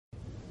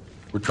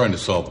We're trying to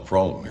solve the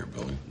problem here,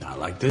 Billy. Not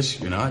like this,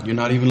 you're not. You're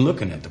not even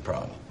looking at the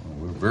problem.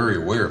 We're very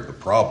aware of the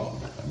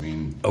problem. I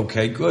mean...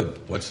 Okay, good.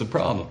 What's the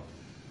problem?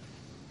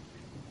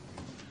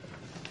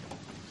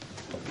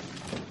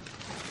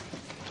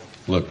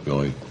 Look,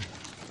 Billy,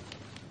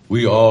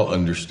 we all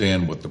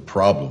understand what the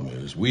problem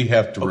is. We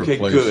have to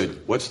replace... Okay,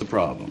 good. What's the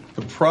problem?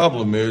 The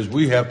problem is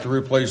we have to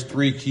replace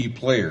 3 key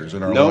players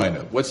in our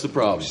lineup. What's the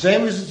problem?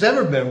 Same as it's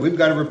ever been. We've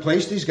got to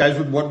replace these guys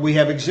with what we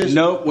have existing.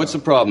 No, what's the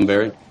problem,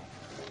 Barry?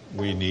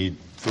 We need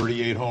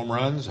 38 home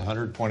runs,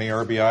 120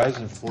 RBIs,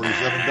 and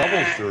 47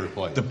 doubles to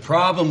replace. The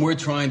problem we're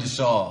trying to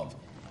solve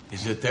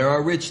is that there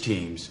are rich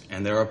teams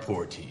and there are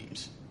poor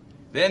teams.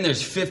 Then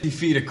there's 50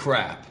 feet of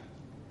crap.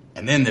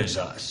 And then there's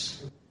us.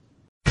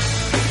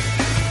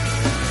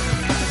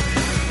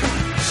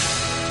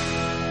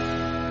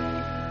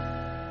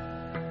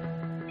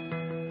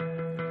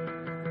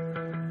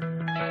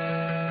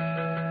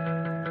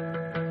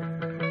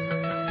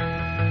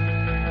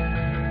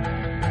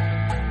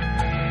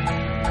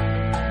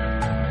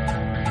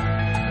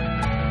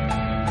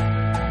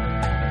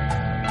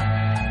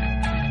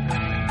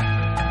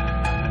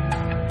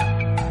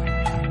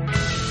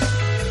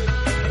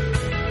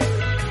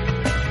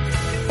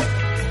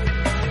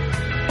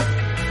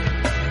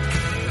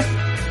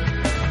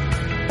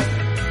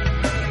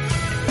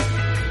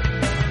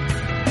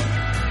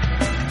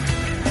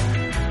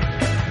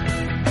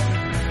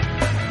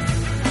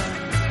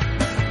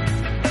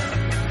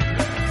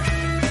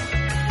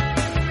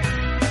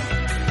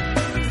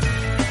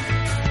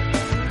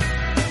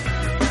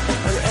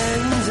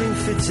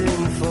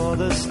 For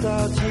the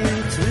start, you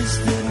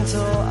twist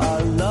into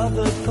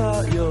another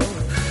part. Your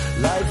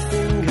light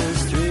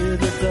fingers through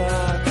the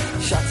dark,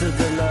 shattered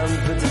the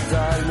lamp into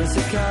darkness.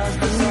 It cast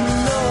the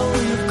know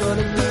you've got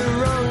it the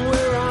wrong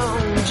way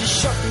round.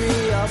 Just shut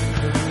me up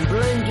and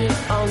blamed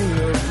it on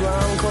your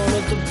brown.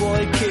 Cornered the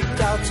boy,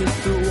 kicked out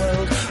of the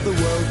world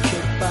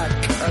kicked back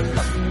and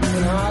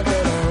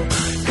harder on.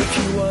 If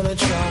you wanna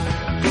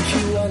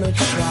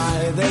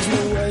try, there's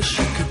no worse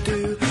you could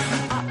do.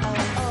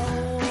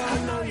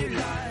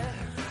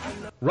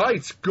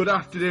 Right, good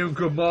afternoon,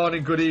 good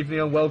morning, good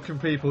evening, and welcome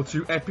people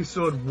to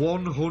episode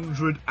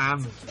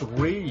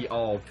 103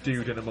 of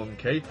Dude and a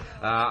Monkey.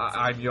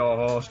 I'm your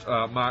host,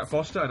 Mark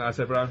Foster, and as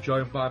ever I'm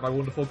joined by my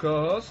wonderful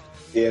co-host,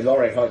 Ian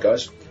Loring. Hi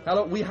guys.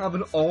 Hello, we have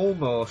an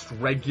almost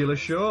regular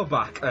show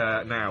back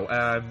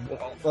now.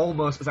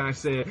 Almost, as I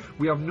say,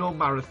 we have no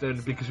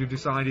marathon because we've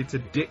decided to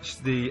ditch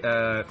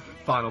the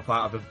final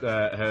part of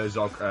the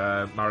Herzog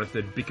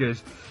marathon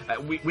because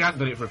we hadn't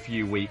done it for a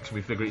few weeks and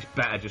we figured it's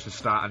better just to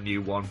start a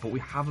new one, but we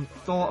haven't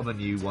thought of a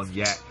new one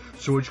yet,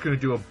 so we're just going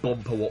to do a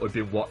bumper what we've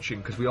been watching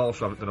because we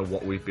also haven't done a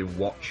what we've been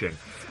watching.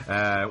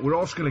 We're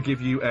also going to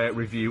give you a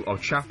review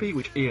of Chappie,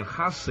 which Ian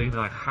has seen and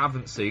I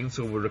haven't seen,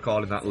 so we're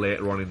recording that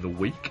later on in the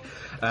week.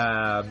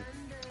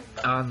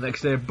 And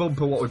next day,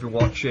 bumper what we've been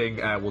watching,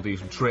 we'll do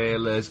some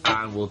trailers,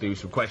 and we'll do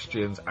some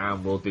questions,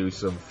 and we'll do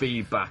some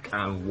feedback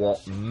and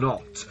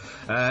whatnot.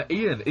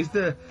 Ian, is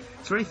there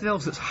anything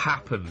else that's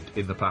happened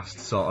in the past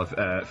sort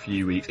of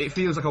few weeks? It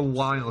feels like a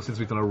while since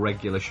we've done a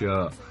regular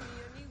show.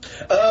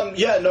 I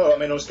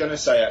was going to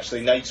say,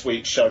 actually, next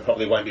week's show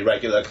probably won't be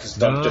regular, because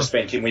I'm just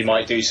thinking we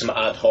might do some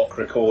ad hoc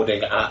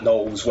recording at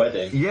Noel's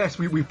wedding. Yes,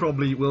 we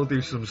probably will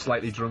do some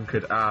slightly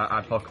drunken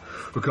ad hoc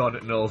recording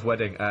at Noel's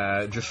wedding,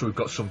 just so we've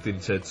got something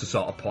to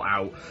sort of put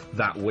out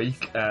that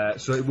week.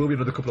 So it will be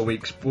another couple of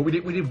weeks. But we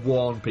did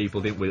warn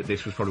people, didn't we, that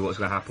this was probably what's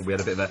going to happen. We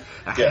had a bit of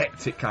a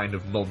hectic kind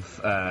of month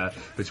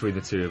between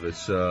the two of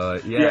us. So,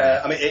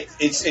 I mean,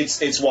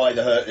 it's why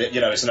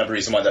it's another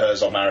reason why the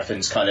Herzog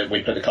Marathon's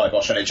we put the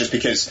kibosh on it, just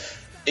because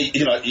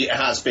it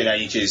has been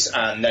ages,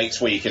 and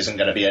next week isn't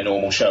going to be a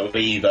normal show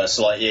either,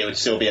 so it would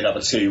still be another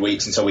 2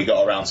 weeks until we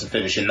got around to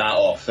finishing that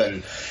off.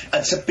 And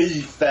to be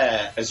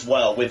fair as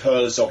well, with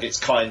Herzog, it's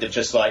kind of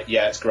just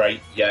it's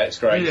great, it's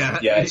great,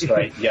 it's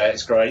great,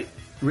 it's great.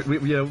 We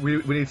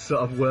need to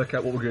sort of work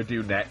out what we're going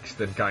to do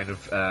next and kind of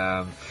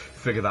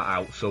figure that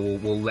out, so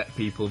we'll let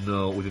people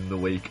know within the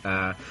week.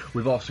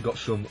 We've also got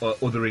some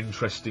other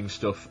interesting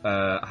stuff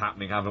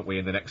happening, haven't we,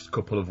 in the next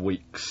couple of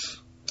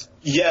weeks?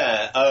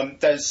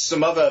 There's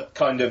some other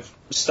kind of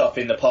stuff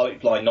in the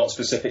pipeline, not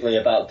specifically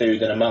about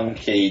Dude and a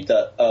Monkey,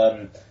 that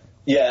I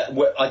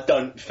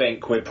don't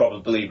think we're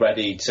probably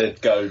ready to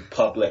go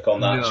public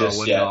on that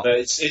just yet. Not. But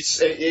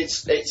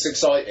it's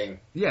exciting.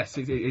 Yes,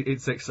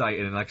 it's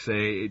exciting, and like I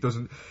say,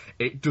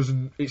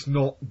 it's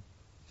not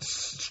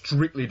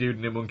strictly Dude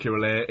and a Monkey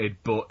related,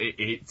 but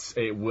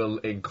it will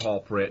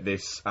incorporate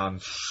this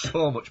and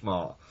so much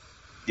more.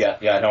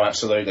 No,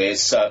 absolutely.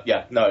 It's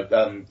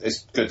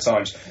it's good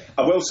times.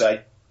 I will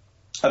say,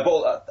 I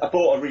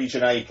bought a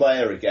Region A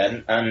player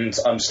again, and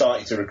I'm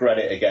starting to regret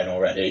it again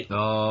already.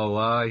 Oh,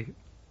 why?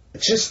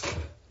 Just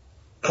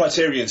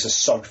Criterions are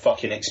so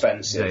fucking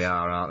expensive. They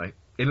are, aren't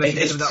they? Unless you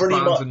get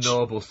that Barnes &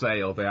 Noble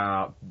sale, they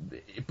are.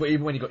 But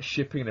even when you got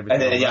shipping and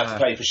everything, and then you have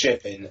to pay for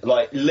shipping.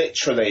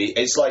 Literally,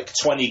 it's like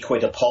 20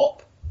 quid a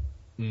pop.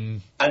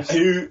 And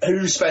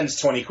who spends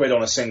 20 quid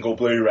on a single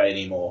Blu-ray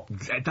anymore?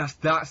 That's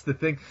the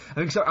thing. I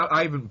think so.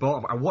 I haven't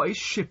bought them. What is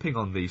shipping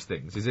on these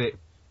things? Is it?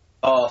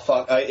 Oh,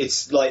 fuck.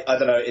 It's like, I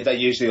don't know, they're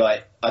usually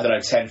like, I don't know,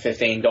 $10,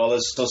 $15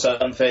 or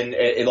something.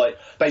 Like,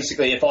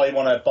 basically, if I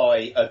want to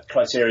buy a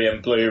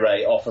Criterion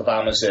Blu-ray off of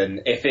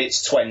Amazon, if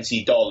it's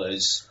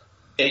 $20,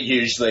 it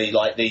usually,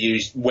 like,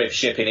 with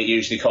shipping, it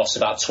usually costs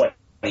about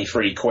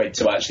 23 quid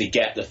to actually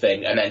get the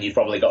thing, and then you've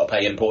probably got to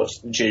pay import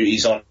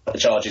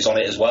charges on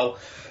it as well.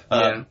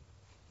 Yeah.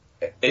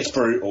 It's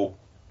brutal.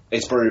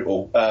 It's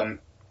brutal.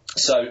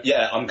 So,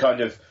 yeah, I'm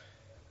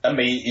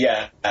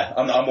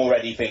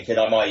already thinking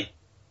I might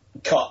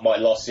cut my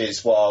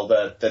losses while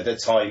the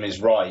time is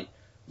right.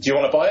 Do you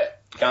want to buy it?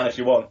 You can if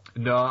you want.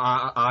 No,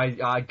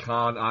 I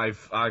can't.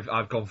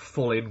 I've gone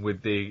full in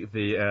with the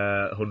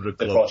 100 Club.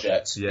 The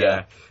project.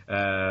 Yeah.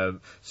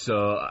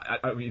 So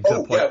I mean,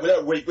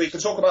 we can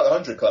talk about the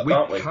 100 Club,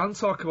 can't we? We can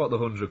talk about the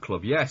 100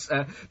 Club. Yes.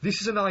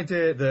 This is an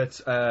idea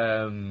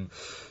that.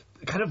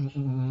 Kind of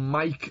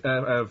Mike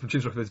from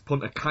Chips Rock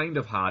Punter kind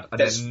of had,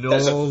 and then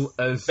Noel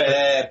there's a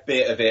fair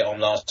bit of it on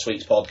last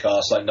week's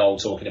podcast, like Noel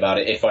talking about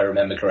it, if I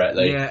remember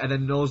correctly. Yeah, and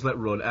then Noel's let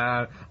run.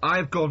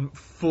 I've gone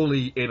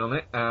fully in on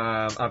it.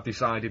 I've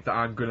decided that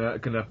I'm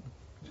gonna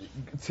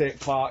take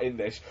part in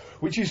this,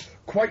 which is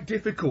quite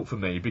difficult for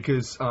me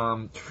because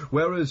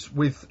whereas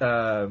with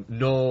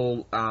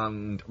Noel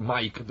and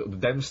Mike,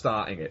 them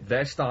starting it,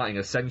 they're starting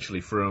essentially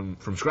from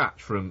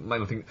scratch. I'm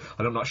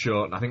not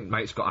sure. I think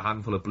Mike's got a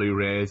handful of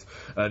Blu-rays,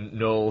 and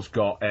Noel's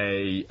got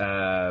he's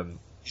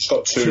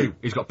got two.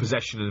 He's got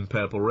Possession and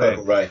Purple Rain.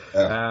 Purple Rain.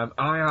 Yeah.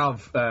 I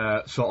have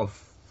sort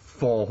of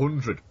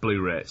 400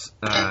 Blu-rays.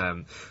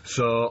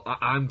 So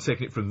I'm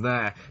taking it from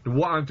there.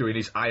 What I'm doing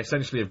is I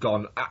essentially have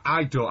gone,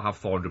 I don't have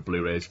 400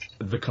 Blu-rays.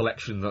 The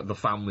collection that the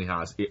family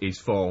has is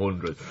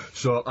 400.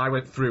 So I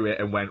went through it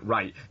and went,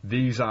 right,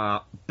 these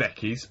are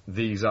Becky's,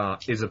 these are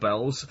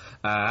Isabel's,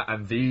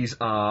 and these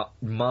are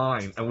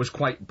mine, and was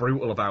quite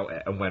brutal about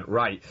it and went,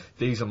 right,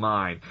 these are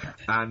mine.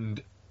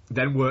 And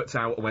then worked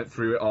out and went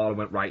through it all and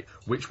went, right,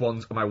 which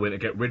ones am I willing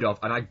to get rid of?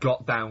 And I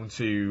got down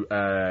to,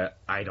 I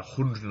had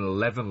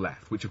 111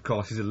 left, which of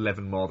course is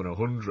 11 more than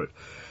 100.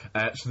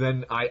 So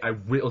then I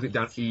whittled it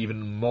down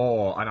even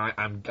more,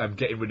 and I'm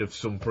getting rid of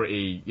some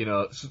pretty,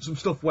 some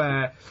stuff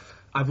where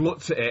I've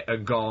looked at it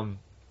and gone,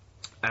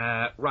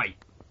 right,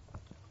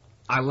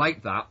 I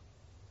like that,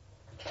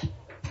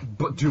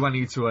 but do I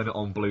need to earn it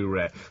on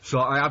Blu-ray? So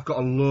I have got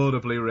a load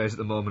of Blu-rays at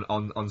the moment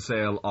on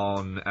sale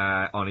on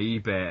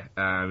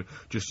eBay,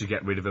 just to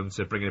get rid of them,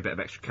 to bring in a bit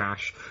of extra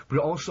cash. But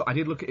also, I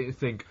did look at it and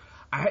think,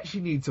 I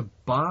actually need to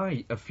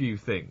buy a few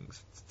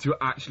things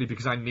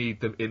because I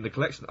need them in the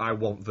collection. I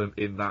want them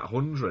in that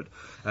 100.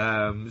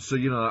 So,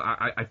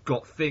 I've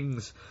got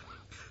things,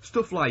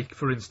 stuff like,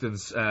 for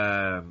instance,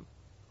 I've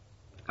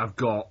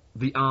got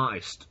The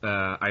Artist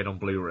I had on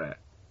Blu-ray.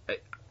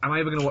 Am I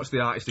ever going to watch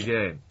The Artist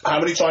again? How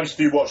many times have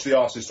you watched The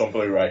Artist on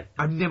Blu-ray?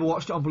 I've never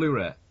watched it on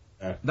Blu-ray.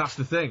 Yeah. That's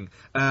the thing.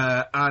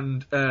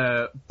 And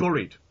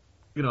Buried.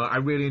 I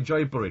really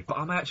enjoy Buried. But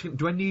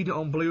do I need it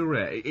on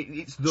Blu-ray?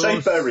 It's those...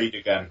 Say Buried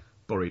again.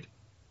 Buried.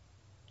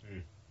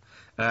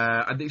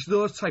 And it's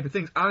those type of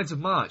things. Ides of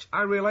March.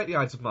 I really like the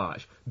Ides of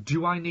March.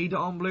 Do I need it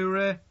on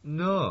Blu-ray?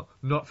 No.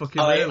 Not fucking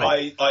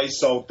really. I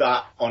sold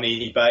that on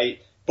eBay,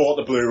 bought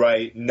the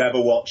Blu-ray, never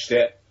watched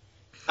it.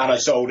 And I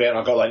sold it, and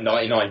I got like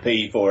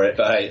 99p for it.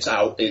 But hey, it's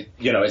out.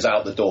 It's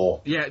out the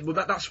door. Yeah, well,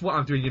 that's what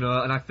I'm doing,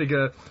 And I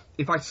figure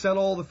if I sell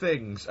all the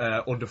things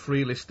under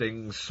free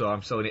listings, so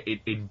I'm selling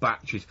it in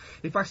batches.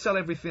 If I sell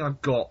everything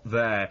I've got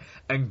there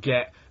and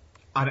get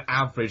an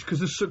average, because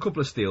there's a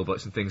couple of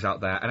steelbooks and things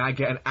out there, and I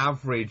get an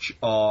average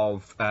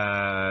of,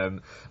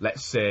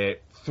 let's say,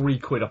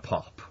 £3 a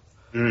pop,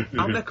 mm-hmm.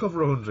 and they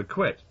cover 100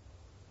 quid.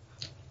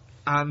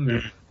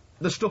 And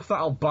the stuff that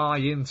I'll buy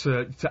in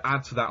to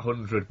add to that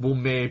 100 will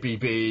maybe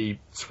be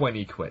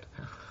 20 quid.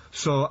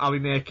 So I'll be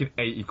making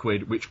 80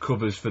 quid, which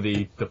covers for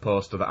the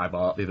poster that I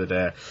bought the other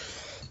day.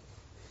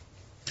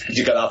 Did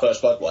you get that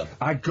First Blood one?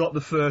 I got the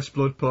First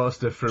Blood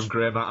poster from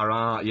Grey Matter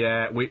Art,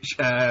 yeah, which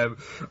I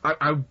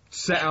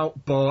set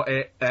out, bought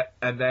it,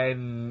 and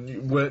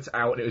then worked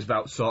out, and it was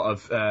about sort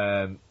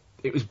of,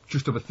 it was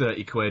just over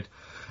 30 quid.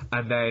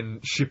 And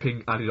then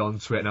shipping added on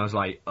to it, and I was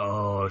like,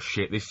 oh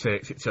shit, this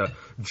takes it to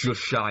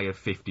just shy of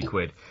 50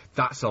 quid.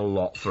 That's a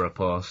lot for a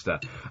poster.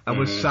 And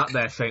was sat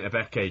there saying to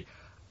Becky,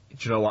 do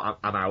you know what,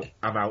 I'm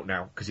out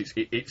now, because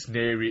it's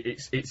near,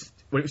 it's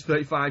when it was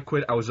 35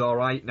 quid, I was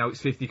alright, now it's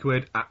 50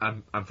 quid,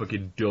 I'm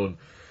fucking done.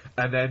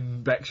 And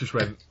then Bex just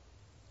went,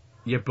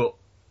 yeah, but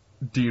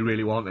do you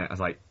really want it? I was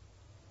like,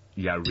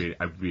 yeah,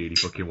 I really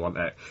fucking want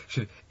it. She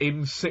said,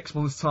 in 6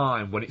 months'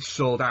 time, when it's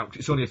sold out, 'cause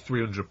it's only a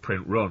 300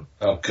 print run.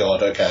 Oh,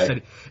 God, okay. She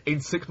said, in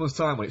 6 months'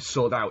 time, when it's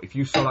sold out, if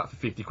you sold that for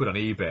 50 quid on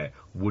eBay,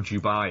 would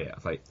you buy it? I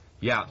was like,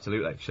 yeah,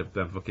 absolutely. She said,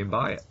 then fucking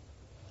buy it.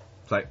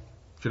 I was like,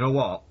 do you know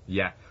what?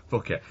 Yeah,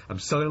 fuck it. I'm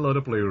selling a load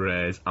of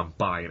Blu-rays, I'm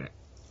buying it.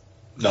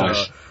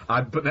 Nice.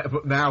 So,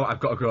 but now I've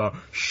got to go,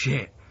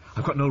 shit,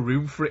 I've got no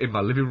room for it in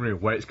my living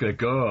room where it's going to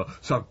go.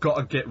 So I've got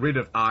to get rid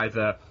of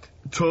either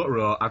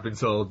Totoro. I've been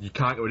told you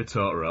can't get rid of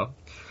Totoro.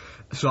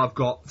 So I've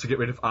got to get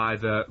rid of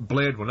either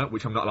Blade Runner,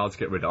 which I'm not allowed to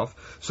get rid of.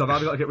 So I've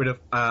either got to get rid of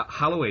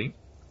Halloween,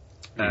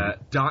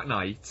 Dark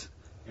Knight,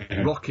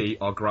 Rocky,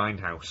 or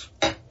Grindhouse.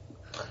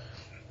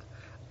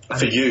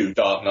 For you,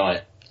 Dark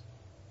Knight.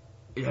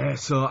 Yeah,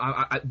 so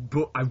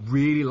but I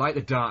really like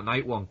the Dark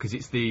Knight one because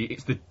it's the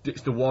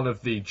one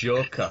of the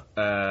Joker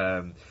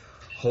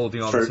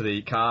holding on to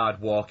the card,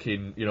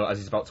 walking, as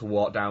he's about to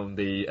walk down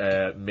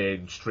the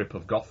main strip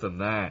of Gotham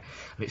there,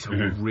 and it's a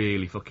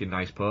really fucking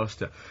nice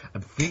poster.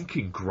 I'm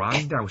thinking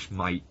Grindhouse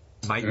might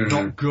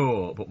not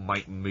go, but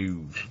might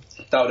move.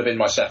 That would have been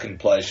my second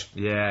place.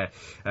 Yeah,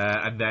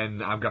 and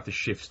then I'm gonna have to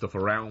shift stuff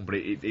around, but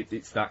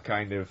it's that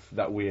kind of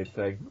that weird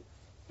thing.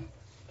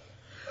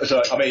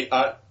 So I mean,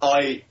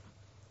 I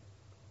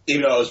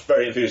even though I was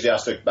very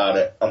enthusiastic about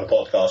it on the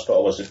podcast, but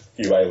I was a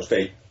few ales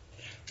deep.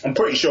 I'm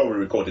pretty sure we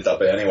recorded that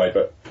bit anyway,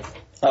 but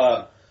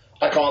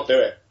I can't do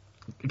it.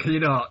 Can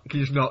you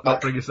just not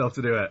bring yourself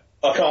to do it?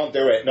 I can't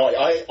do it. No,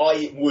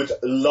 I would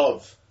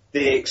love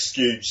the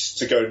excuse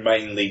to go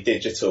mainly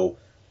digital,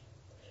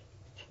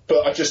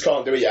 but I just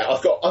can't do it yet.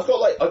 I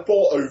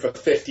bought over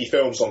 50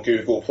 films on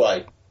Google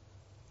Play.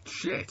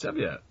 Shit, have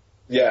you?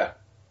 Yeah,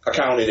 I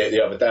counted it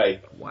the other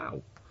day.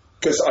 Wow.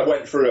 Because I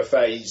went through a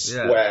phase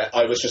where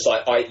I was just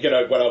like,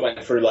 when I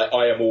went through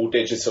I am all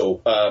digital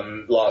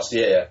last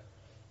year.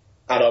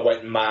 And I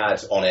went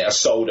mad on it. I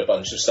sold a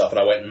bunch of stuff and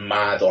I went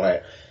mad on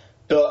it.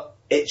 But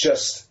it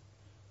just...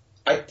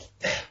 I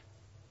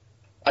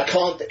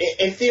can't...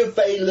 If the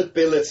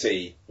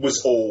availability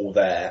was all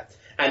there,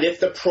 and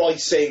if the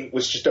pricing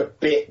was just a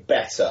bit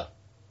better,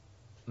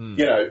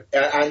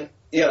 I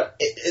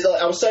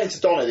was saying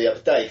to Donna the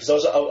other day, because I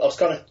was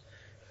kind of...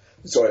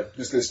 Sorry,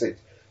 just listening.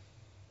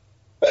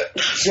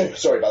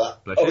 Sorry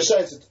about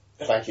that.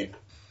 Thank you.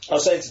 I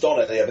was saying to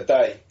Donna the other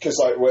day,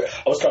 because I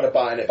was kind of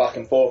batting it back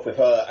and forth with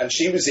her, and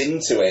she was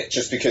into it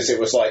just because it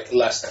was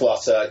less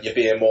clutter, you're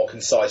being more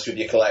concise with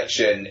your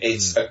collection,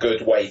 it's a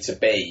good way to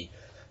be.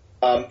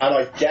 And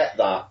I get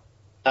that.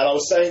 And I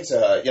was saying to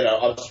her,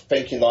 I was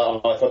thinking, if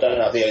I don't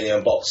have the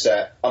Alien box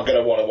set, I'm going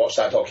to want to watch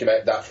that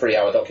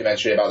 3-hour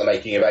documentary about the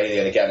making of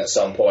Alien again at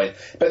some point.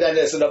 But then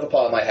there's another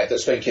part of my head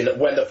that's thinking,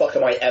 when the fuck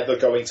am I ever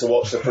going to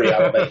watch the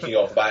 3-hour making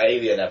of about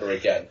Alien ever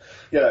again?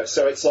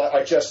 So it's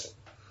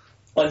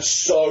I'm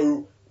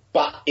so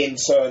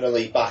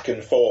internally back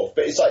and forth.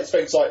 But it's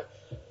things like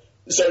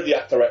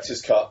Zodiac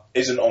Director's Cut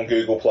isn't on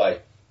Google Play.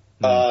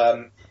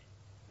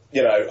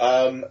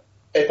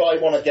 If I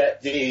want to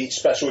get the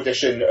special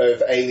edition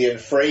of Alien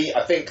free,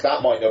 I think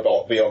that might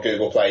not be on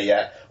Google Play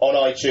yet. On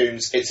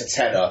iTunes, it's a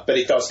tenner, but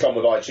it does come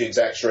with iTunes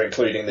Extra,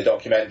 including the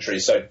documentary,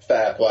 so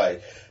fair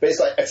play. But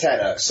it's a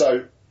tenner.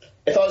 So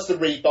if I was to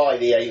rebuy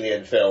the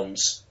Alien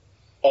films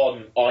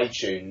on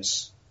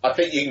iTunes, I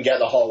think you can get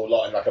the whole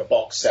lot in a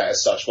box set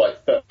as such,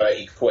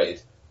 30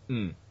 quid.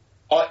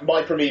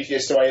 My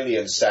Prometheus to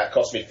Alien set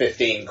cost me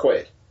 15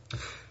 quid.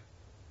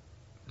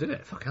 Did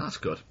it? Fucking that's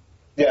good.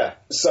 Yeah,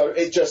 so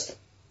it just...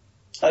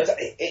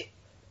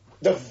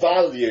 the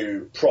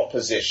value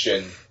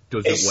proposition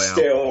is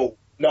still...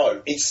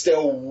 No, it's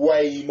still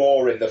way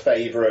more in the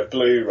favour of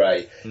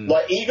Blu-ray.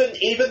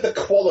 Even the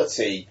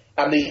quality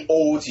and the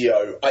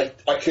audio, I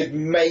could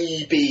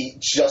maybe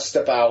just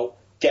about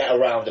get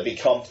around and be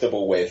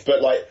comfortable with, but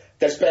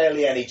there's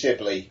barely any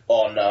Ghibli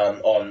on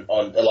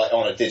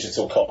a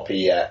digital copy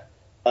yet.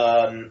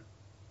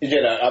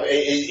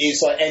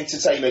 It's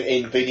Entertainment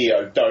in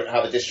Video don't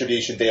have a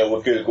distribution deal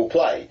with Google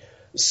Play,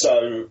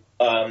 so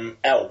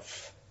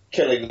Elf,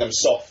 Killing Them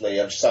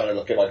Softly. I'm just having a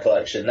look at my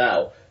collection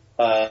now.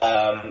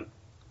 I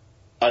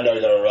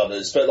know there are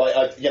others, but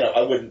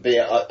I wouldn't be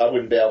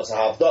able to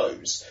have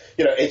those.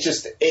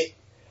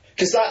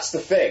 Because that's the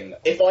thing.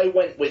 If I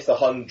went with the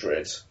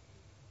 100.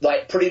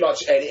 Pretty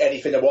much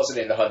anything that wasn't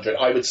in the 100,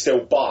 I would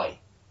still buy.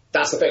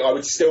 That's the thing. I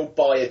would still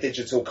buy a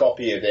digital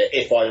copy of it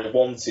if I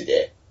wanted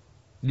it.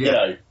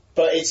 Yeah.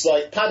 But it's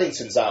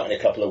Paddington's out in a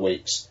couple of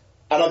weeks.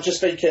 And I'm just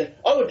thinking,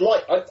 I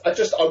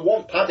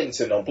want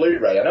Paddington on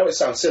Blu-ray. I know it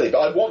sounds silly, but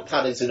I want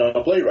Paddington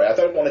on Blu-ray. I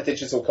don't want a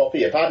digital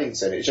copy of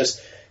Paddington. It's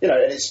just, and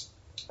it's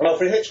an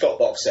Alfred Hitchcock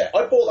box set.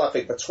 I bought that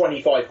thing for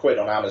 25 quid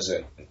on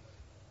Amazon.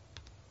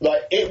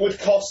 It would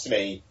cost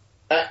me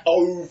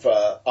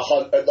over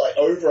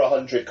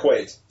 100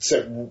 quid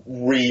to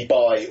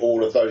rebuy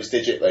all of those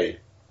digitally.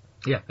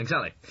 Yeah,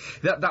 exactly.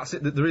 That's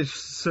it. There is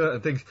certain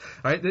things,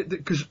 right?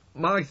 Because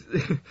my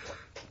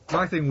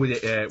thing with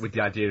it, with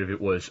the idea of it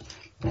was,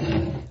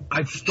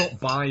 I've stopped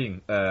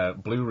buying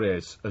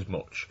Blu-rays as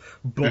much,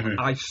 but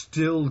I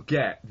still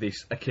get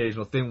this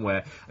occasional thing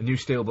where a new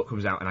Steelbook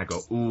comes out and I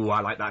go, ooh, I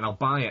like that, and I'll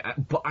buy it,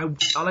 but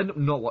I'll end up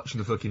not watching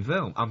the fucking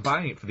film. I'm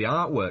buying it for the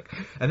artwork,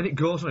 and then it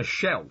goes on a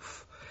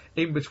shelf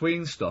in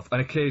between stuff,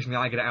 and occasionally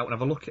I get it out and have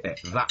a look at it.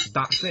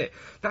 That's it.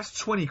 That's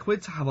 20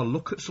 quid to have a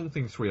look at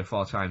something 3 or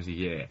 4 times a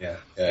year. Yeah.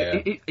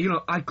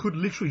 I could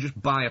literally just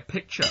buy a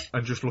picture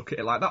and just look at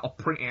it like that, or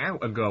print it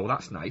out and go, well,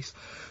 that's nice.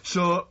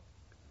 So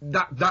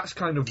that's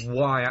kind of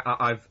why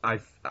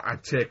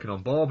I've taken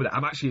on board with it.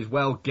 I'm actually as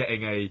well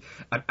getting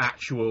an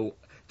actual.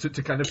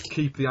 To kind of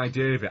keep the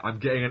idea of it, I'm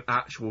getting an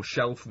actual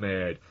shelf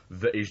made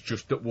that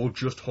will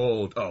just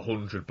hold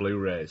 100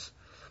 Blu-rays,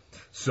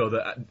 so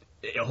that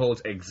it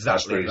holds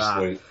exactly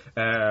that.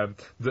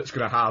 That's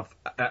going to have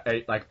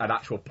like an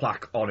actual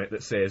plaque on it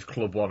that says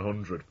Club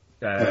 100,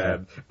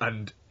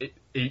 and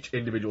each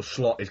individual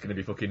slot is going to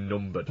be fucking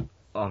numbered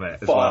on it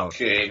as well.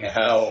 Fucking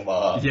hell,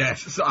 man.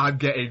 Yes, so I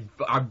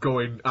am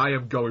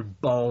going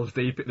balls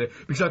deep in it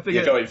because I think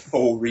you're going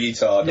full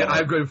retard. Yeah,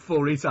 I'm going full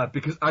retard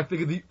because I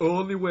think the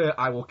only way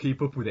I will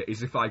keep up with it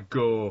is if I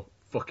go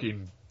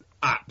fucking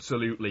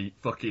absolutely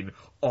fucking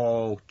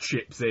all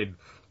chips in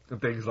and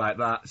things like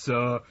that.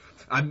 So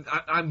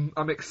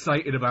I'm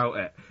excited about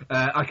it.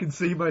 I can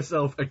see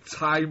myself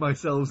tie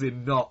myself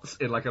in knots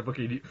in like a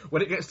fucking.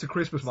 When it gets to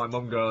Christmas, my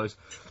mum goes,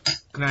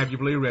 "Can I have your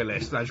Blu-ray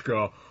list?" And I just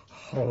go,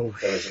 "Oh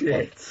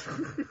shit!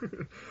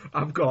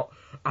 I've got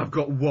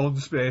one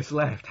space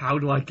left. How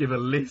do I give a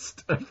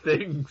list of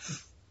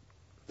things?"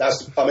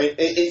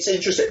 It's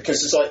interesting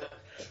because it's like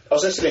I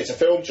was listening to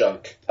Film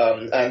Junk,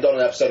 and on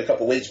an episode a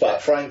couple of weeks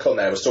back, Frank on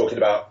there was talking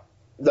about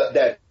that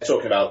they're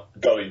talking about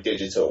going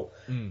digital,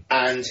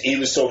 and he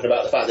was talking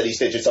about the fact that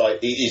he's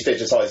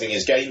digitizing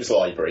his games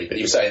library, but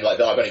he was saying like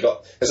that I've only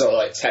got there's only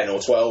like 10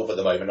 or 12 at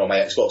the moment on my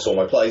Xbox or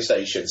my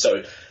PlayStation,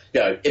 so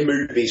in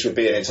movies would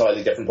be an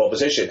entirely different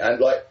proposition, and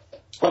like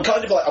I'm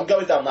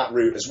going down that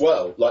route as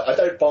well. Like I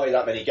don't buy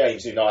that many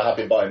games, even though I have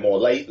been buying more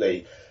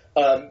lately,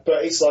 but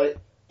it's like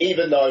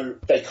even though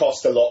they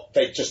cost a lot,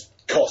 they just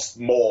cost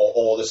more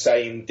or the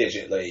same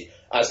digitally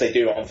as they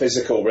do on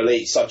physical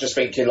release. I'm just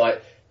thinking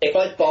like, if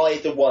I buy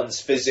the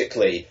ones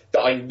physically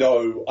that I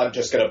know I'm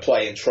just going to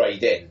play and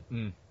trade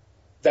in,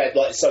 then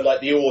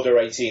like the Order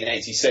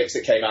 1886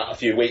 that came out a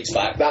few weeks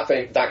back,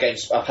 that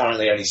game's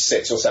apparently only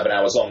 6 or 7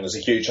 hours long. There's a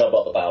huge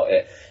hubbub about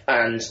it,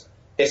 and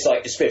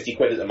it's 50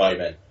 quid at the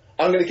moment.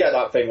 I'm going to get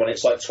that thing when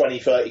it's like 20,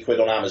 30 quid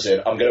on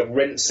Amazon. I'm going to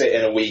rinse it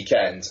in a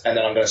weekend, and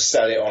then I'm going to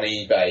sell it on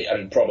eBay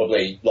and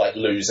probably like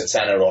lose a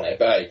tenner on it.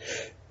 But hey,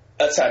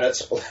 a tenner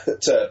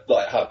to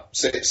like have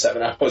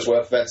 6-7 hours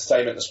worth of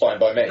entertainment is fine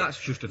by me. That's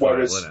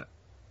justifiable, isn't it?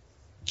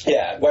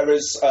 Yeah,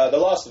 whereas The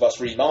Last of Us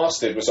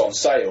Remastered was on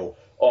sale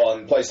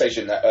on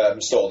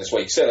PlayStation Store this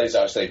week. Still is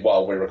actually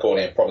while we're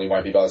recording it. Probably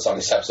won't be by the time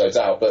this episode's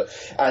out,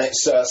 and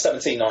it's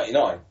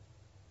 $17.99.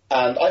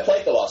 And I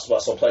played The Last of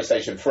Us on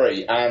PlayStation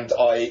 3, and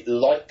I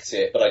liked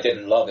it, but I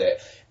didn't love it.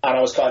 And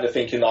I was kind of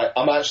thinking like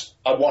I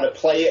want to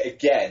play it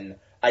again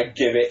and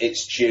give it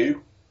its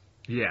due.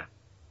 Yeah.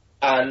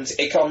 And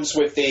it comes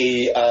with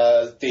the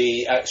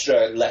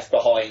extra Left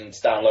Behind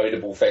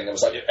downloadable thing. There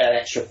was like an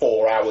extra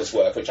 4 hours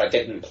worth, which I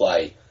didn't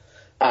play.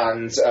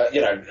 And,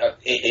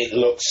 it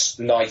looks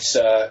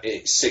nicer.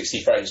 It's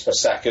 60 frames per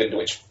second,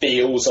 which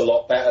feels a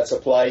lot better to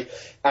play.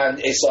 And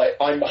it's like,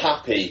 I'm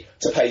happy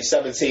to pay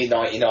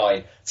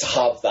 $17.99 to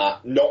have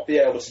that, not be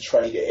able to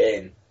trade it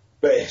in.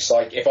 But it's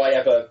like,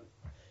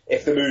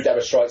 if the mood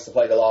ever strikes to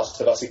play The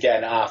Last of Us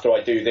again after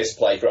I do this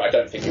playthrough, I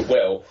don't think it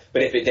will,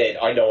 but if it did,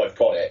 I know I've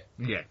got it.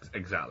 Yeah,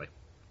 exactly.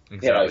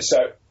 And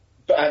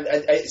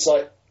it's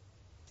like,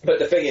 but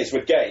the thing is,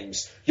 with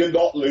games, you're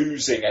not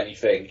losing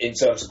anything in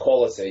terms of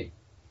quality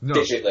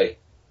digitally.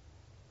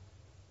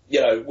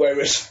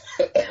 Whereas,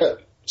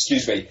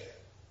 excuse me,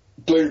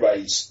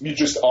 Blu-rays, you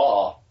just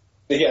are.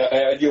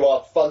 You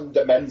are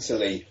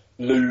fundamentally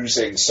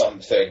losing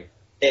something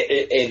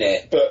in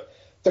it, but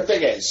the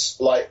thing is,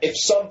 like, if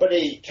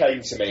somebody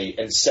came to me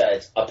and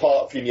said,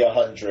 apart from your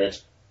 100,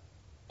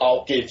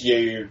 I'll give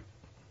you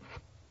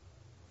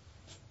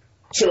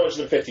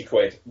 250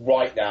 quid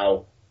right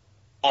now,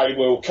 I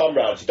will come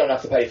round, you don't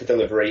have to pay for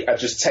delivery, and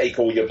just take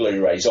all your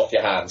Blu-rays off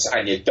your hands,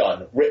 and you're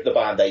done. Rip the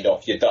Band-Aid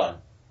off, you're done.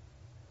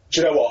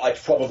 Do you know what?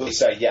 I'd probably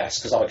say yes,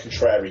 because I'm a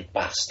contrary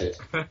bastard.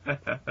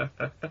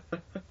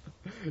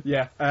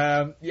 Yeah.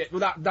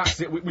 Well, that's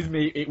it. With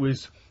me, it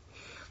was...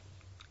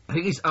 The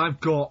thing is, I've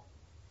got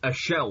a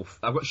shelf.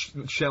 I've got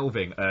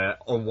shelving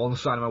on one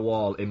side of my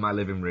wall in my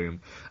living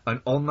room,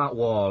 and on that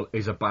wall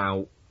is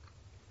about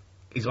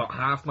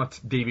half my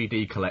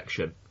DVD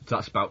collection. So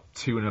that's about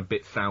 2,000 and a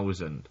bit,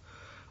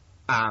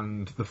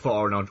 and the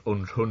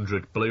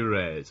 400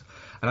 Blu-rays.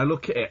 And I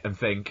look at it and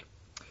think,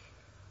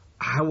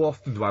 how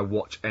often do I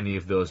watch any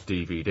of those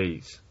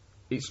DVDs?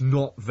 It's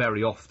not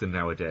very often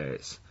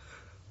nowadays.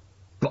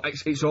 But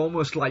it's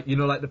almost like,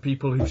 like the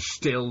people who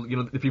still,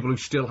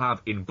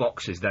 have in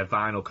boxes their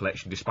vinyl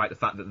collection, despite the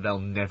fact that they'll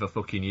never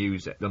fucking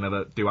use it. They'll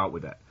never do out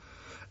with it.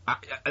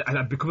 And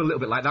I've become a little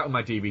bit like that with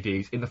my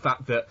DVDs, in the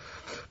fact that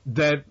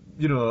they're,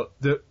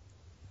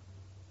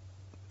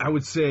 I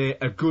would say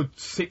a good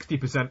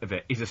 60% of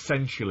it is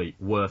essentially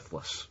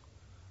worthless.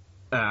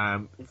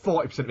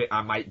 40% of it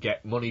I might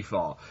get money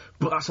for,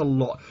 but that's a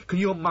lot. Can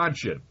you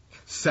imagine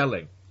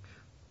selling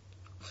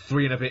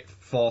 3,000 and a bit,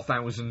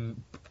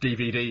 4,000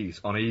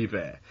 DVDs on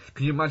eBay?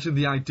 Can you imagine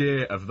the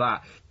idea of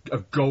that,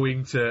 of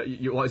going to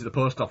the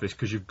post office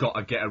because you've got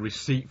to get a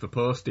receipt for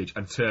postage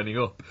and turning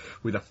up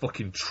with a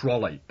fucking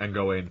trolley and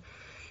going,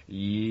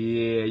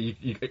 Yeah,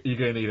 you're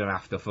going to need an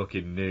after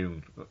fucking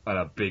noon and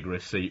a big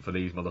receipt for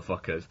these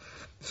motherfuckers.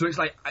 So it's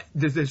like,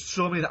 there's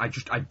so many that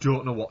I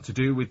don't know what to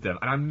do with them.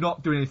 And I'm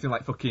not doing anything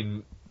like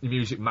fucking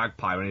Music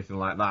Magpie or anything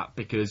like that,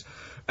 because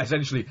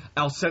essentially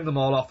I'll send them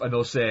all off and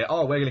they'll say,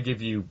 oh, we're going to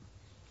give you,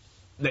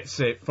 let's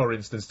say, for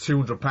instance,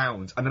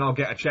 £200, and then I'll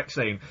get a cheque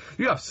saying,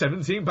 you have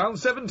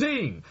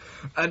 £17.17.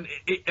 And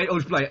it'll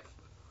just be like,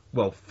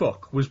 well,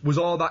 fuck. Was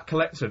all that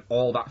collected,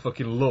 all that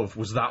fucking love,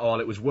 was that all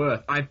it was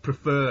worth? I'd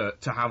prefer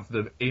to have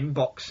them in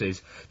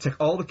boxes, keep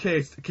all the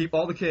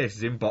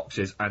cases in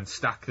boxes and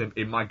stack them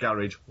in my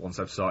garage once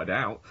I've sorted it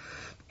out,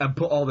 and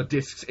put all the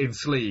discs in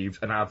sleeves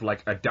and have,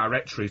 like, a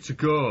directory to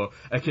go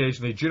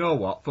occasionally. Do you know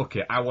what? Fuck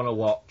it. I want to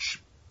watch...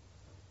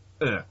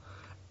 And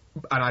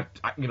I,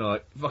 you know,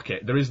 fuck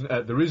it. There isn't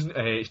a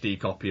HD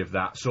copy of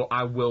that, so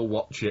I will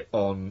watch it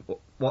on...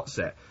 What's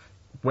it?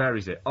 Where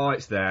is it? Oh,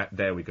 it's there.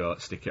 There we go.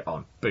 Stick it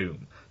on.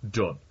 Boom.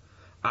 Done.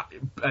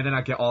 And then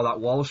I get all that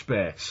wall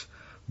space.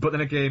 But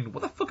then again,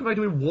 what the fuck am I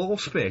doing wall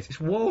space? It's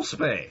wall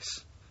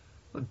space.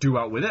 Do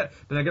out with it.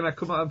 Then again, I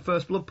come out on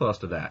First Blood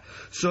poster there.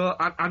 So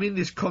I'm in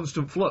this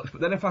constant flux. But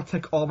then if I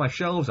take all my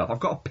shelves off, I've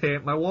got to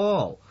paint my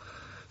wall.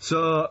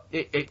 So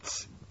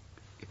it's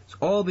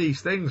all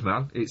these things,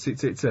 man. It's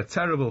a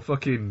terrible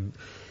fucking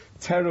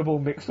terrible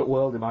mixed up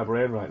world in my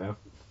brain right now.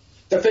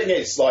 The thing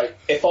is, like,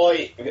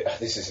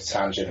 this is a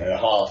tangent and a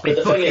half, but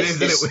the thing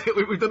is,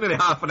 we've done nearly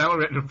half an hour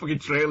written on fucking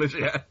trailers,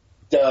 yeah.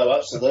 No,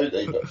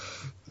 absolutely. But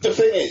the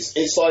thing is,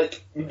 it's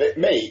like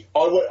me.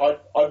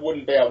 I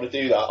wouldn't be able to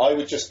do that. I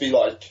would just be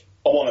like,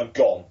 I want them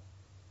gone.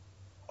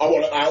 I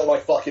want them out of my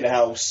fucking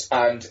house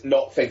and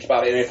not think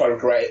about it. And if I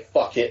regret it,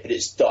 fuck it. But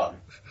it's done.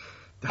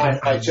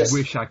 I just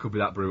wish I could be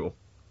that brutal.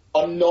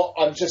 I'm not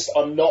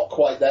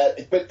quite there.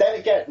 But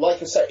then again,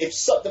 like I said,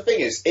 the thing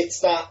is,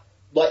 it's that.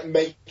 Like,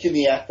 making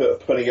the effort of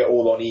putting it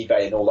all on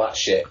eBay and all that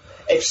shit.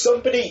 If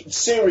somebody,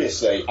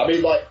 seriously, I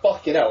mean, like,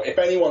 fucking hell, if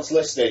anyone's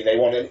listening, they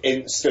want an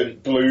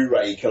instant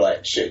Blu-ray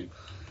collection.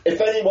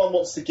 If anyone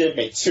wants to give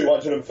me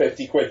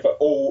 250 quid for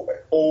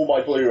all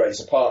my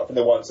Blu-rays, apart from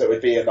the ones that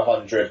would be in the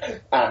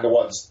 100 and the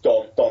ones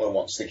Donna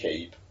wants to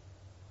keep,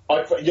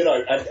 and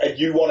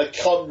you want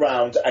to come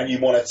round and you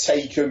want to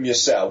take them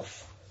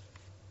yourself,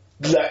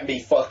 let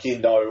me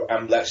fucking know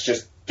and let's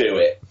just do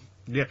it.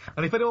 Yeah,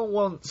 and if anyone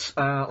wants,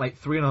 like,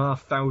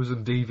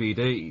 3,500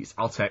 DVDs,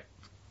 I'll take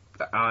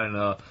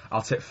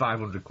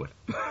 500 quid.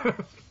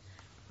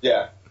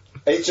 Yeah.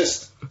 It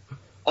just,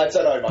 I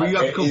don't know, man. But you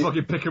have to come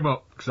fucking pick them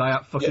up, because I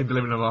ain't fucking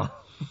delivering them all.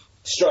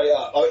 Straight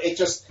up.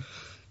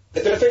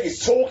 The thing is,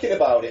 talking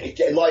about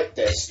it like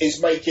this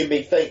is making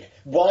me think,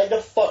 why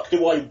the fuck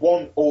do I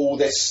want all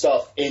this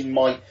stuff in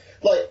my...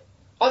 Like,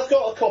 I've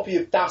got a copy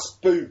of Das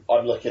Boot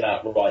I'm looking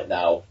at right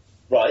now.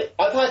 Right,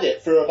 I've had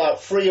it for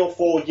about 3 or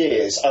 4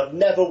 years. I've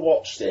never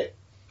watched it.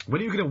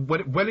 When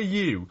are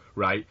you,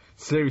 right,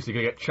 seriously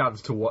gonna get a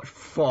chance to watch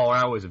 4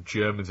 hours of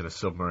Germans in a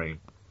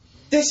submarine?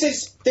 This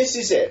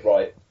is it,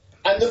 right?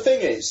 And the thing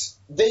is,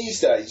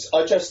 these days,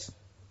 I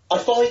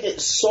find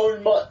it so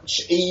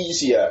much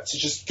easier to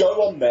just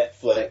go on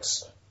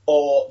Netflix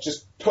or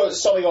just put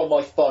something on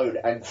my phone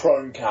and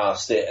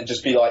Chromecast it and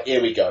just be like,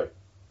 here we go.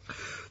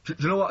 Do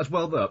you know what, as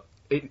well, though?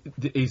 It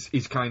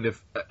is kind of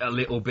a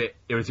little bit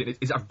irritating.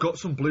 I've got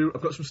some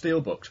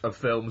steelbooks of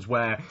films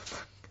where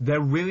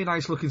they're really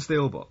nice looking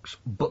steelbooks,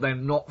 but they're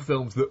not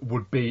films that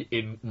would be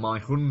in my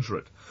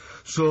 100.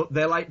 So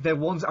they're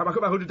ones. I've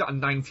got my 100 at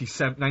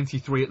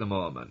 93 at the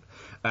moment.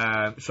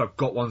 So I've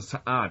got ones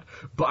to add,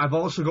 but I've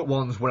also got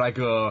ones where I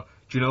go,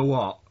 do you know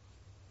what?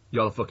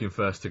 You're the fucking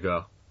first to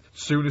go.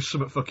 As soon as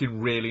something fucking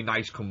really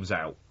nice comes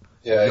out.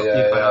 I'm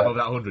over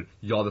that 100.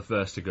 You're the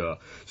first to go.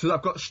 So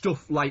I've got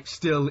stuff like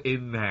still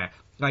in there,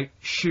 like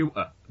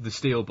Shooter, the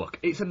steelbook.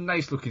 It's a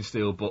nice looking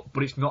steelbook,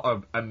 but it's not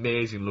an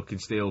amazing looking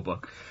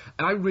steelbook.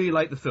 And I really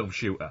like the film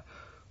Shooter.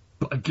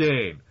 But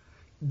again,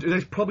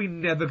 there's probably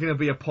never going to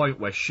be a point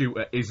where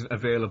Shooter isn't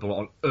available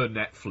on a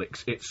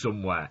Netflix. It's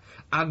somewhere.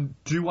 And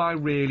do I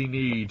really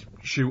need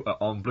Shooter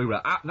on Blu-ray?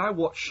 And I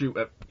watch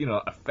Shooter,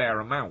 a fair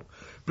amount.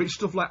 But it's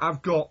stuff like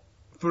I've got,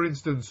 for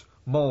instance,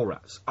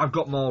 Mallrats. I've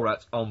got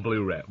Mallrats on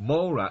Blu-ray.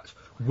 Mallrats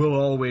will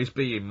always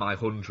be in my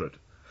 100.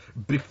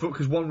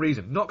 Because one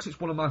reason, not because it's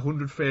one of my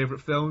 100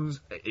 favourite films,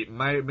 it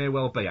may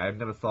well be, I've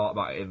never thought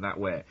about it in that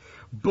way,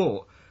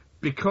 but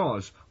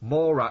because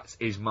Mallrats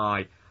is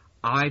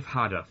I've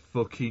had a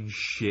fucking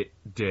shit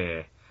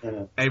day.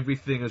 Mm.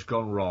 Everything has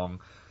gone wrong.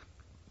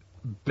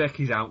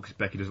 Becky's out because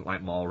Becky doesn't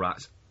like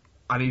Mallrats.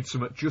 I need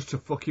something just to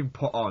fucking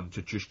put on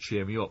to just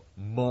cheer me up.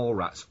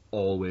 Mallrats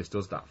always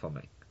does that for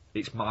me.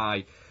 It's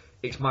my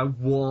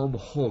warm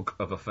hug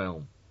of a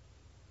film.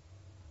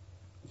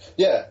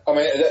 Yeah, I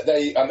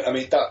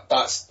mean,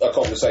 that's a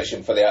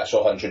conversation for the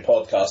actual 100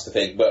 podcast, I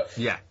think. But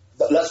yeah,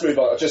 let's move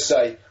on. I'll just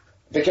say,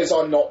 because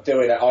I'm not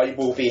doing it, I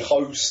will be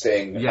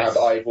hosting and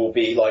I will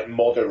be like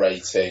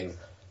moderating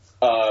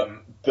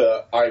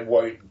but I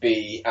won't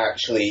be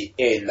actually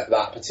in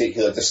that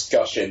particular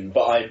discussion.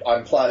 But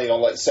I'm planning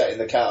on setting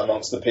the cat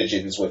amongst the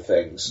pigeons with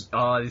things.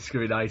 Oh, this is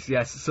going to be nice,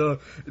 yes. So,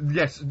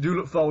 yes, do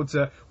look forward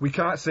to... We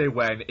can't say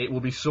when. It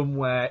will be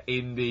somewhere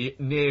in the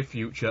near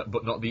future,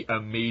 but not the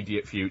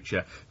immediate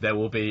future. There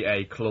will be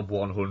a Club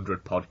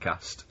 100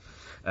 podcast.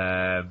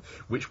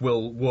 Which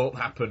won't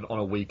happen on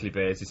a weekly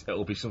basis.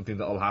 It'll be something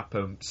that'll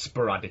happen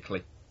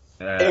sporadically.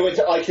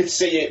 I could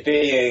see it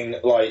being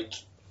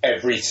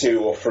every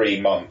 2 or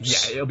 3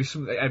 months. Yeah, it'll be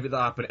something that'll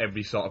happen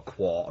every sort of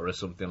quarter or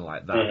something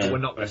like that. But we're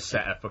not going to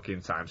set a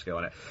fucking timescale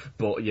on it.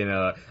 But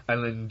and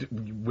then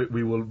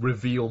we will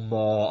reveal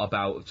more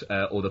about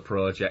other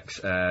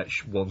projects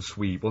once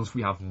we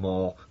have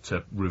more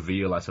to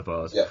reveal, I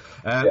suppose. Yeah.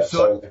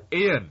 So,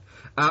 Ian.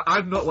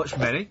 I've not watched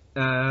many,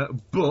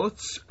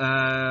 but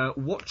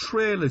what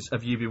trailers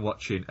have you been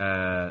watching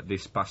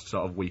this past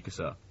sort of week or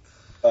so?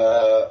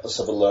 Let's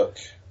have a look.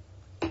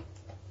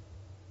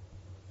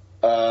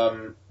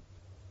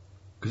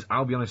 Because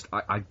I'll be honest,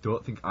 I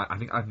don't think... I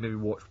think I've maybe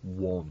watched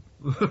one.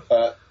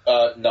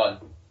 None.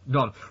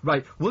 None.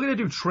 Right, we're going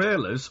to do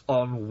trailers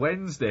on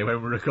Wednesday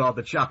when we record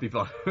the Chappie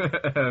pod.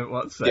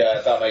 What's that?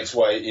 Yeah, that makes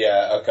way...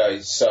 Yeah,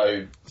 okay,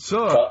 so...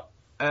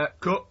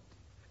 Cut.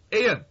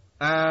 Ian,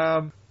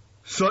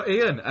 So,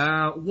 Ian,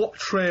 what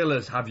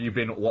trailers have you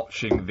been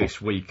watching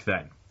this week,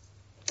 then?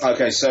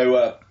 Okay,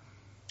 so,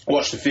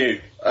 watched a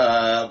few.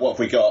 What have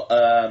we got?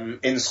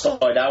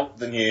 Inside Out,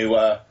 the new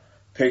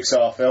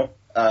Pixar film,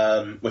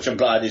 which I'm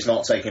glad is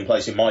not taking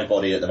place in my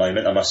body at the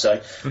moment, I must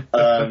say.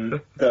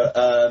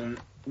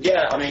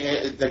 Yeah, I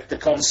mean, the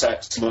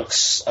concept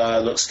looks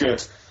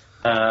good.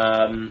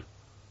 I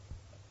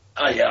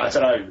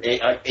don't know.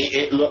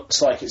 It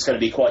looks like it's going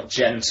to be quite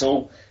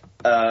gentle.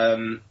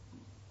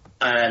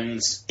 And I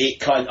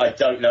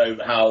don't know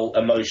how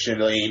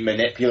emotionally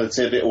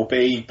manipulative it will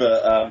be,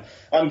 but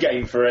I'm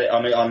game for it.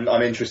 I mean,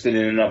 I'm interested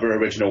in another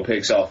original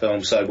Pixar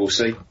film, so we'll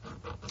see.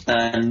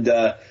 And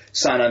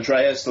San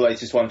Andreas, the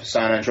latest one for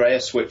San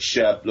Andreas, which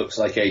looks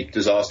like a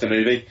disaster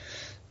movie.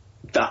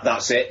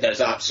 That's it.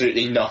 There's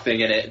absolutely nothing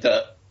in it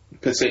that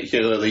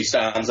particularly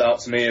stands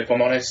out to me, if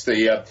I'm honest.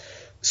 The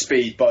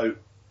speedboat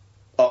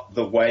up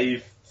the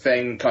wave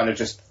thing kind of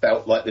just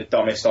felt like the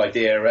dumbest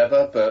idea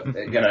ever, but,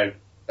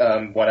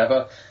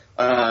 whatever.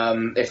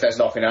 If there's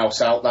nothing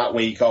else out that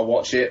week, I'll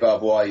watch it, but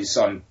otherwise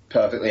I'm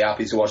perfectly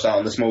happy to watch that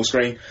on the small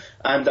screen.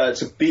 And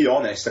to be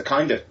honest, I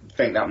kind of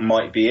think that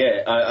might be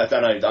it. I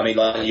don't know, I mean,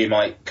 you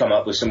might come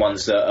up with some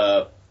ones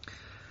that...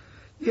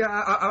 Yeah,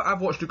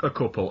 I've watched a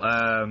couple.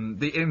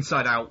 The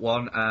Inside Out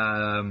one,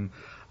 I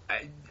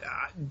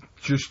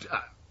just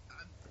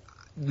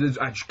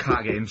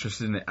can't get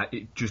interested in it.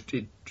 I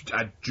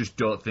just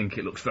don't think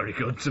it looks very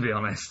good, to be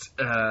honest.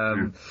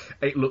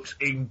 It looks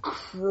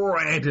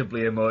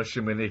incredibly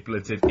emotionally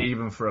manipulative,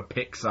 even for a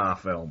Pixar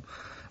film.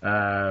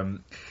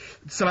 San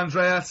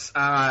Andreas,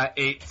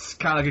 it's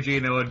Carla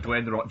Gugino and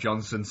Dwayne "The Rock"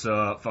 Johnson,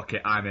 so fuck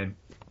it, I'm in.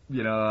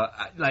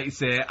 Like you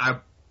say, I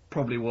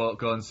probably won't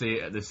go and see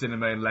it at the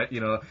cinema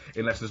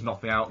unless there's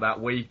nothing out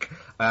that week.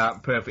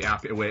 Perfectly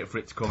happy to wait for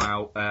it to come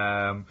out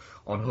on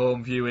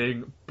home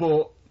viewing,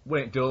 but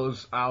when it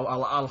does,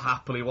 I'll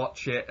happily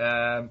watch it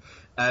and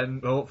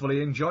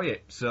hopefully enjoy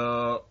it.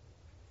 So,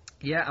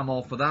 yeah, I'm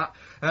all for that.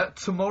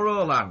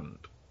 Tomorrowland.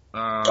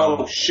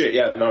 oh shit!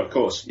 Yeah, no, of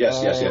course,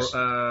 yes.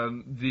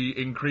 The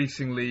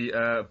increasingly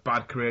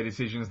bad career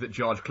decisions that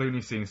George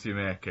Clooney seems to be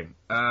making.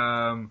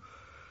 I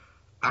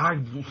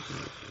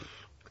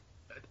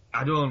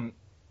don't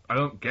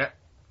get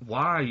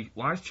why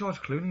is George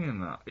Clooney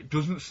in that? It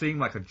doesn't seem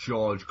like a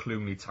George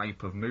Clooney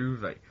type of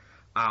movie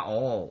at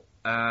all.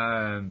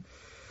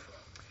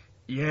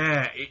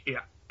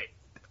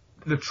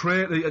 The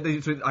trailer.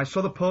 I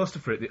saw the poster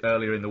for it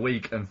earlier in the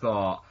week and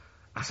thought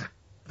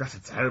that's a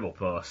terrible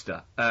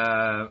poster.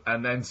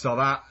 And then saw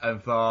that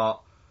and saw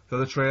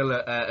the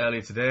trailer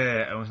earlier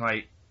today and was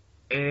like,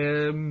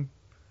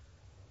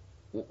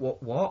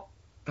 what?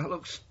 That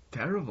looks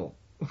terrible.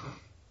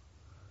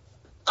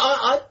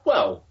 I don't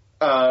know.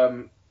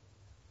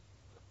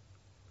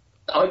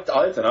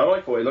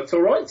 I thought it looked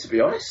all right, to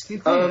be honest.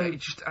 I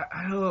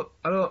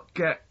don't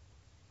get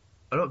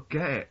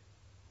it.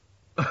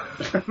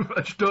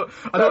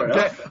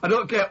 I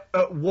don't get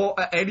what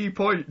at any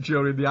point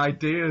during the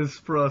ideas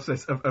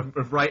process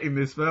of writing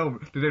this film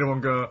did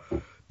anyone go,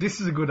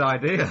 this is a good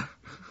idea.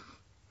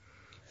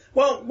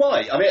 Well,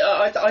 why? I mean,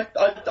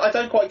 I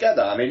don't quite get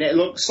that. I mean, it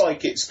looks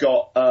like it's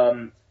got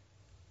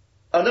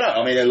I don't know.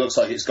 I mean, it looks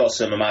like it's got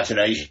some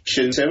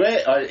imagination to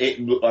it.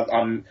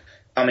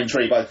 I'm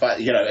intrigued by the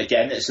fact that,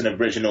 again, it's an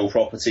original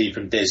property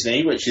from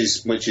Disney, which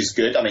is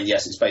good. I mean,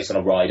 yes, it's based on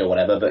a ride or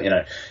whatever, but you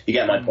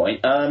get my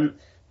point. I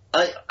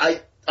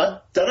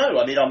don't know.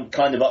 I mean, I'm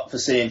kind of up for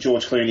seeing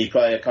George Clooney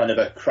play a kind of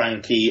a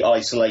cranky,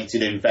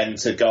 isolated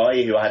inventor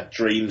guy who had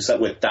dreams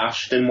that were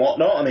dashed and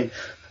whatnot. I mean,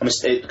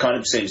 it kind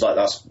of seems like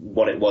that's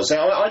what it was.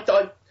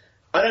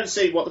 I don't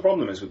see what the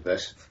problem is with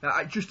this.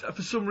 I just,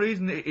 for some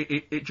reason,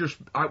 it just.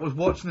 I was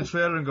watching the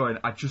trailer and going,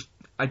 I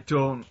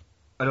don't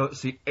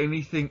see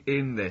anything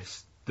in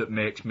this that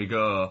makes me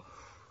go,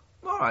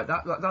 all right,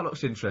 that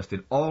looks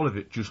interesting. All of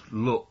it just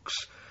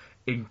looks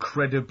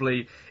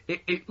incredibly.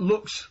 It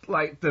looks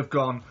like they've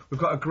gone. We've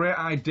got a great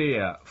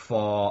idea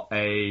for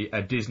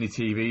a Disney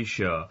TV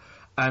show,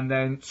 and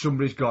then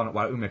somebody's gone,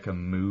 why don't we make a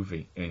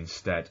movie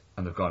instead?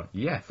 And they've gone,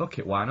 yeah, fuck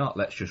it, why not?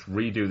 Let's just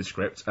redo the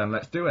script and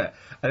let's do it.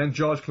 And then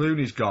George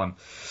Clooney's gone,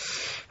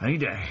 I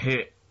need a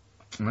hit,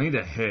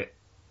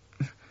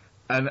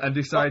 and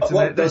decided to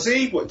make this.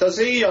 Does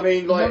he? I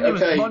mean, like,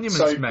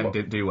 Monuments Men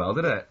didn't do well,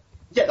 did it?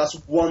 Yeah, that's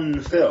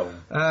one film.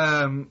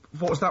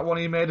 What was that one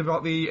he made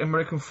about the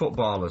American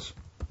footballers?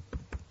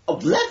 Oh,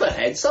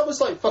 Leatherheads? That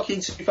was like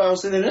fucking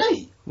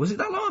 2008. Was it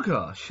that long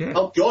ago? Shit.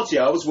 Oh god,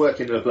 yeah, I was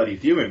working at a bloody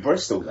View in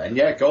Bristol then.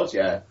 Yeah, god,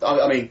 yeah.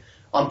 I mean,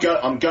 I'm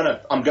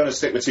gonna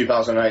stick with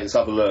 2008. Let's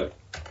have a look.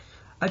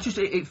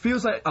 It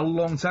feels like a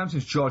long time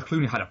since George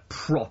Clooney had a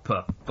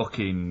proper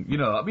fucking,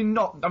 I mean,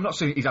 I'm not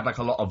saying he's had like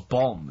a lot of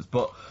bombs,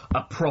 but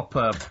a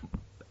proper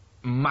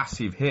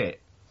massive hit.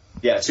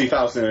 Yeah,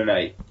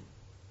 2008.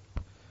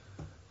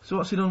 So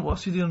what's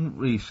he done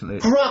recently?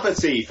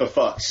 Gravity, for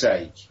fuck's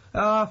sake.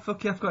 Ah,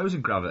 fuck yeah, I forgot he was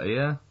in Gravity,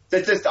 yeah.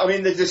 The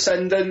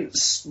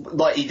Descendants,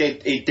 like,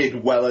 he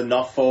did well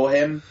enough for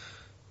him.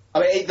 I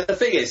mean, the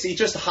thing is, he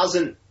just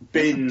hasn't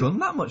been... done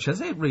that much, has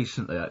he,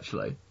 recently,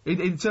 actually?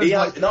 In terms he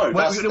of, he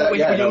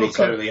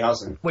totally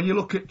hasn't. When you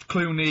look at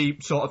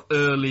Clooney, sort of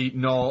early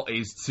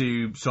noughties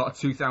to sort of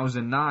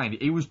 2009,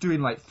 he was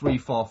doing like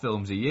 3-4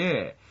 films a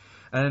year.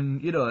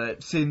 And,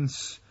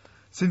 since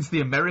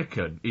The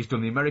American, he's done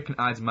The American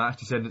Ides of March,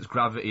 Descendants,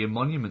 Gravity, and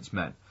Monuments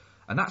Men.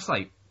 And that's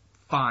like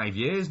 5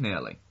 years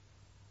nearly.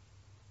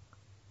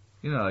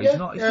 He's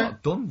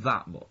not done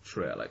that much,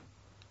 really.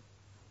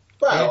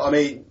 Well, I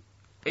mean...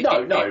 In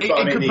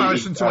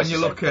comparison to when you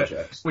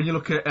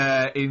look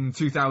at in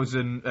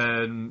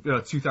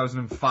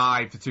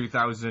 2005 to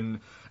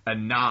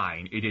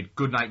 2009, he did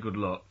Good Night, Good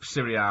Luck,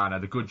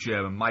 Syriana, The Good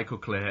German, Michael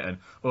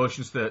Clayton,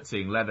 Ocean's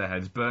 13,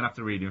 Leatherheads, Burn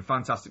After Reading,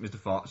 Fantastic Mr.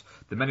 Fox,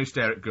 The Men Who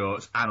Stare at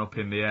Goats, and Up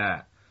in the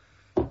Air,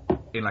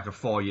 in like a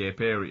 4-year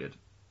period.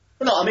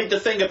 No, I mean, the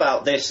thing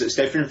about this that's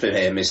different for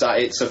him is that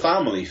it's a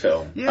family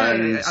film. Yeah,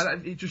 and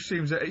it just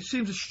seems a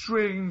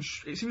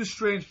strange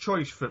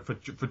choice for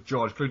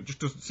George Clooney. It just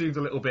doesn't seem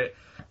a little bit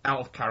out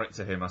of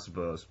character him, I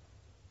suppose.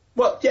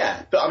 Well,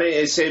 yeah, but I mean,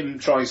 it's him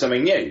trying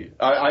something new.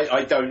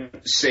 I don't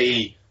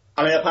see...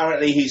 I mean,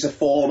 apparently he's a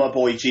former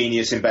boy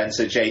genius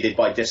inventor jaded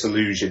by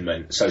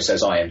disillusionment, so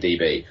says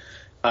IMDb.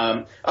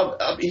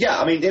 Yeah,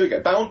 I mean, here we go.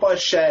 Bound by a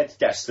shared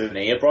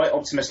destiny, a bright,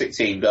 optimistic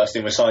team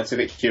bursting with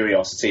scientific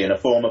curiosity and a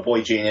former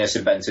boy genius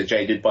inventor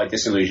jaded by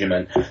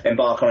disillusionment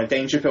embark on a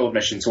danger-filled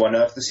mission to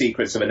unearth the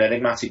secrets of an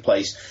enigmatic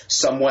place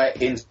somewhere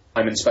in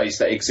time and space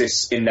that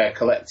exists in their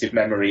collective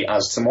memory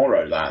as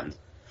Tomorrowland.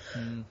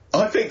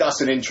 I think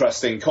that's an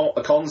interesting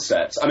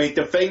concept. I mean,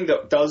 the thing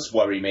that does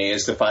worry me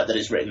is the fact that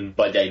it's written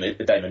by Damon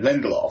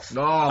Lindelof.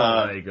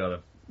 Oh, there you got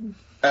it.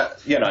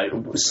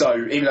 So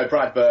even though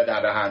Brad Bird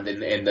had a hand in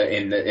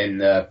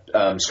the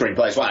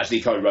screenplay as well, actually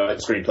co-wrote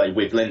the screenplay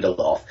with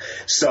Lindelof.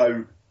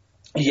 So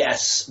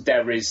yes,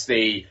 there is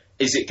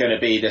is it going to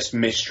be this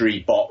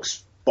mystery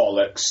box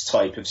bollocks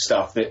type of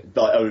stuff that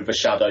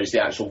overshadows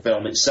the actual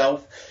film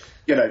itself?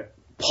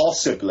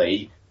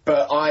 Possibly.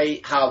 But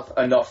I have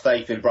enough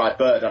faith in Brad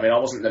Bird. I mean, I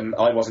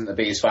wasn't the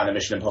biggest fan of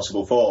Mission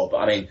Impossible 4, but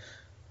I mean,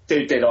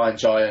 dude did Iron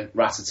Giant,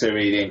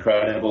 Ratatouille, The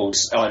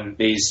Incredibles.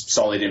 He's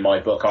solid in my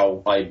book.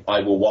 I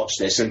will watch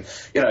this. And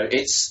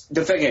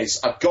the thing is,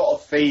 I've got a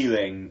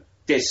feeling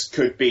this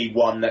could be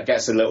one that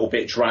gets a little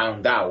bit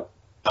drowned out.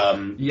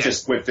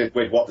 Just with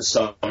what the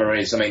summer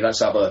is. I mean,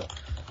 let's have a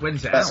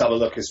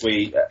look as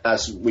we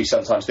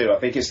sometimes do. I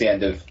think it's the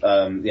end of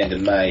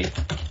May.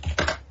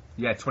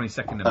 Yeah,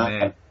 22nd of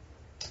May.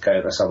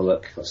 Okay, let's have a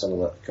look.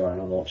 Going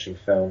on watching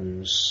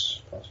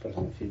films. Past,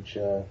 present,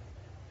 future.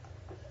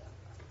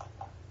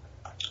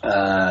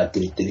 Okay,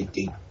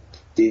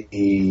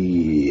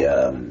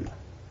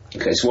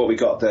 so what we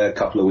got the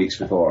couple of weeks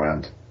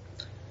beforehand.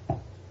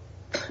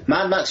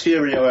 Mad Max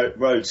Fury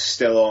Road's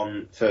still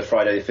on for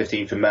Friday the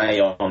 15th of May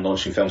on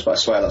launching films, but I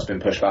swear that's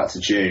been pushed back to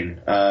June.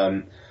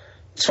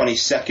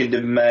 22nd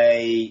of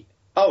May.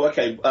 Oh,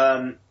 okay.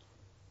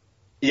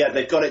 Yeah,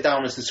 they've got it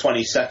down as the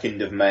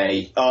 22nd of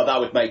May. Oh, that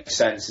would make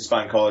sense. It's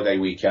Bank Holiday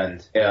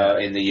weekend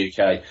in the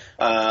UK.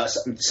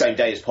 Same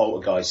day as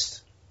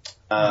Poltergeist.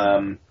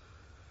 That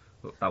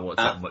won't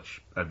take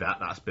much of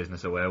that's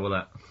business away, will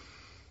it?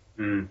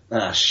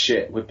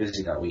 Shit, we're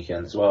busy that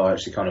weekend as well. I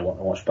actually kind of want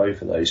to watch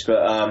both of those.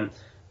 But,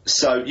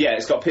 so, yeah,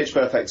 it's got Pitch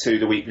Perfect 2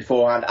 the week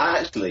beforehand.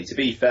 Actually, to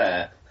be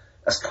fair,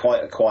 that's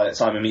quite a quiet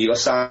time. I mean, you've got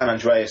San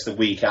Andreas the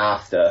week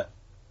after.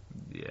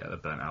 Yeah, they're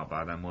burnt out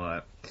by then,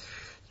 won't it?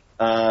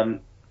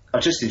 I'm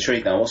just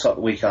intrigued now. What's up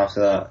the week after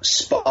that?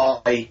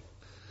 Spy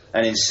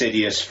and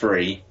Insidious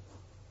 3.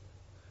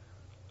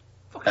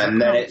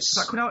 And then it's... Is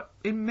that coming out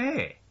in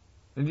May?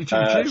 June,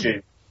 Friday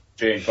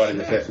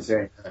the 5th of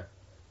June.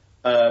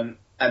 And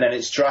then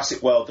it's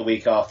Jurassic World the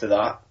week after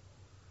that.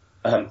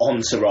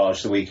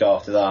 Entourage the week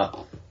after that.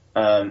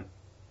 The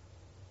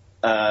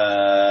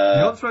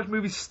Entourage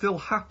movie's still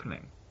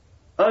happening.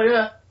 Oh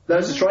yeah,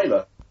 there's a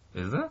trailer.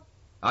 Is there?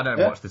 I don't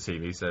Yeah. watch the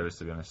TV series,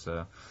 to be honest.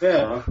 So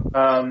Yeah.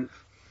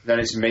 Then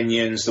it's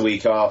Minions the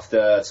week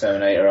after,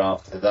 Terminator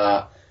after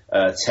that,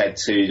 Ted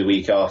 2 the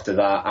week after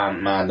that,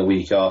 Ant-Man the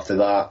week after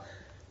that,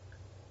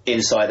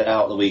 Inside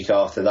Out the week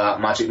after that,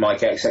 Magic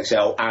Mike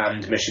XXL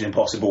and Mission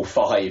Impossible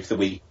 5 the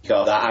week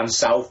after that, and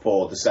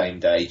Southpaw the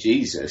same day.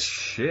 Jesus.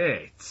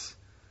 shit.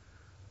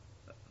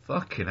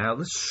 Fucking hell!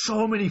 There's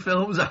so many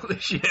films out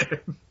this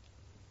year.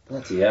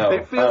 Bloody hell.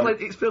 It feels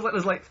like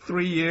there's like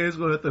 3 years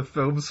worth of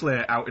film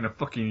slate out in a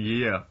fucking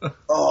year.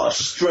 Oh,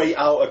 Straight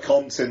Outta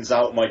Compton's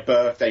out my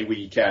birthday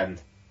weekend.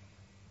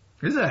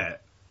 Is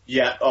it?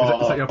 Yeah. Is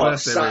that your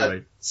birthday,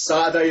 really?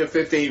 Saturday the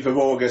 15th of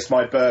August,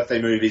 my birthday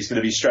movie is going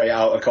to be Straight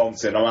Outta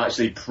Compton. I'm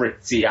actually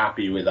pretty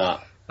happy with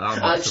that. I'm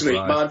not Actually,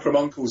 surprised. Man from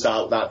U.N.C.L.'s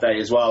out that day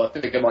as well. I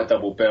think I might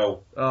double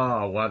bill.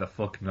 Oh, why the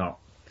fuck not?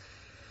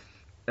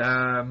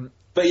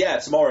 But yeah,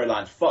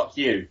 Tomorrowland, fuck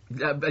you.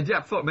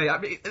 Yeah, fuck me. I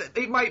mean,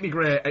 it might be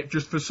great. It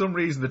just for some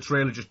reason the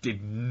trailer just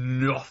did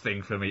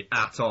nothing for me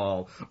at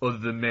all, other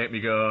than make me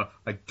go,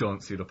 I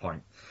don't see the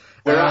point.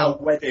 We're at a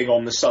wedding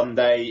on the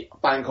Sunday,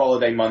 bank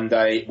holiday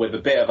Monday, with a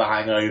bit of a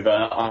hangover.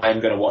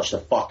 I'm going to watch the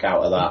fuck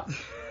out of that.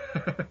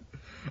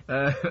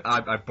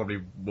 I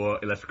probably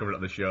won't unless we cover it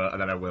on the show, and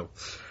then I will.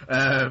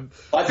 I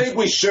think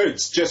we should,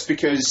 just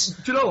because...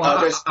 Do you know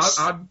what?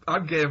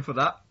 I'm game for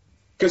that.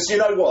 Because you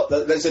know what?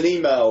 There's an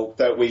email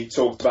that we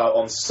talked about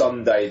on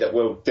Sunday that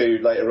we'll do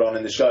later on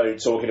in the show,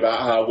 talking about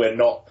how we're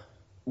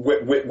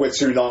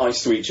too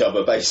nice to each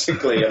other,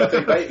 basically. And I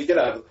think maybe,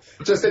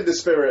 just in the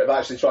spirit of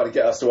actually trying to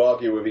get us to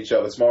argue with each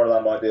other,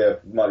 Tomorrowland might be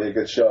a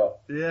good shot.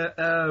 Yeah.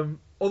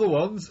 Other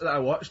ones that I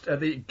watched are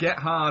the Get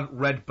Hard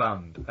Red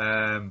Band.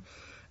 A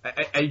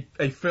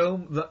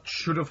film that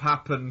should have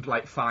happened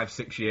like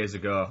 5-6 years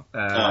ago.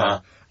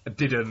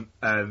 Didn't,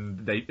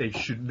 and they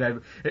should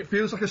never. It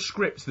feels like a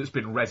script that's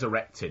been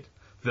resurrected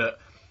that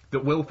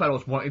Will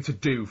Ferrell's wanted to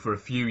do for a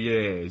few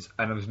years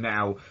and has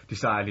now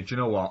decided, you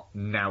know what,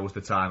 now's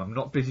the time. I'm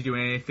not busy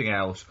doing anything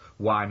else.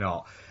 Why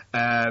not?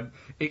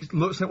 It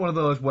looks like one of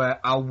those where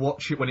I'll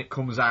watch it when it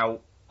comes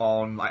out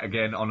on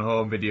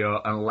home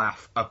video and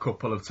laugh a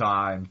couple of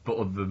times. But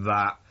other than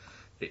that,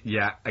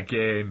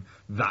 again,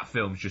 that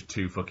film's just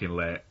too fucking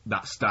late.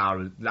 That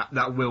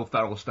Will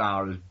Ferrell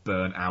star has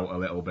burnt out a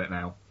little bit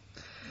now.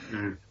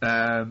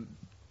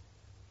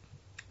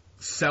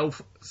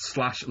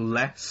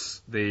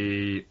 Self/Less,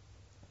 the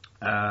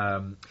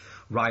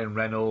Ryan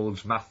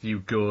Reynolds,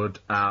 Matthew Good,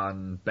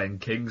 and Ben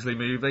Kingsley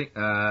movie.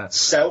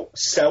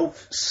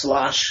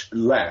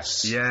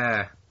 Self/Less.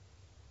 Yeah.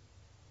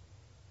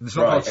 It's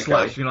not called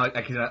Slash,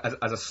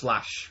 as a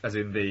slash, as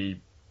in the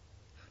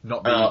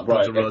not the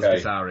Guns N'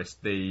 Roses guitarist,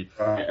 the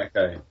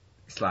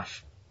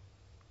Slash.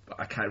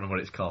 I can't remember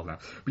what it's called now.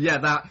 But yeah,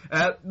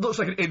 that looks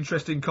like an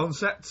interesting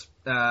concept.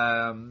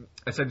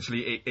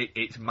 Essentially,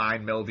 it's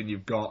mind melding.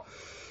 You've got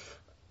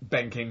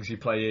Ben Kingsley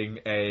playing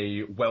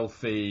a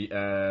wealthy,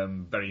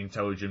 very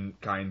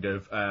intelligent kind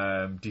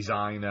of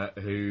designer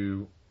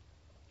who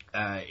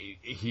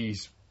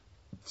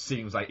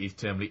seems like he's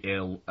terminally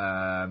ill,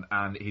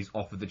 and he's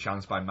offered the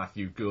chance by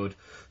Matthew Good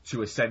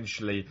to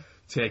essentially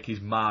take his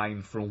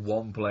mind from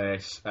one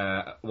place,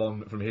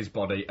 from his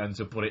body, and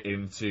to put it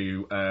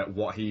into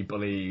what he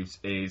believes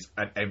is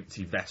an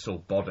empty vessel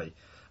body.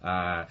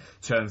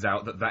 Turns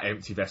out that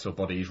empty vessel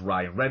body is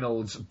Ryan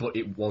Reynolds, but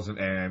it wasn't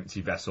an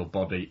empty vessel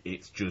body.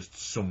 It's just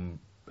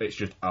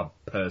a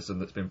person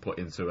that's been put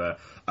into a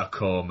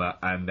coma,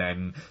 and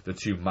then the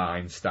two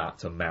minds start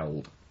to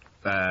meld.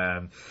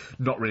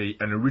 Not really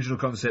an original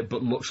concept,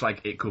 but looks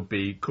like it could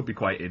be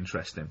quite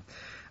interesting.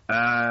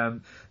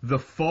 The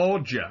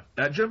Forger.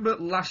 Do you remember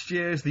last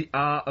year's The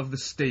Art of the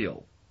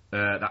Steal?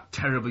 That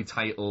terribly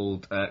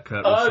titled Kurt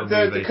Russell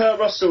movie. The Kurt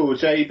Russell,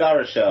 Jay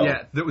Baruchel.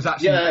 Yeah, that was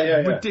actually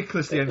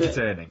ridiculously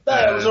entertaining.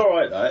 It was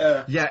alright,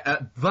 that,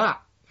 yeah.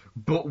 That,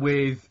 but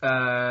with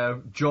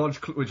John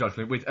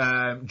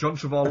Travolta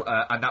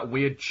and that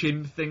weird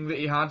chin thing that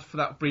he had for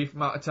that brief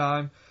amount of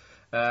time.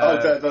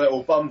 The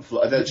little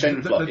the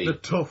chin fluffy. The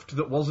tuft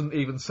that wasn't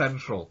even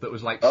central, that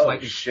was like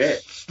slightly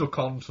stuck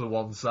onto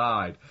one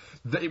side.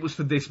 It was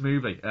for this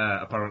movie,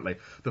 apparently.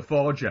 The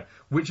Forger,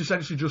 which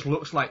essentially just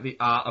looks like The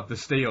Art of the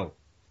Steal.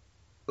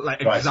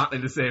 Exactly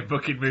the same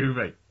fucking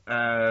movie.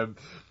 And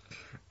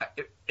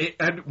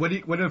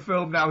when a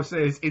film now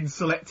says in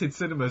selected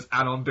cinemas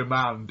and on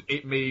demand,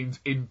 it means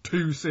in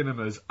 2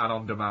 cinemas and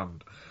on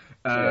demand.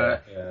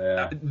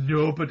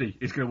 Nobody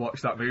is going to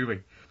watch that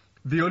movie.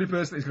 The only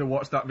person that's going to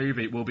watch that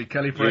movie will be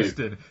Kelly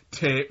Preston,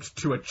 taped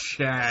to a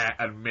chair,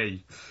 and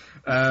me.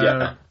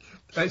 And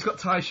it's got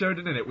Ty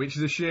Sheridan in it, which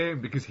is a shame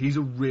because he's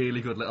a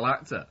really good little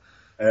actor.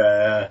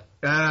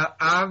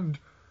 And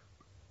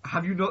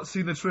have you not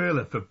seen the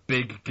trailer for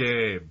Big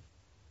Game?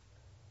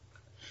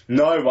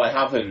 No, I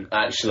haven't,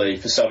 actually,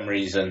 for some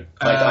reason.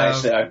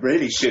 I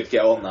really should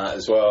get on that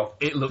as well.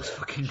 It looks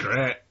fucking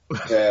great.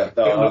 Yeah,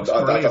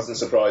 that doesn't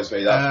surprise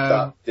me.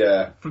 From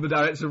the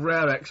director of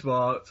Rare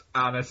Export,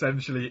 and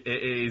essentially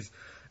it is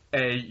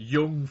a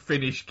young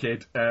Finnish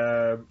kid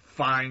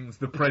finds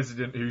the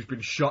president who's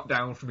been shot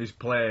down from his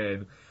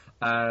plane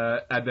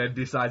and then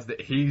decides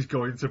that he's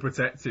going to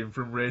protect him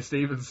from Ray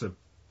Stevenson.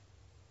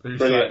 Who's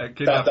Brilliant. trying to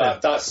kidnap him.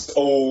 That's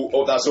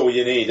all. That's all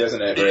you need,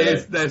 isn't it? Really?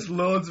 There's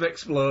loads of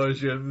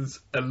explosions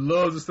and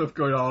loads of stuff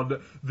going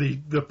on.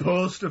 The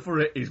poster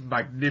for it is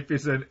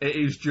magnificent. It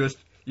is just,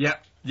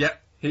 yep,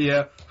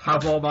 here,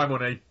 have all my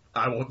money.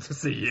 I want to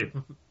see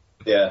you.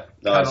 Yeah,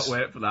 nice. Cannot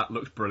wait for that.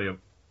 Looks brilliant.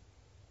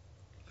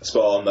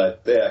 Spot on, though.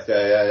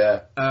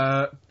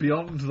 Yeah.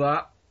 Beyond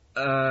that,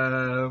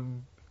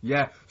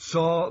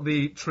 saw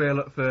the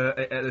trailer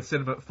at the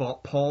cinema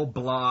for Paul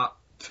Blart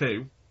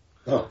 2.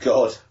 Oh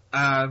God.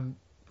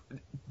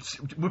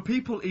 Were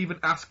people even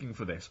asking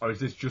for this, or is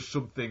this just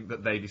something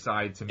that they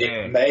decided to make?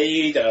 It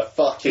made a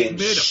fucking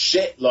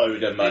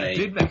shitload of money. It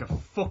did make a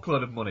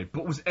fuckload of money,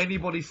 but was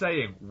anybody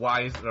saying,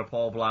 why isn't there a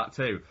Paul Blart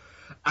 2?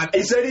 And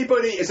is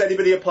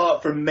anybody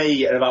apart from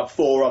me and about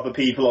 4 other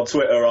people on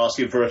Twitter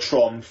asking for a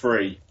Tron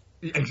 3?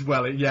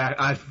 Well,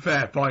 yeah,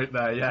 fair point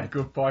there, yeah,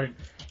 good point.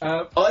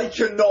 I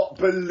cannot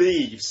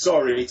believe,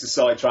 sorry to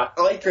sidetrack,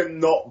 I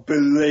cannot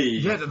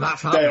believe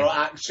that's they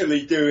are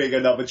actually doing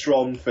another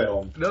Tron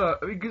film. No,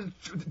 because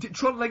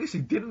Tron Legacy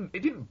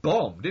didn't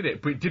bomb, did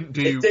it? But it didn't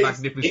do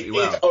magnificently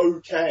well. It did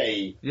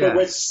okay, yeah. But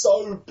we're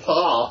so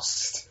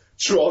past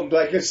Tron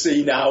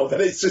Legacy now that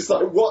it's just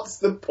like, what's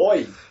the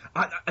point?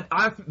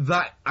 I think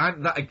that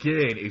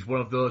again is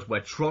one of those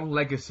where Tron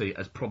Legacy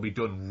has probably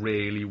done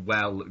really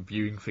well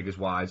viewing figures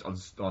wise on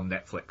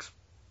Netflix.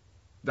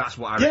 That's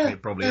what I reckon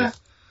it probably is.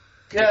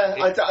 Yeah,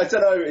 I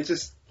don't know. It's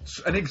just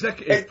an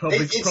executive probably.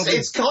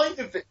 It's kind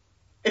of.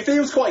 It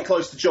feels quite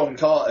close to John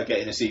Carter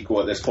getting a sequel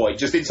at this point,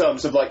 just in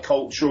terms of like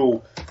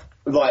cultural,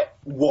 like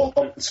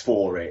wants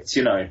for it,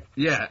 you know.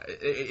 Yeah,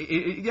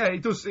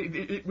 it does.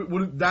 It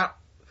wouldn't that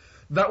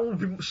would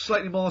be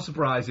slightly more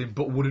surprising,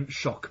 but wouldn't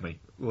shock me.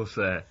 We'll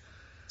say.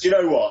 Do you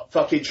know what?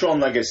 Fucking Tron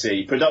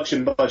Legacy,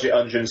 production budget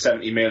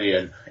 170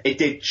 million. It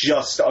did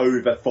just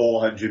over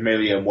 400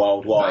 million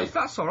worldwide.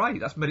 That's all right.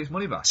 That's made its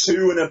money back.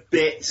 2 and a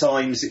bit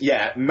times,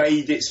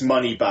 made its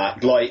money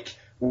back. Like,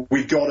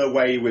 we got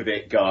away with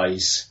it,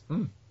 guys.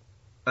 Mm.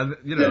 And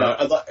you know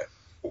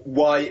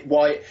why?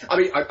 I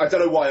mean, I don't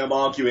know why I'm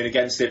arguing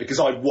against it, because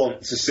I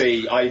want to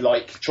see. I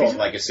like Tron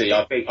Legacy.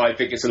 I think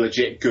it's a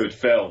legit good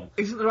film.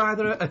 Isn't there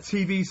either a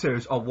TV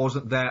series or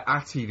wasn't there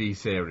a TV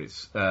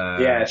series?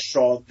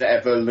 Tron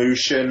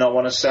Evolution, I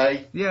want to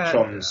say. Yeah,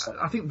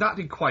 I think that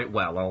did quite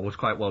well, or was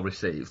quite well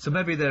received. So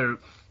maybe they're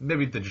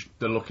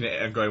looking at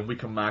it and going, we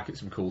can market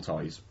some cool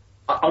toys.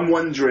 I'm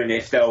wondering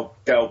if they'll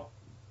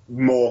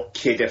more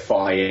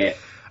kidify it.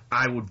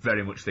 I would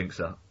very much think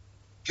so.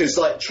 Because,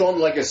 like, Tron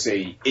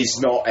Legacy is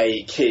not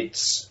a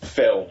kid's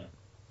film.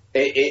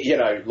 You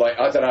know, like,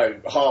 I don't know,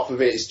 half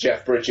of it is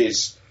Jeff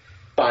Bridges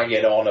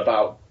banging on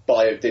about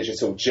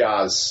biodigital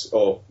jazz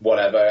or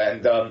whatever,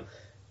 and,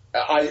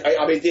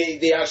 I mean,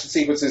 the action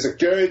sequences are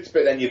good,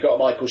 but then you've got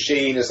Michael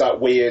Sheen as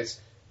that weird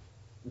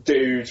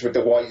dude with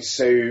the white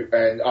suit,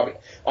 and I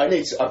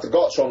mean, I've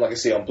got Tron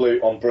Legacy on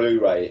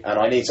Blu-ray, and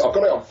I've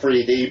got it on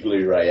 3D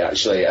Blu-ray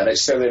actually, and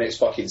it's still in its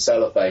fucking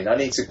cellophane. I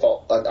need to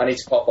pop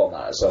on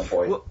that at some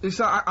point. Well,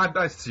 I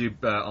asked you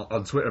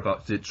on Twitter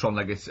about Tron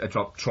Legacy,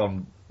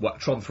 Tron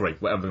 3,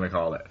 whatever they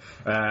call it.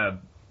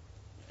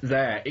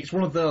 It's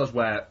one of those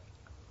where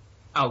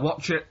I'll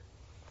watch it.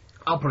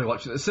 I'll probably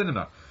watch it at the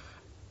cinema.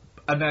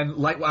 And then,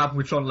 like what happened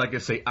with Tron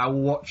Legacy, I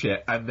will watch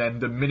it, and then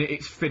the minute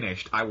it's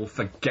finished, I will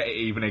forget it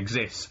even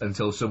exists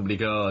until somebody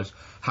goes,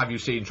 have you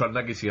seen Tron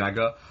Legacy? And I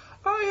go,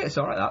 oh yeah, it's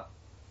alright, that.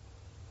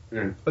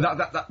 Mm.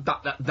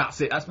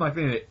 That's it, that's my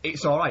feeling.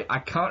 It's alright. I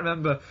can't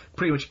remember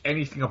pretty much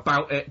anything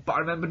about it, but I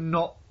remember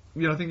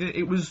thinking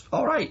it was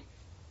alright.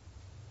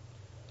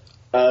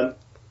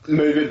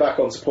 Moving back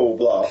onto Paul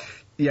Blart.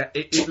 Yeah,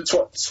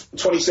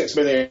 $26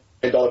 million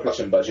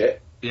production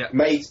budget. Yeah.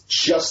 Made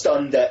just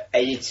under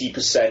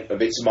 80%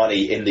 of its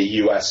money in the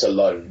US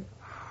alone.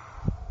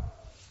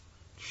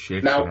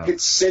 Shit. Now,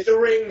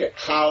 considering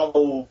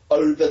how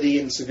over the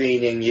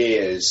intervening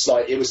years,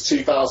 like it was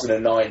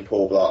 2009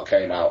 Paul Blart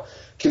came out,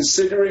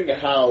 considering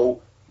how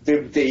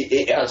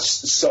it has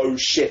so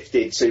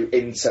shifted to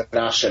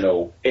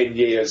international in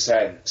years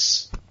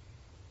hence,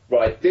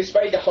 right, this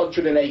made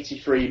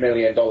 $183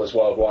 million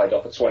worldwide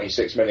off a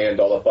 $26 million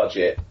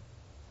budget.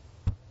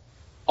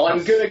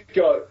 I'm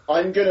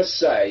gonna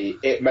say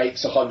it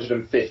makes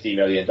 $150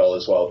 million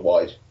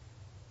worldwide.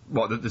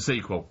 What, the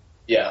sequel?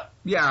 Yeah.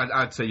 Yeah,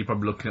 I'd say you're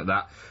probably looking at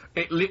that.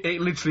 It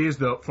literally is,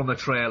 though, from the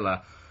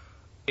trailer,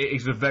 it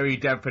is the very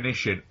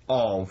definition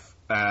of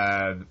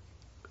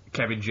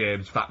Kevin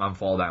James' Fat Man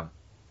Fall Down.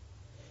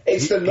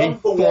 It's the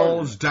number one. He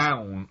falls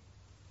down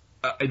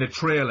in a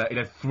trailer, in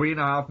a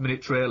 3.5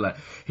 minute trailer.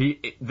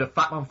 The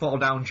Fat Man Fall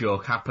Down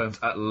joke happens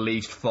at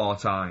least 4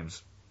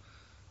 times.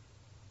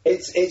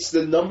 It's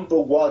the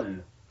number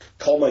one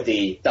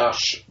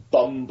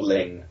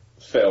comedy-bumbling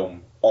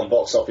film on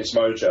Box Office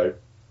Mojo.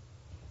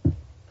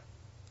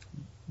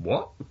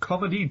 What?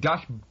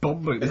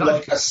 Comedy-bumbling? Is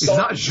like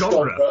that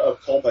genre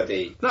of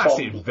comedy? That's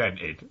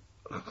invented.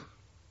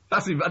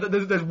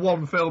 There's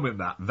one film in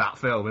that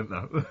film, isn't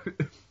there?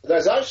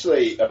 There's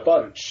actually a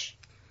bunch.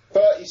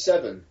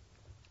 37.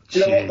 Do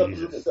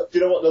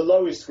you know what the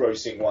lowest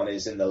grossing one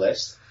is in the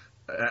list?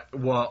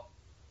 What?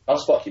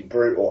 That's fucking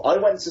brutal. I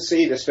went to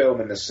see this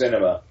film in the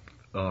cinema.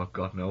 Oh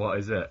God, no! What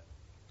is it?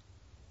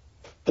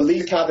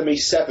 Police Academy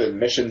 7: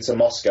 Mission to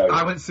Moscow.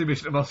 I went to see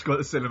Mission to Moscow at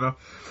the cinema,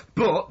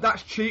 but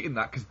that's cheating.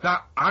 Because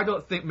I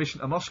don't think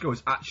Mission to Moscow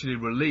was actually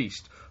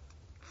released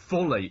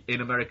fully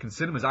in American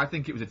cinemas. I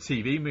think it was a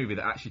TV movie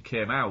that actually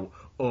came out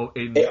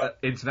in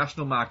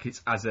international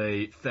markets as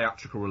a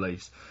theatrical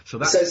release. So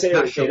that says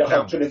here it did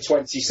count.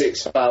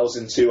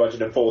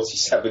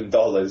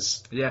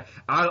 $126,247. Yeah,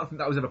 I don't think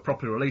that was ever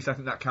properly released. I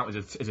think that counted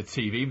as a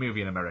TV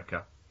movie in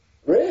America.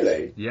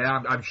 Really? Yeah,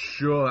 I'm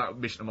sure that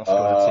Mission to Moscow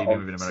was a TV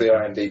movie in America. The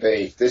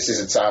IMDb. This is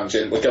a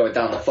tangent. We're going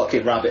down the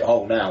fucking rabbit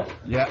hole now.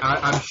 Yeah,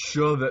 I'm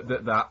sure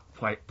that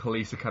like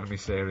Police Academy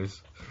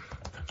series.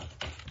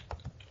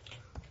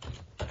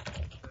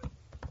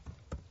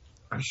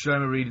 I'm sure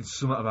I'm reading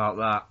something about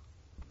that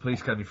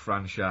Police Academy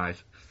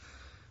franchise.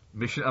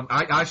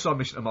 I saw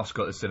Mission to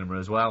Moscow at the cinema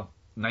as well.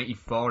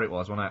 94 it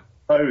was, wasn't it?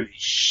 Holy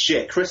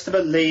shit!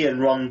 Christopher Lee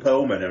and Ron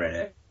Perlman are in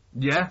it.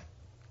 Yeah.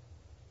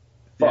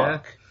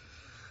 Fuck. Yeah.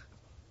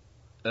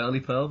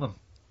 Early Perlman.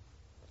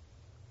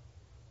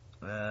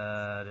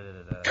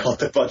 God,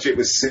 the budget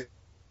was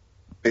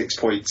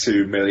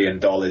 $6.2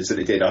 million and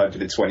it did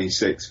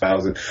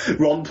 $126,000.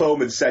 Ron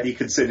Perlman said he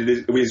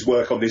considered his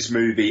work on this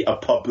movie a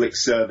public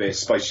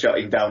service by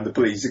shutting down the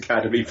Police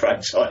Academy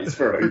franchise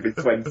for over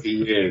 20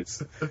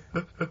 years.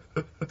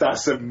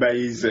 That's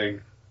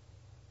amazing.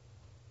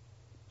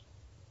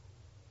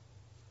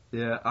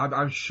 Yeah,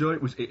 I'm sure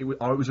it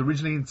was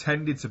originally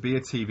intended to be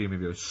a TV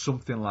movie or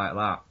something like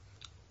that.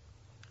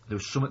 There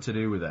was something to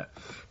do with it.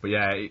 But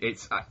yeah,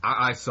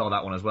 I saw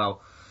that one as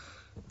well.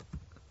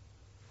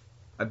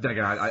 And then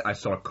again, I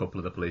saw a couple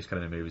of the Police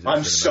Academy movies.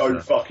 I'm so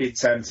fucking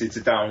tempted to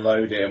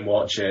download it and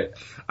watch it.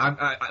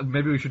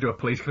 Maybe we should do a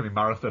Police Academy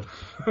marathon.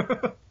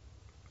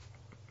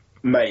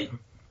 Mate.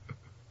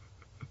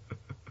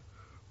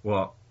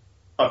 What?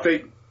 I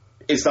think,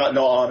 is that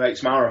not our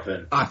next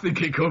marathon? I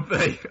think it could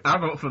be.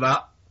 I'm up for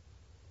that.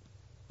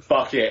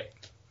 Fuck it.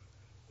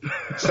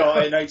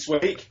 Starting next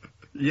week?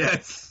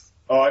 Yes.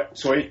 Alright,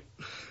 sweet.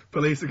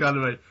 Police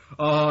Academy.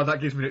 Oh, that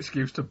gives me an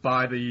excuse to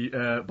buy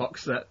the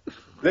box set.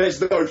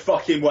 There's no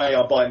fucking way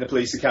I'm buying the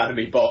Police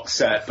Academy box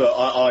set, but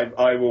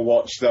I will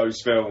watch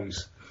those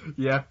films.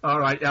 Yeah,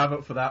 alright, yeah, I'm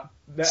up for that.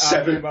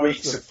 7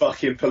 weeks of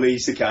fucking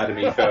Police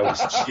Academy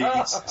films.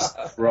 Jesus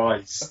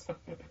Christ.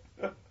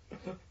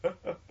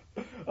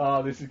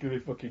 Oh, this is going to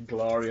be fucking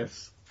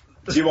glorious.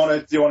 Do you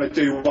want to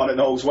do one at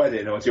Noel's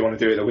wedding, or do you want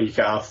to do it the week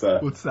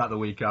after? We'll start the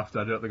week after.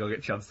 I don't think I'll get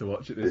a chance to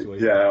watch it this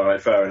week. Yeah,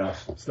 alright, fair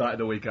enough. Start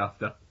the week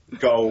after.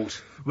 Gold.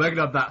 We're going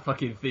to have that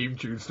fucking theme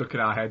tune stuck in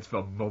our heads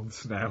for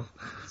months now.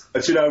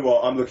 Do you know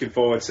what? I'm looking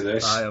forward to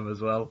this. I am as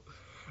well.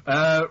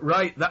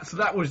 Right,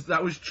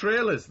 that was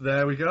trailers.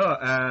 There we go.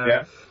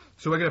 Yeah.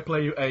 So we're going to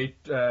play you a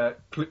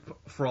clip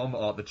from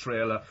the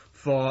trailer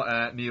for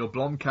Neil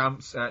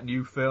Blomkamp's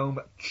new film,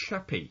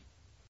 Chappie.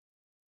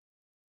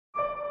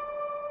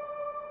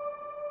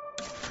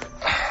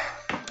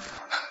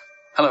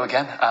 Hello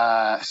again.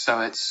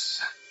 So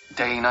it's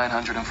day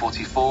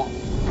 944.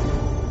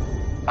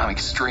 I'm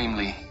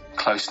extremely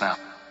close now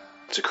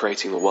to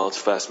creating the world's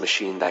first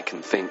machine that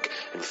can think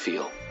and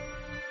feel.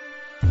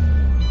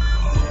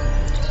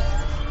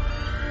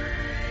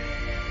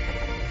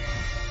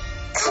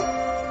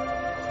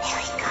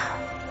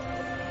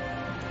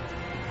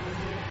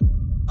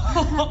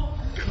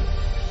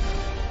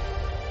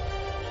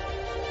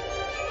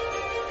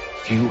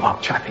 You are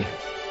Chappie.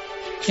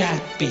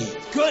 Chappie.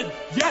 Good.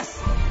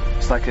 Yes.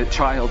 It's like a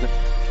child.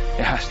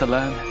 It has to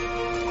learn.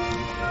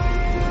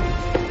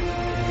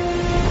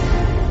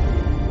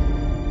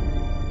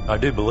 I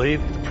do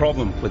believe the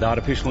problem with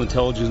artificial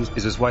intelligence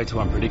is it's way too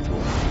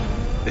unpredictable.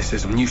 This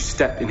is a new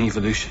step in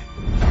evolution.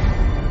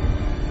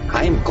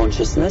 I am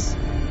consciousness.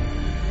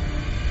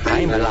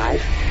 I am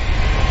alive.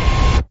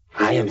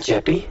 I am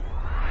Chappie.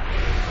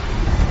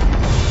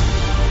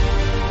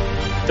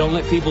 Don't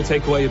let people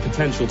take away your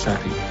potential,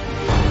 Chappie.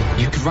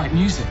 You could write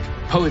music,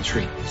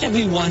 poetry.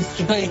 Chappie wants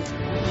to paint.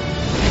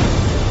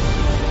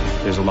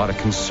 There's a lot of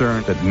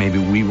concern that maybe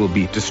we will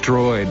be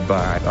destroyed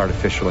by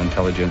artificial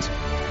intelligence.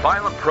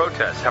 Violent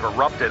protests have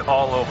erupted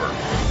all over.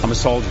 I'm a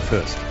soldier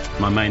first.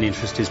 My main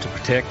interest is to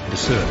protect and to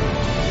serve.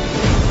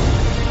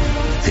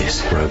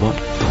 This robot,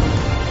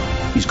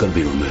 he's got to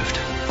be removed.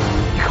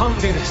 You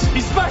can't do this.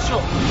 He's special.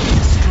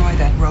 Destroy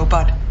that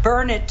robot.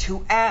 Burn it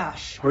to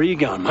ash. Where are you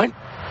going, mate?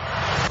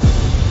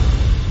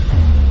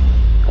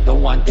 I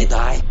don't want to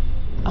die.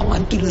 I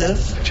want to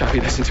live. Chappie,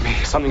 listen to me.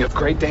 Something of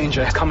great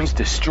danger is coming to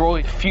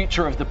destroy the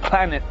future of the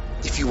planet.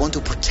 If you want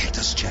to protect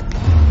us, Chappie,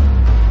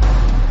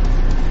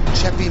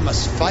 Chappie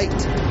must fight.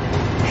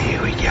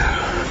 Here we go.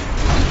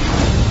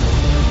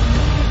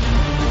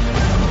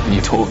 And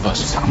you told us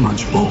so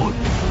much more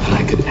than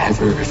I could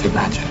ever have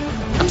imagined.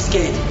 I'm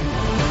scared.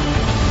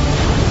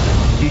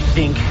 You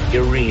think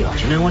you're real. Do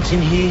you know what's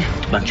in here?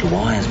 A bunch of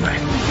wires,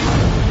 mate.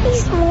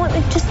 He's more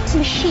than just a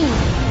machine.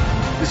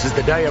 This is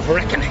the day of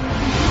reckoning.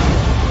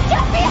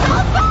 Chappie,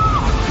 hold on!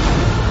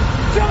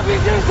 Chappie,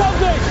 do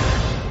something!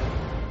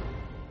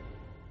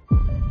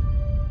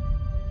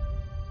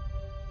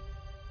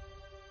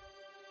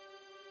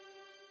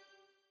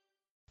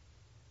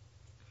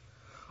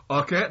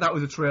 Okay, that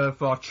was a trailer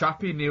for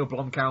Chappie, Neil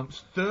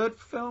Blomkamp's third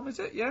film, is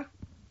it? Yeah?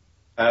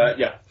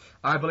 Yeah.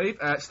 I believe.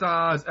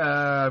 Stars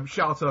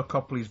Sharlto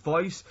Copley's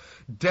voice,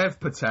 Dev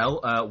Patel,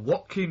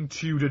 Watkin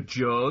Tudor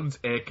Jones,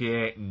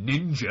 a.k.a.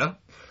 Ninja,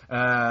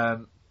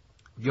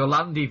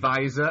 Yolandi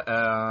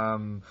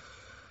Visor,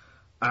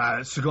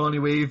 Sigourney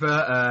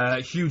Weaver,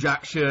 Huge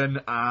Action,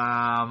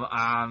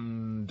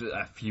 and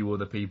a few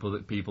other people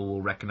that people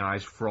will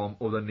recognise from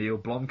other Neil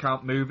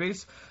Blomkamp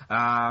movies.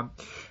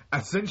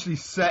 Essentially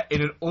set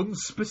in an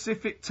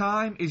unspecific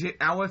time. Is it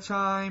our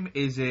time?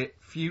 Is it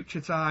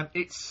future time?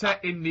 It's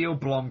set in Neil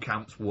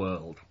Blomkamp's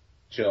world.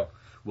 Sure.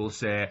 We'll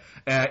say,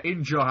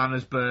 in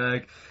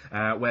Johannesburg,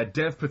 where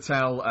Dev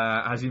Patel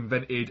has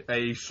invented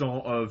a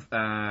sort of,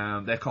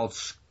 they're called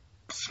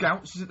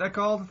Scouts, is it they're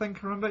called, I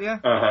think, remember,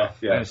 yeah?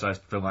 Yeah. I saw a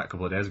film like a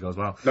couple of days ago as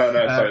well. No,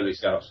 totally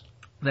Scouts.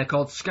 They're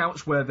called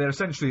Scouts, where they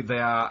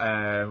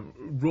are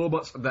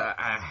robots that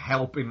are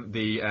helping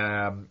the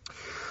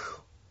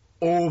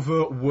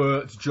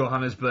overworked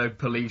Johannesburg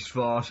police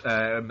force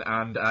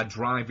and are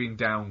driving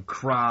down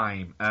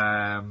crime.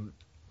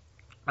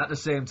 At the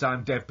same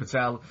time, Dev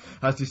Patel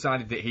has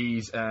decided that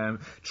he's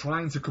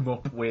trying to come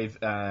up with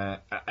an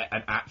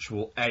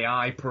actual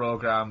AI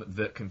program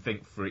that can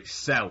think for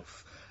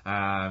itself.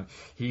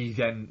 He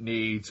then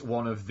needs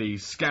one of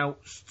these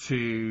scouts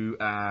to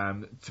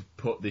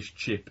put this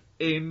chip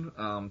in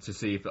to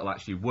see if it'll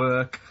actually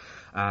work.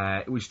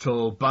 It was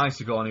told by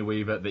Sigourney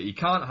Weaver that he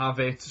can't have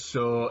it,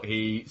 so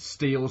he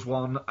steals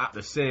one at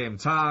the same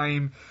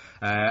time.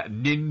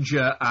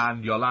 Ninja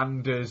and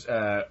Yolanda's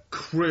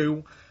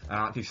crew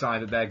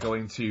decide that they're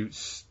going to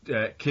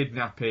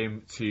kidnap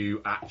him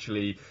to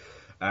actually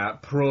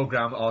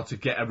program or to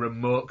get a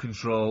remote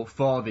control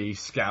for these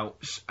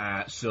scouts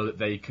so that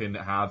they can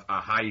have a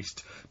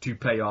heist to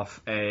pay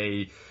off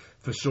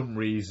for some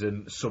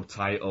reason,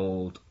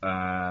 subtitled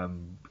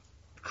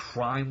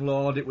crime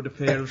lord, it would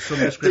appear, of some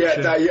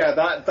description.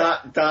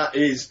 That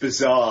is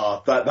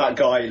bizarre. That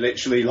guy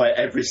literally, like,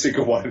 every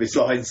single one of his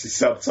lines is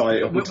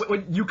subtitled.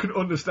 When you can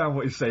understand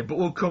what he's saying, but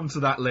we'll come to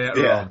that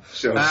later on.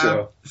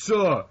 Sure.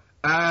 So,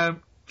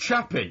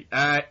 Chappie,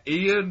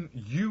 Ian,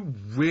 you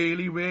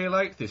really, really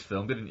liked this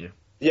film, didn't you?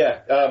 Yeah,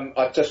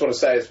 I just want to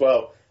say as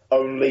well,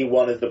 only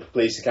one of the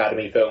Police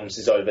Academy films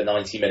is over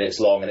 90 minutes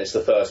long, and it's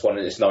the first one,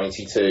 and it's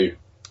 92.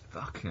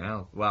 Fucking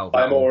hell. Well,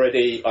 I am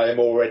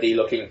already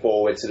looking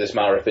forward to this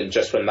marathon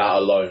just from that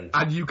alone.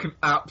 And you can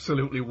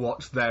absolutely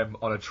watch them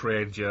on a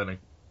train journey.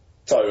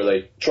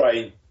 Totally.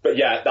 Train. But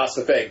yeah, that's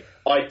the thing.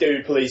 I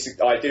do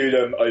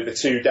them over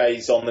 2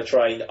 days on the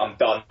train, I'm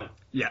done.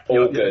 Yeah.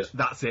 All good.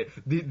 That's it.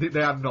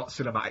 They are not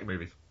cinematic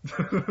movies.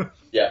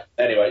 Yeah,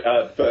 anyway,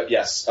 but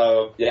yes,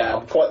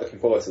 I'm quite looking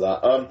forward to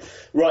that.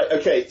 Right,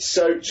 okay,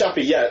 so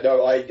Chappie,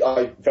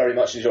 I very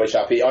much enjoy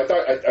Chappie. I'm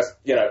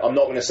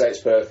not going to say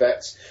it's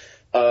perfect,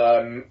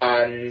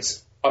 and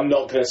I'm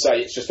not going to say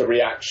it's just a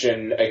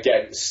reaction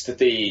against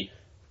the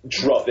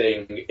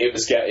drubbing it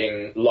was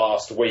getting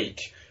last week.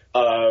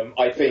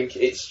 I think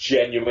it's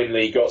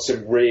genuinely got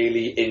some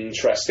really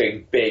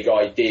interesting big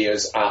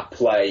ideas at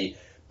play,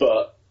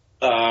 but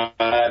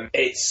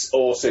it's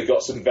also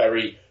got some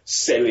very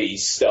silly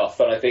stuff,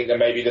 and I think that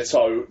maybe the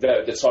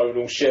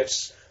tonal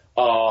shifts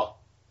are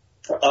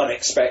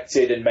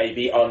unexpected and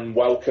maybe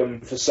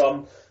unwelcome for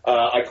some.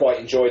 I quite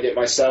enjoyed it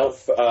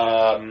myself,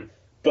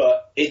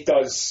 but it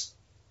does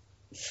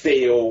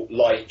feel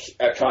like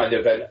a kind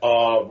of an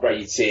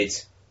R-rated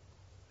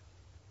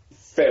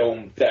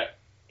film that,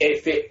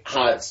 if it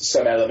had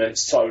some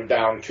elements toned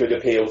down, could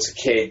appeal to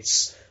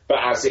kids, but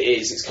as it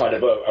is, it's kind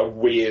of a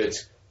weird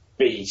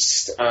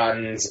beast.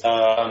 And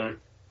I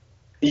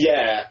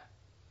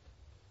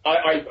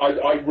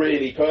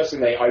really,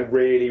 personally, I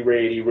really,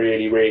 really,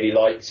 really, really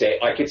liked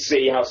it. I could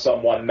see how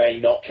someone may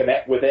not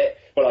connect with it,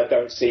 but I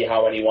don't see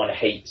how anyone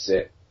hates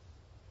it.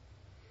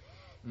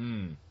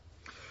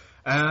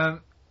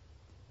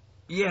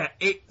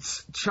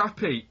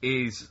 Chappie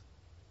is...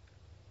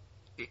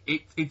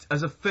 It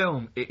as a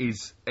film, it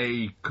is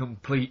a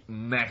complete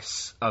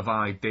mess of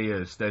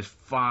ideas. There's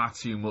far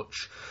too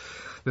much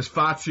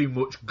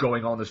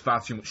going on. There's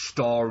far too much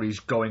stories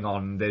going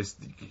on.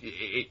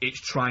 It's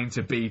trying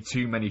to be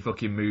too many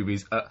fucking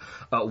movies at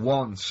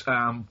once.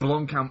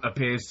 Blomkamp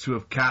appears to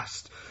have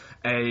cast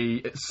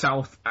a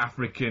South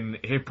African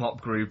hip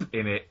hop group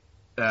in it,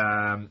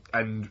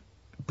 and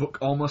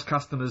almost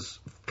cast them as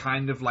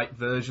kind of like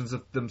versions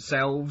of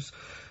themselves.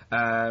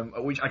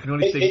 Which I can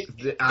only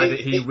think that either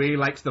he really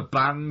likes the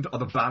band or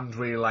the band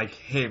really like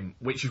him,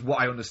 which is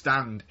what I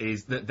understand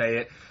is that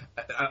they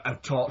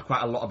have talked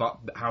quite a lot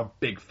about how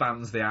big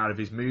fans they are of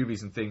his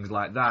movies and things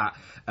like that.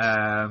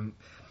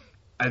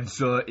 And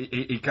so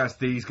he cast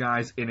these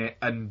guys in it,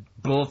 and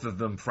both of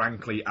them,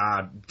 frankly,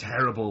 are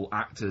terrible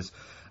actors.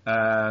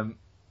 And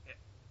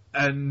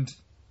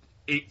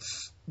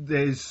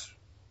there's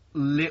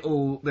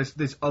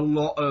a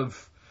lot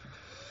of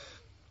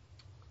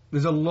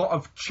there's a lot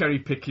of cherry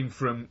picking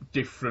from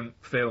different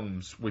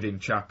films within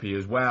Chappie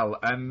as well.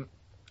 And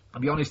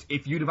I'll be honest,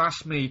 if you'd have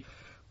asked me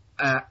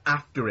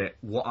after it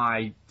what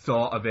I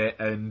thought of it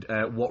and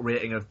what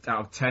rating out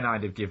of 10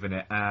 I'd have given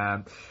it,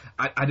 I'd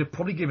have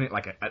probably given it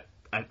like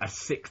a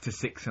 6 to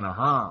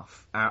 6.5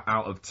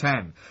 out of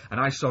 10. And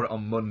I saw it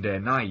on Monday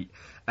night.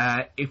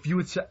 If you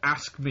were to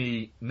ask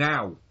me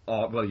now,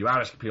 or well,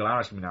 people are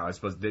asking me now. I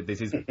suppose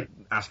this is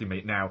asking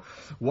me now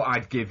what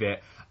I'd give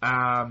it.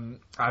 I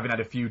haven't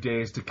had a few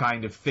days to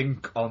kind of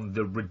think on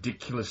the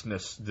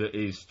ridiculousness that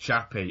is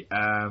Chappie.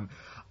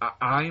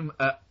 I'm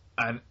at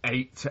an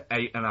 8 to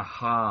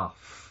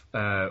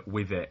 8.5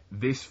 with it.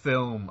 This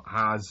film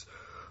has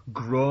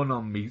grown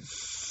on me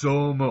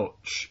so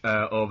much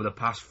over the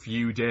past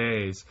few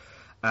days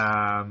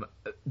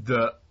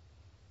that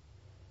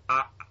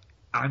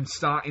I'm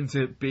starting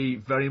to be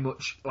very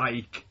much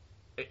like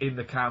in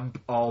the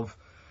camp of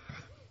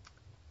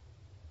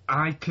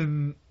I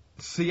can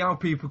see how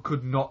people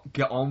could not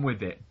get on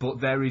with it, but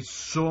there is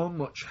so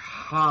much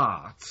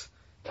heart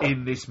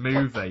in this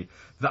movie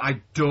that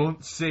I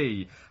don't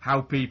see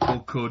how people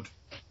could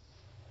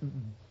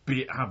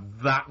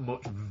have that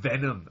much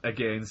venom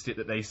against it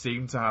that they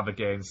seem to have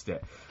against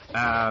it.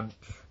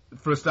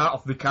 For a start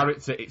off, the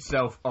character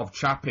itself of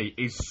Chappie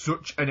is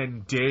such an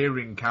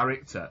endearing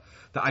character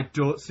that I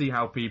don't see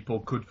how people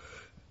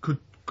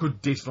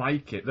could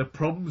dislike it. The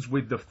problems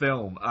with the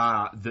film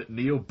are that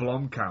Neil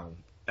Blomkamp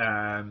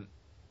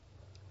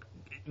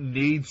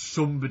needs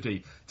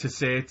somebody to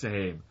say to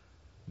him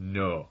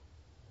no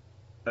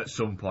at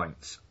some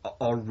points,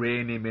 or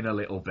rein him in a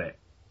little bit,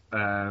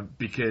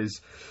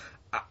 because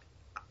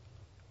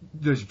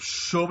there's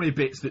so many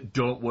bits that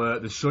don't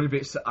work, there's so many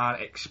bits that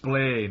aren't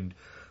explained,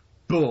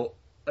 but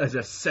as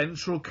a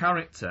central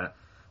character,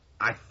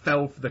 I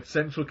fell for the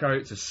central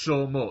character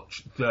so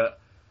much that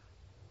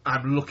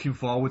I'm looking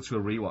forward to a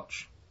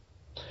rewatch.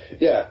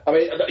 Yeah, I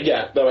mean,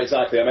 yeah, no,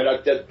 exactly. I mean,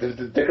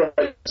 the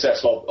great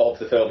success of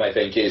the film, I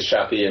think, is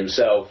Chappie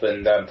himself,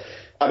 and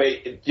I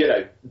mean, you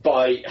know,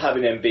 by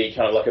having him be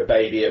kind of like a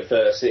baby at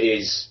first, it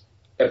is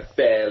a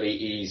fairly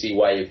easy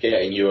way of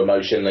getting you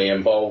emotionally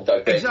involved,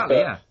 I think. Exactly,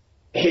 but yeah.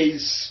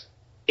 His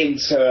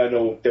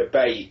internal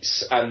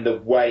debates and the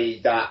way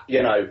that,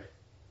 you know,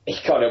 he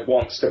kind of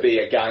wants to be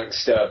a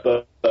gangster,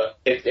 but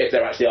if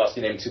they're actually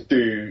asking him to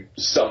do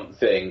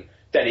something,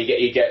 then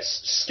he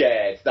gets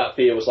scared. That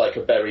feels like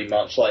a very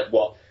much like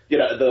what, you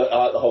know, the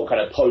whole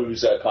kind of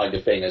poser kind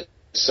of thing.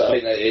 So I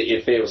think that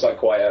it feels like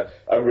quite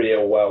a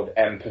real world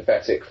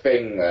empathetic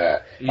thing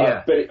there.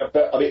 Yeah.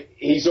 But I mean,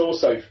 he's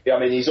also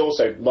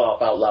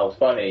laugh out loud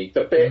funny.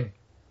 The bit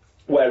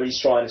where he's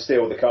trying to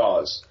steal the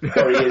cars,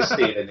 or he is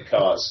stealing the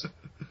cars,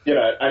 you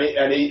know,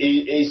 and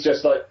he's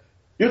just like,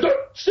 you don't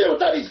steal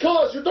Daddy's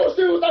cars! You don't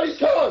steal Daddy's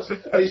cars!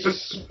 And he's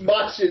just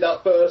smashing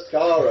that first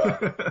car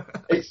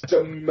up. It's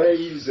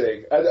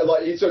amazing. And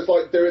like he's just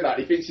like doing that.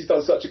 He thinks he's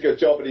done such a good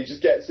job, and he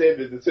just gets in,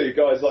 and the two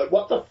guys like,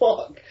 what the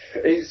fuck?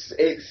 It's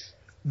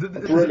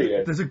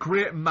brilliant. There's a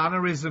great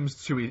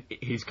mannerisms to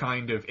his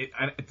kind of...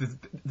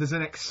 there's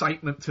an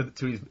excitement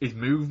to his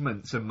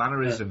movements and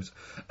mannerisms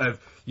of,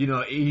 you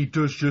know, he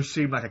does just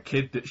seem like a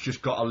kid that's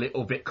just got a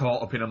little bit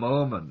caught up in a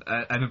moment.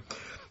 And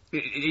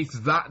it's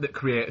that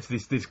creates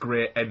this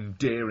great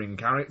endearing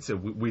character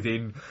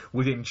within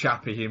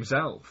Chappie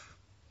himself.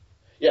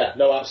 Yeah,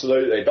 no,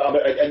 absolutely. But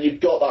and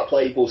you've got that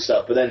playful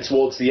stuff, but then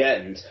towards the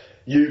end,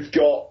 you've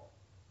got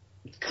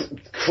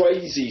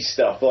crazy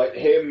stuff like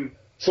him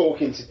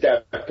talking to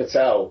Dev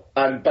Patel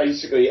and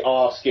basically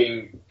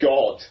asking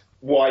God,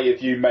 "Why have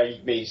you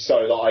made me so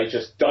that I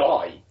just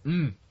die?"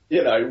 Mm.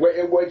 You know,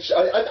 which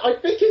I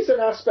think is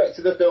an aspect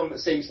of the film that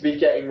seems to be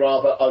getting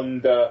rather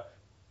under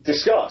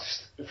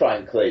discussed,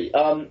 frankly.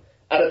 And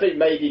I think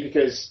maybe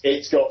because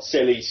it's got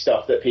silly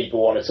stuff that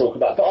people want to talk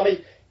about. But I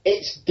mean,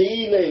 it's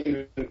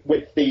dealing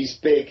with these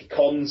big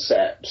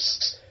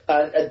concepts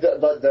and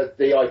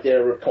the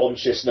idea of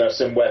consciousness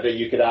and whether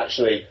you could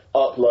actually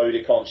upload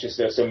a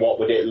consciousness and what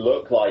would it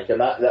look like and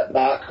that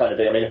kind of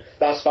thing. I mean,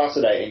 that's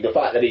fascinating. The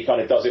fact that he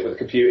kind of does it with the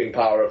computing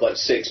power of like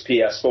 6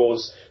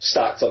 PS4s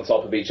stacked on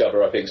top of each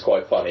other, I think is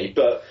quite funny.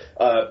 But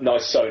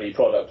nice Sony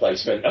product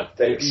placement,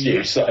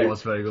 excuse. Yes, it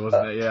was very good,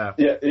 wasn't it? Yeah.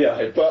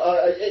 Yeah.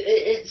 But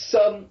it's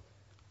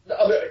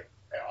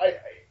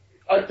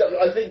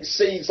I think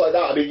scenes like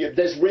that, I mean,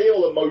 there's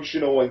real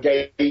emotional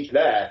engagement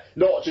there,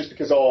 not just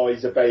because,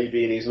 he's a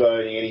baby and he's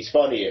learning and he's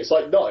funny. It's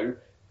like, no,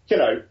 you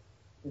know,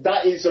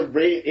 that is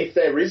if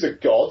there is a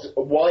God,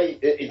 why?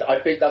 I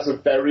think that's a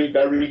very,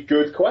 very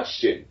good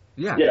question.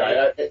 Yeah. You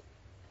know,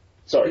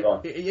 sorry, go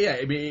on. Yeah,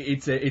 I mean,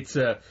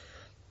 the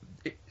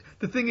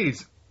thing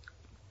is,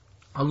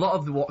 a lot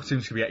of what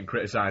seems to be getting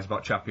criticised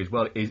about Chappie as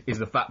well is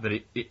the fact that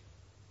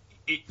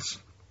it's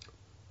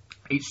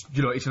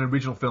you know, it's an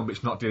original film, but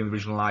it's not dealing with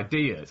original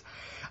ideas.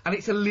 And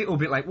it's a little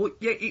bit like, well,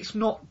 yeah, it's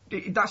not...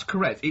 that's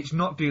correct. It's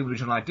not dealing with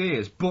original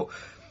ideas, but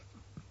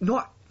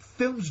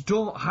films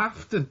don't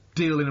have to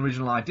deal in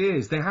original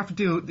ideas. They have to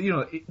deal... You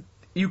know,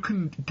 you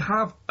can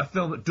have a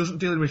film that doesn't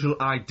deal in original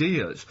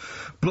ideas,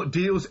 but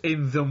deals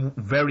in them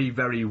very,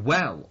 very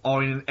well,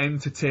 or in an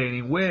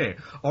entertaining way,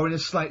 or in a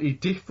slightly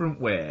different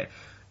way.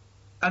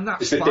 And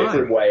that's it's a fine.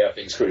 different way, I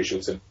think, is crucial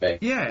to me.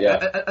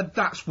 Yeah. And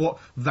that's what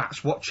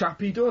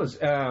Chappie does.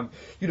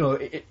 You know,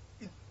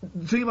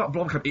 the thing about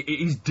Blomkamp,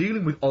 he's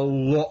dealing with a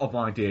lot of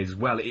ideas as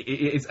well. It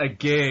is,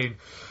 again,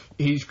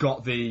 he's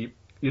got the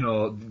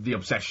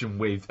obsession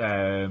with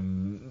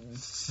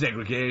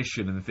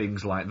segregation and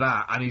things like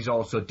that, and he's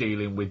also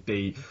dealing with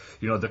the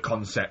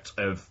concept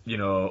of,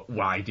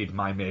 why did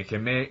my maker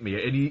make me?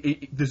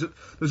 And there's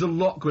a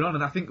lot going on,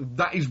 and I think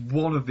that is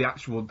one of the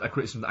actual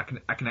criticisms that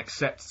I can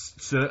accept,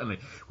 certainly,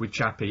 with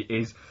Chappie,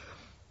 is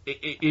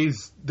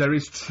there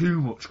is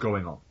too much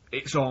going on.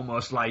 It's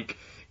almost like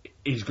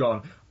he's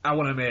gone, I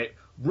want to make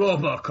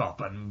RoboCop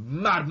and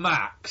Mad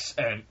Max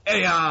and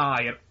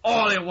AI and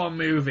all in one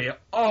movie,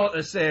 all at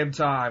the same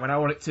time, and I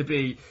want it to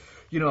be,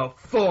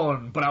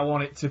 fun, but I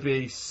want it to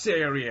be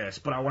serious,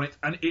 but I want it,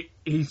 and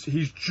he's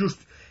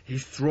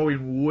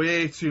throwing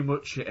way too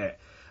much at it.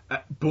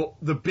 But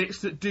the bits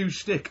that do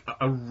stick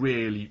are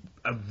really,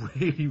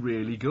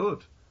 really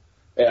good.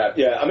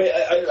 Yeah. I mean,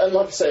 I'd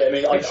like to say,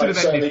 it should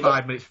have ended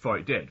 5 minutes before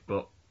it did,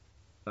 but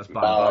that's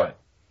by the by.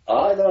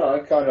 I don't know. I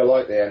kind of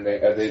like the ending,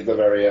 the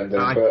very ending.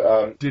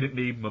 But didn't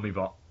need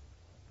Mummybot.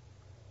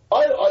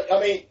 I don't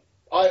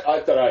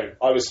know.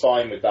 I was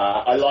fine with that.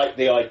 I like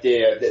the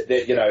idea that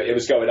it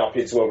was going up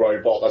into a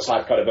robot that's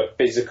had kind of a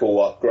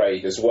physical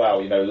upgrade as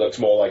well. Looks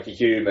more like a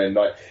human.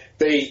 I've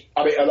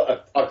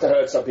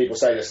heard some people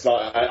say this.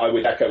 I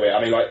would echo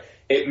it.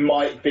 It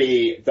might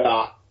be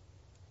that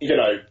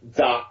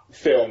that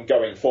film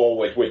going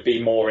forward would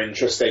be more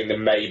interesting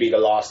than maybe the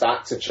last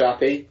act of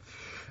Chappie.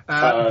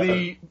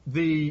 The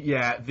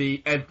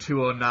Ed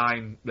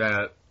 209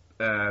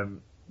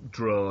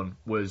 drone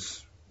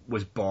was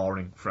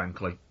boring,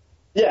 frankly.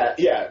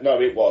 Yeah,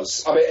 no, it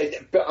was.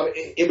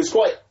 It was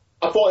quite.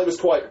 I thought it was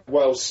quite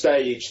well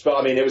staged,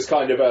 but it was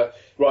kind of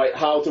right.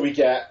 How do we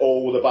get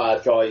all the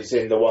bad guys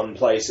in the one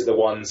place at the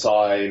one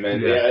time?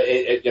 And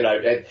it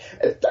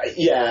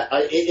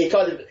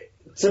kind of.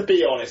 To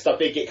be honest, I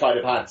think it kind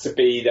of had to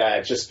be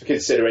there, just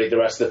considering the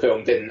rest of the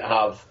film didn't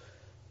have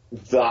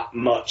that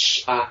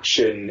much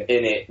action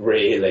in it,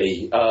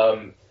 really.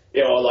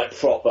 Like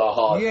proper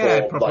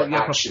hardcore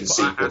action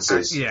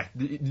sequences.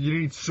 You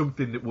need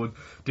something that would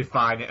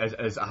define it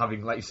as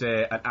having, like you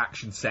say, an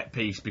action set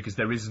piece, because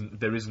there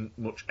isn't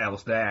much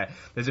else there.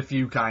 There's a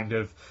few kind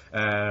of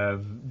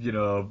gang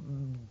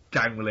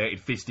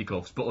related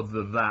fisticuffs, but other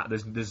than that,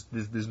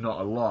 there's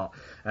not a lot.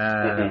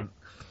 I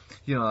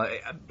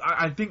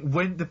think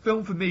when the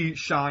film for me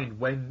shined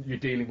when you're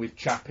dealing with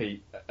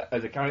Chappie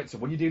as a character.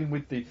 When you're dealing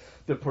with the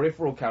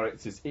peripheral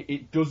characters,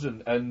 it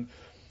doesn't. And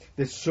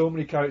there's so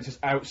many characters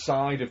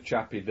outside of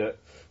Chappie that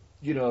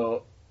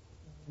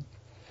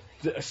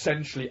that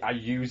essentially are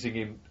using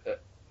him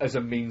as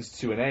a means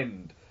to an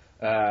end.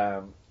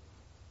 The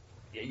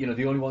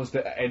only ones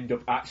that end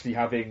up actually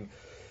having.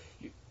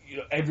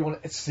 Everyone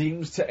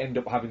seems to end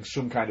up having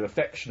some kind of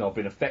affection or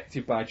been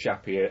affected by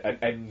Chappie, and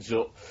ends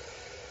up.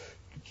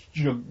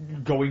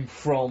 Going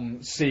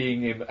from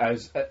seeing him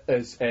as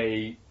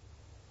a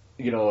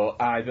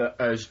either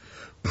as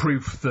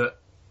proof that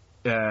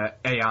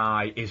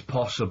AI is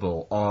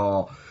possible,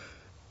 or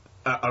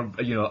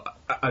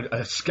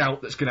a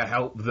scout that's going to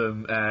help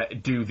them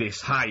do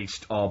this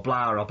heist, or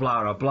blah or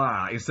blah or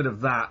blah. Instead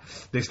of that,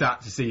 they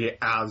start to see it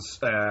as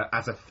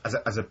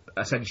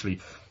essentially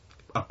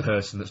a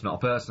person that's not a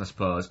person, I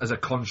suppose, as a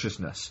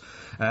consciousness.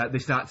 They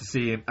start to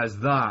see him as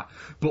that,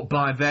 but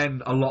by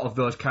then a lot of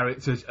those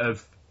characters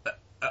have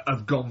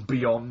gone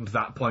beyond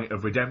that point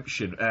of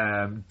redemption.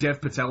 Dev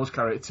Patel's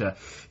character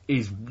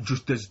is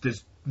just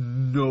there's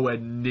nowhere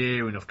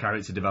near enough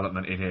character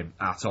development in him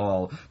at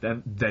all.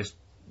 Then there's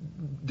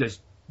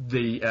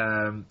the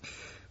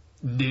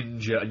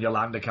Ninja and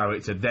Yolanda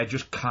character. They're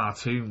just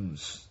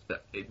cartoons.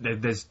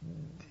 It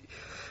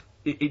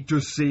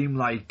does seem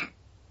like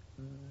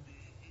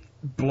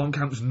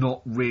Blomkamp's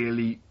not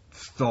really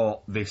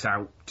thought this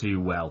out too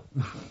well.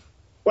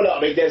 Well,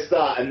 no, there's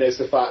that, and there's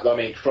the fact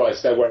that,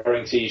 Christ, they're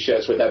wearing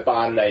T-shirts with their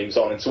band names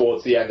on, and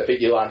towards the end, I think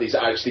Yolanda's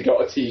actually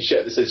got a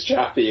T-shirt that says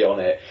Chappie on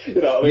it.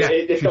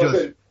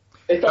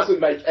 It doesn't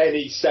make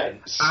any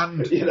sense.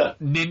 And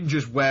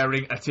Ninja's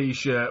wearing a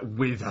T-shirt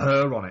with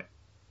her on it.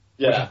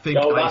 Yeah.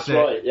 That's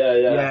right.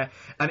 Yeah.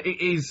 And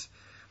it is.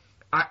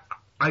 I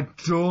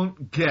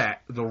don't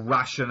get the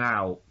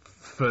rationale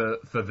for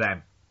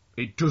them.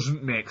 It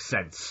doesn't make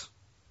sense.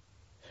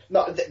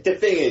 No, the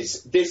thing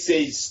is, this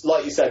is,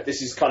 like you said,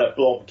 this is kind of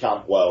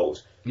Blomkamp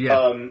world.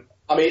 Yeah.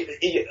 I really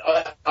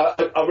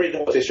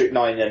like District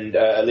 9 and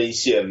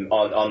Elysium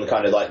on the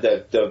kind of like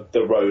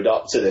the road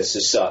up to this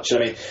as such.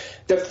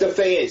 The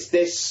thing is,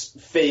 this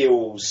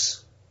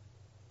feels...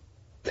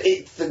 to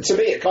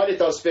me, it kind of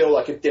does feel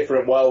like a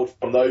different world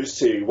from those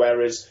two,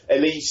 whereas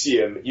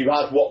Elysium, you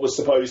had what was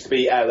supposed to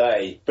be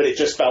LA, but it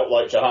just felt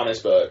like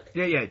Johannesburg.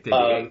 Yeah, it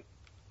did.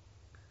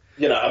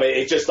 You know, I mean,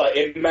 it just like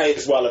it may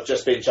as well have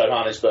just been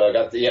Johannesburg.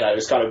 You know, it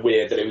was kind of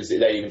weird that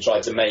they even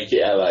tried to make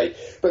it LA.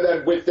 But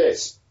then with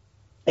this,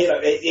 you know,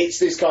 it's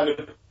this kind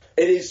of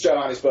it is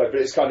Johannesburg,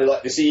 but it's kind of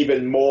like this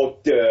even more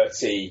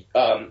dirty,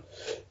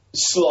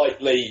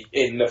 slightly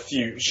in the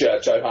future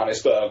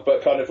Johannesburg,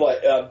 but kind of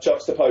like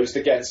juxtaposed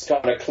against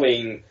kind of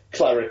clean,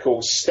 clerical,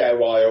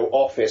 sterile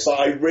office. Like,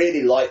 I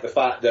really like the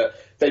fact that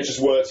they just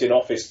worked in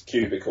office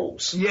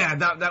cubicles. Yeah,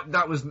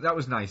 that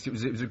was nice. It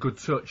was a good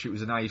touch. It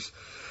was a nice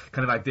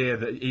kind of idea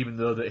that even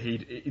though that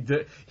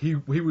he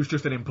was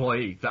just an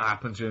employee that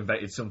happened to have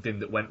invented something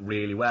that went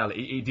really well,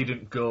 he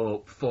didn't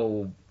go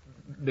full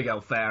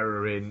Miguel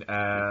Ferrer in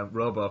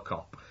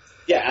RoboCop.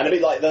 Yeah, and I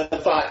mean, like, the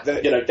fact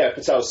that, you know, Dev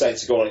Patel saying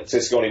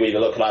to Sigourney Weaver,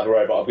 look, I have a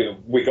robot,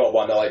 we got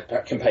one that,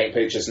 like, can paint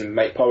pictures and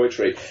make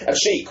poetry. And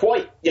she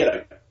quite, you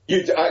know,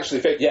 you'd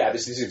actually think, yeah,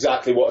 this is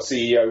exactly what a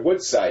CEO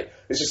would say.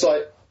 It's just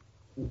like,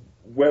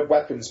 we're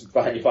weapons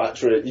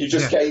manufacturer. You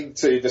just came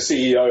to the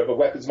CEO of a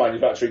weapons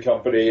manufacturing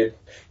company and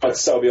tried to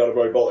sell me on a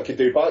robot that could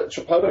do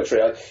poetry.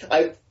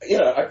 I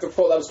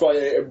thought that was quite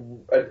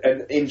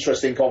an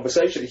interesting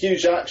conversation.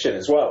 Huge action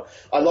as well.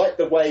 I like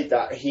the way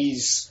that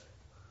he's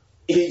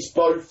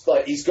both,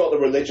 like, he's got the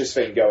religious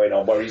thing going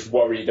on where he's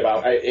worried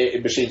about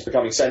machines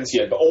becoming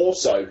sentient, but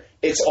also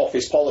it's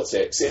office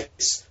politics.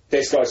 It's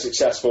this guy's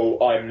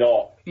successful, I'm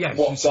not. Yeah,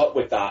 what's up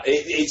with that?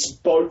 It's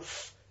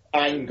both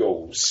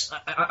angles.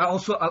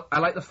 I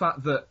like the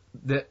fact that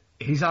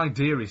his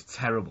idea is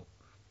terrible.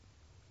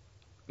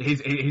 His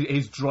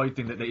droid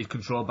thing that he's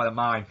controlled by the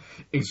mind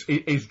is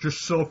just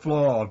so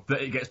flawed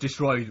that it gets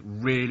destroyed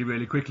really,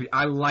 really quickly.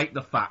 I like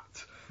the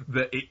fact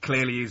that it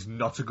clearly is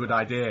not a good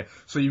idea.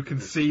 So you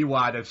can see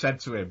why they've said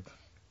to him,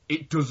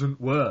 it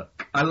doesn't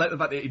work. I like the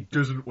fact that it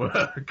doesn't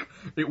work.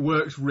 It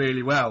works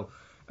really well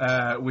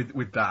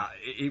with that.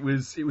 It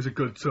was a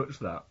good touch,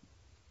 that.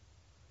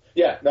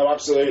 Yeah, no,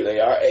 absolutely.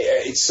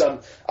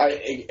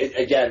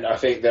 Again, I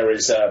think there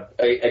is a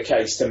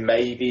case to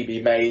maybe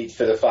be made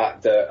for the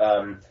fact that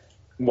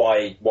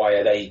why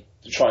are they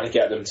trying to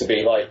get them to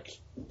be like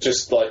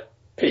just like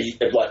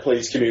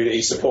police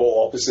community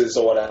support officers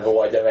or whatever?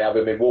 Why don't they have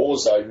them in war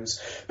zones?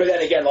 But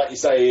then again, like you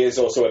say, he is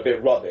also a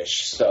bit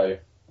rubbish. So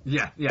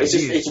yeah,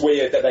 it's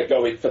weird that they're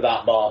going for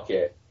that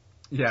market.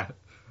 Yeah.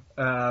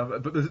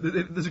 But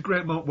there's a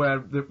great moment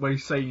where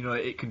he's saying, you know,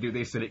 it can do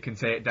this and it can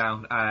take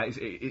down,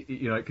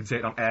 it can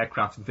take down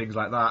aircraft and things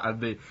like that.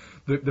 And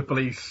the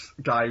police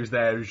guy who's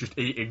there, who's just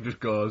eating,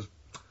 just goes,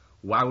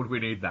 "Why would we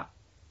need that?"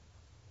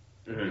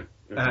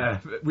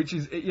 Mm-hmm. Which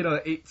is, you know,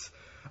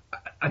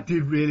 I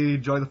did really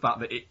enjoy the fact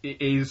that it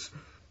is.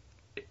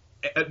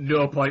 At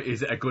no point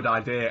is it a good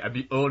idea, and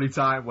the only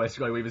time where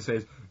Sigourney Weaver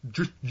says,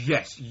 "Just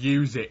yes,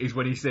 use it," is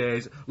when he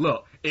says,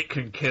 "Look, it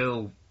can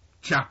kill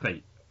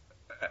Chappie."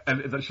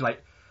 And then she's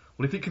like,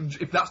 well,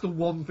 if that's the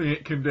one thing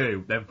it can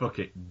do, then fuck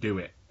it, do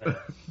it. And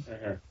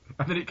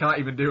then it can't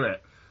even do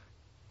it.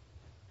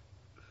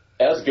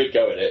 It has a good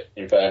go at it,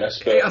 in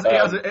fairness. But, it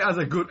has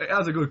a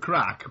good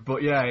crack,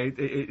 but yeah,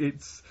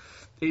 it's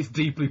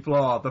deeply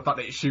flawed. The fact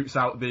that it shoots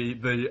out the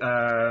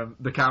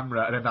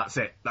camera and then that's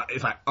it.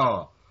 It's like,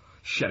 oh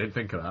shit, I didn't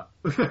think of that.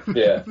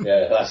 yeah,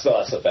 that's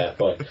a fair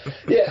point.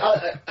 Yeah,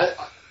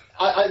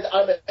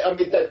 I mean,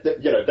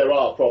 you know, there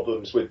are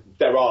problems with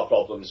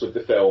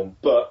the film,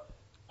 but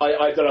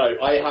I don't know.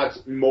 I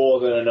had more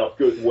than enough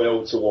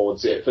goodwill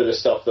towards it for the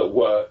stuff that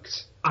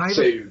worked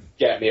to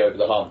get me over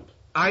the hump.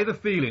 I had a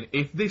feeling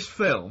if this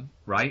film,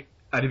 right,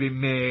 had been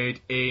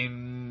made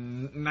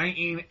in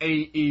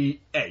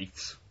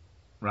 1988,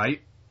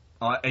 right,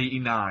 or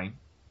 89,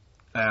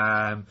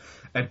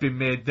 had been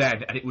made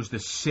then, and it was the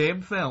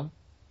same film,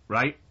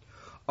 right,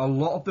 a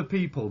lot of the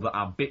people that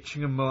are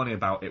bitching and moaning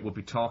about it will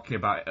be talking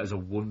about it as a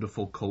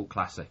wonderful cult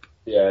classic.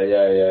 Yeah.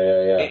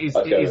 It is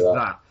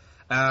that.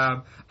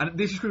 And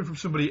this is coming from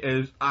somebody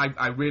who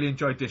I really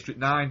enjoyed District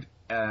 9,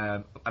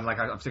 and like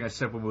I think I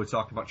said when we were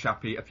talking about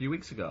Chappie a few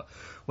weeks ago,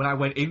 when I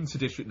went into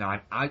District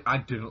 9, I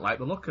didn't like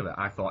the look of it.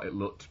 I thought it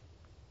looked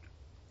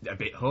a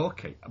bit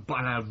hokey, but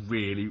I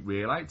really,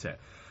 really liked it.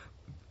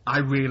 I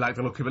really liked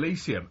the look of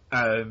Elysium,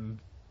 and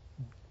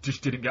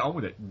just didn't get on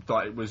with it.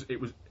 Thought it was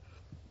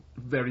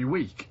very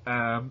weak.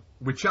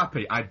 With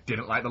Chappie, I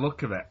didn't like the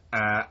look of it,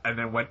 and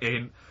then went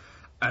in,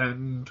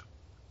 and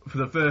for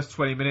the first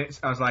 20 minutes,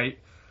 I was like,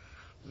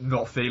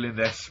 not feeling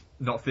this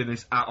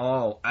at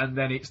all. And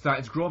then it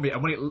started to grow me,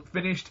 and when it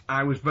finished,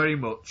 I was very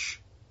much,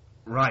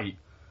 right,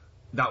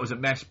 that was a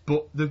mess.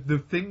 But the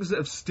things that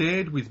have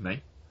stayed with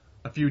me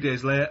a few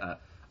days later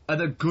are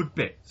the good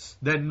bits.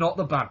 They're not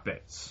the bad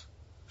bits.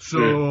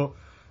 So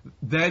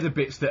they're the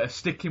bits that are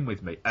sticking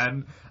with me,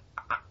 and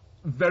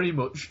very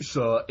much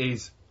so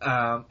is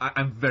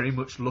I'm very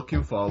much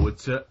looking forward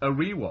to a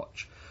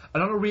rewatch.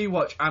 And on a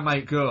rewatch, I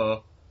might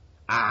go,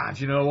 do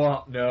you know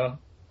what? No,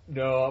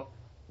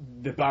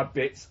 the bad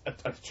bits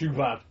are too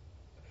bad.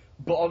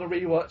 But on a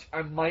rewatch,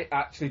 I might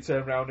actually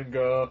turn around and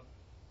go,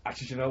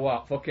 actually, do you know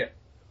what? Fuck it,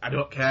 I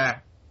don't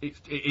care.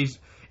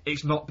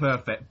 It's not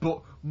perfect,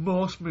 but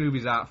most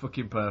movies aren't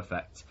fucking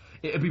perfect.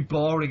 It'd be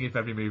boring if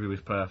every movie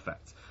was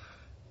perfect.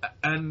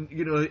 And,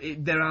 you know,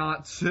 there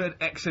are certain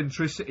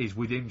eccentricities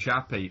within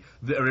Chappie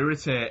that are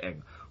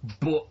irritating,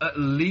 but at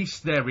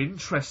least they're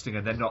interesting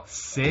and they're not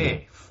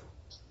safe.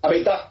 I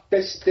mean,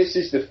 this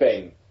is the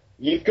thing.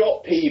 You've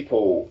got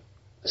people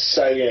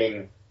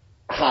saying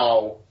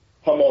how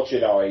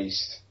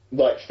homogenised,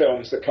 like,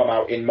 films that come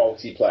out in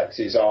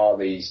multiplexes are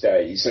these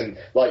days, and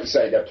like you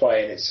say, they're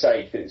playing it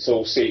safe. It's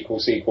all sequel,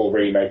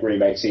 remake,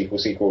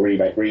 sequel,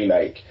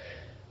 remake.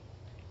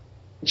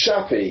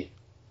 Chappie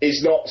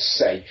is not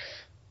safe.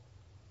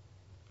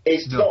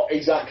 It's not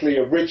exactly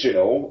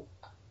original,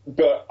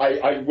 but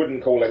I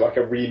wouldn't call it like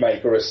a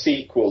remake or a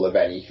sequel of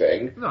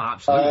anything. No,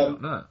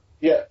 absolutely not.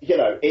 Yeah, you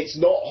know, it's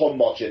not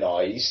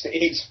homogenised.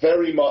 It's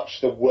very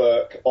much the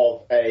work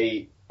of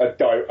a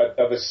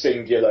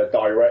singular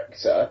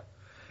director.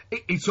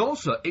 It's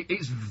also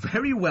it's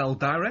very well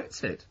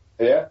directed.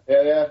 Yeah.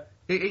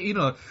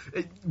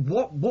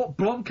 What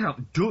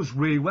Blomkamp does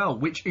really well,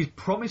 which is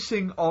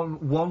promising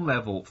on one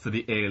level for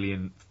his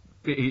Alien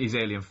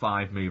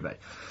 5 movie,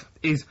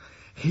 is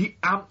he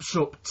amps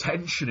up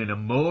tension and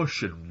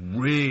emotion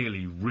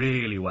really,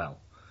 really well.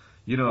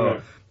 You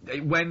know,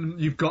 when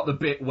you've got the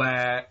bit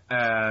where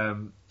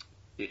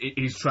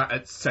he's trying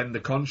to send the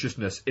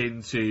consciousness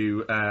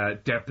into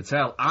Dev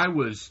Patel,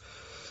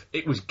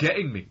 it was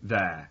getting me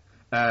there.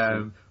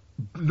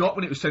 Not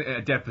when it was sent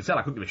to Dev Patel.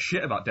 I couldn't give a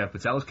shit about Dev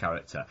Patel's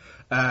character.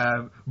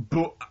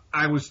 But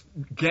I was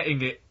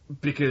getting it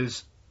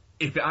because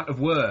if it hadn't have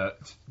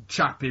worked,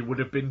 Chappie would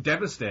have been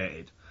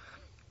devastated.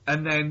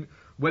 And then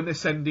when they're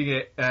sending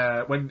it,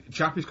 when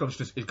Chappie's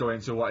consciousness is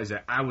going to what is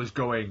it, I was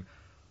going,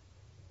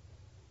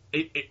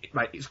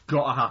 it's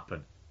got to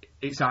happen.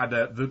 It's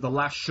either, the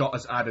last shot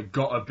has either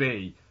got to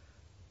be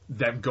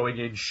them going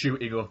in,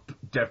 shooting up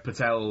Dev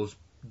Patel's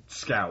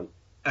scout,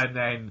 and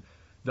then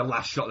the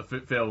last shot of the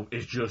film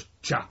is just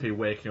Chappie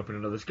waking up in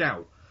another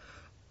scout,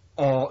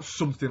 or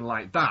something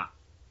like that.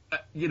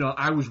 You know,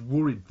 I was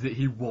worried that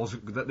it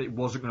wasn't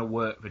going to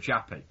work for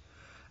Chappie.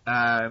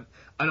 And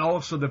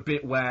also the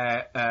bit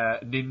where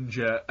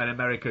Ninja and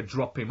America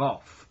drop him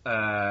off,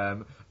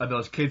 and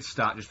those kids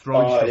start just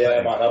throwing stuff at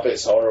him. Man, that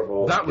bit's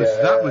horrible.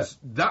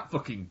 That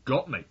fucking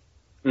got me.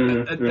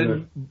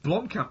 And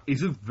Blomkamp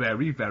is a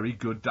very, very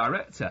good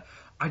director.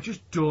 I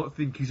just don't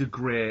think he's a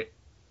great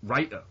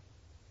writer.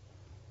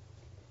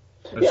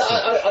 I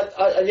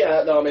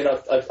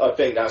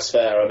think that's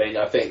fair. I mean,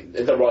 I think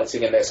the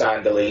writing in this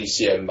and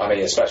Elysium, I mean,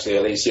 especially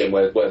Elysium,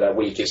 were their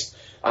weakest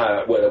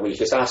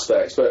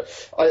aspects. But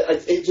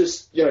it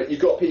just, you know,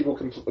 you've got people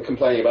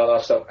complaining about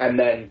that stuff, and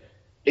then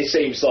it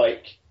seems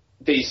like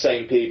these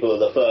same people are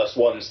the first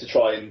ones to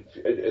try and,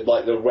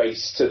 like, the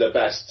race to the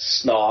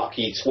best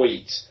snarky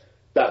tweet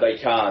that they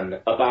can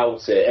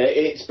about it. And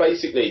it's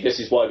basically, this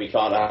is why we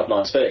can't have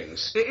nice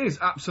things. It is,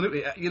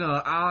 absolutely. You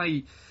know,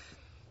 I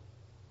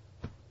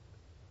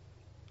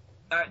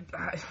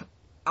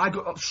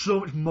got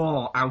so much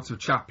more out of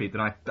Chappie than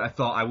I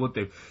thought I would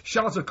do.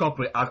 Sharlto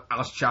Copley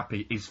as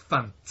Chappie is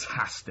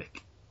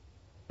fantastic.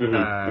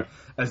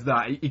 As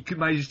that, he can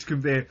manage to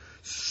convey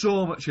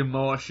so much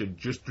emotion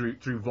just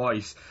through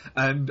voice,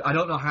 and I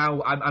don't know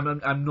how.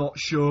 I'm not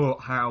sure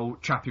how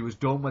Chappie was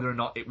done. Whether or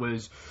not it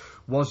was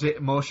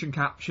it motion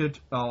captured,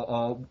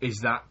 or is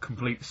that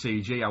complete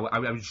CG? I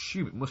would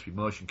assume it must be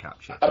motion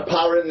captured.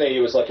 Apparently,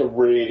 it was like a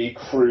really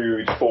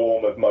crude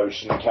form of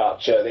motion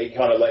capture. They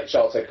kind of like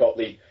Sharlto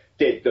Copley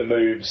did the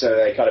moves and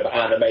they kind of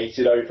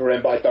animated over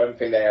him, but I don't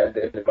think they had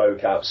the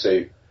mocap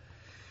suit.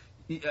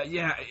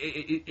 Yeah,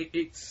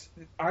 it's.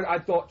 I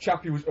thought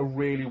Chappie was a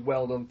really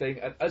well done thing,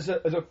 and as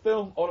a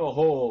film on a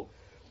whole,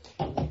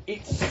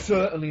 it's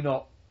certainly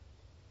not.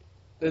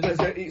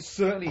 It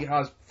certainly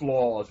has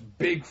flaws,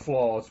 big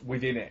flaws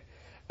within it,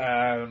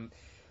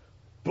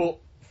 but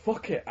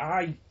fuck it,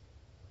 I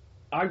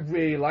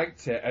really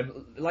liked it, and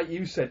like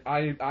you said,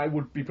 I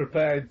would be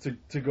prepared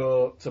to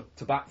go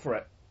to bat for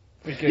it.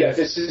 Because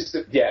this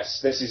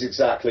is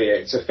exactly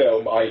it. It's a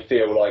film I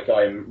feel like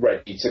I'm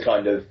ready to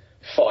kind of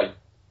fight.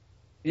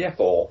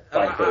 For,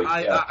 thankfully.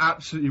 I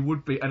absolutely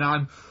would be,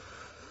 and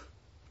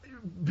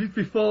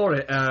before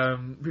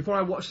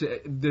I watched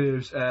it,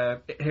 there's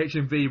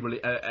HMV really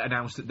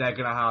announced that they're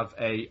going to have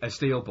a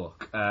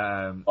steelbook.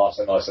 It's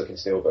a nice looking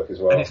steelbook as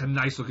well. And it's a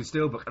nice looking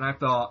steelbook, and I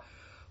thought,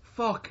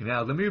 fucking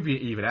hell, the movie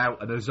ain't even out,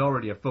 and there's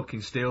already a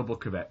fucking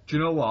steelbook of it. Do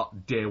you know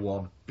what? Day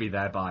one, be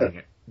there buying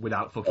it.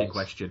 Without fucking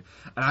question.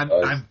 And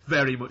I'm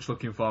very much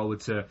looking forward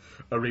to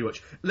a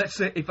rewatch. Let's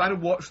say, if I'd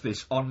have watched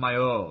this on my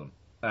own,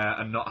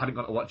 and hadn't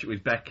got to watch it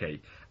with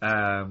Becky,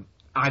 I'd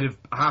have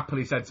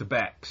happily said to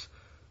Bex,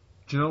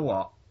 do you know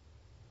what?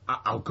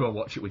 I'll go and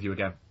watch it with you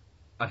again.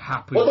 I'd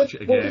happily watch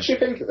it again. What did she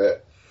think of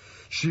it?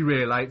 She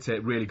really liked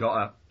it, really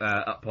got her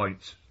at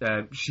points.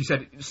 She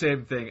said the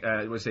same thing,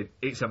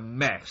 it's a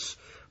mess,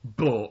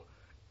 but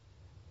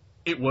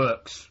it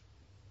works.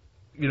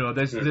 You know,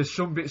 there's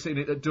some bits in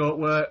it that don't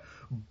work,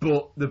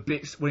 but the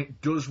bits when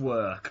it does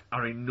work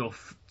are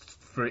enough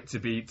for it to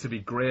be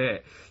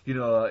great. You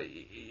know,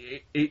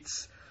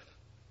 it's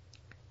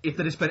if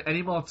they'd have spent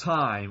any more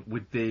time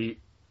with the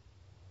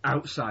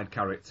outside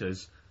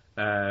characters,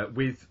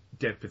 with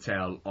Dev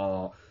Patel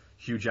or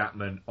Hugh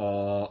Jackman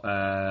or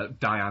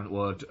Diane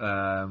Wood,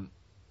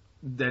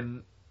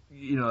 then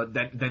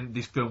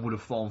this film would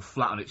have fallen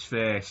flat on its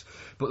face.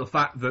 But the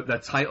fact that the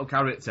title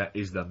character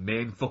is the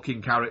main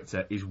fucking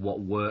character is what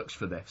works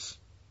for this.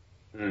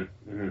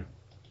 Mm-hmm.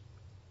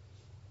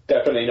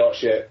 Definitely not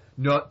shit.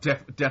 No,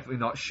 definitely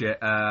not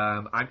shit.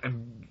 I'm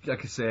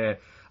like I say,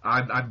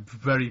 I'm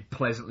very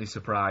pleasantly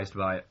surprised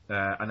by it,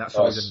 and that's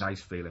always a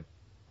nice feeling.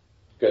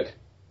 Good.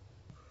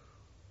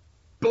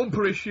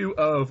 Bumper issue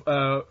of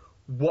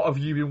what have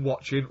you been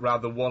watching,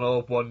 rather than one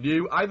old, one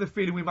new. I have a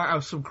feeling we might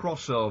have some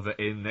crossover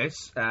in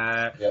this.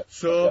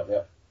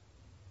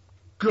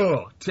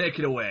 Go, take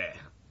it away.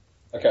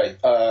 Okay,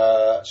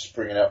 just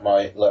bringing up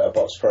my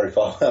Letterboxd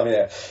profile.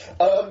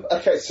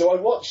 Okay, so I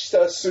watched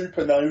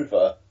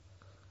Supernova,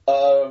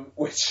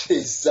 which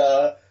is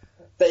the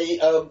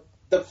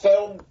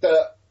film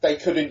that they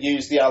couldn't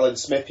use the Alan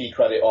Smithy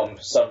credit on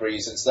for some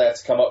reason, so they had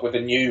to come up with a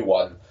new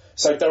one.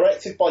 So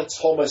directed by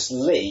Thomas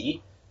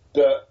Lee,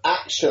 but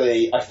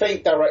actually I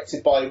think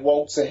directed by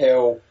Walter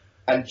Hill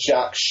and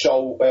Jack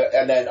Shoulder,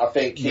 and then I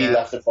think he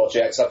left the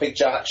project. So I think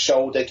Jack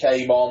Shoulder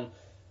came on,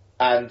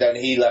 and then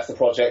he left the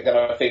project. Then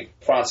I think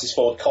Francis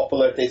Ford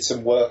Coppola did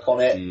some work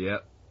on it.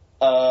 Yep.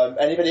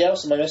 Anybody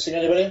else? Am I missing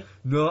anybody?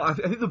 No, I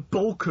think the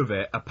bulk of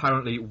it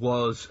apparently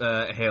was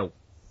Hill.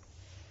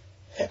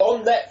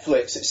 On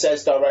Netflix, it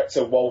says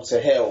director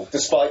Walter Hill,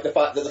 despite the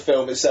fact that the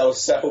film itself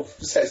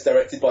says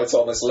directed by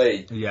Thomas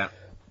Lee. Yeah.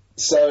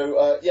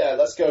 So,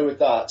 let's go with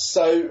that.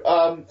 So,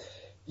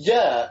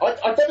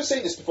 I'd never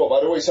seen this before, but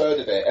I'd always heard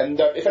of it. And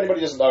if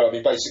anybody doesn't know, I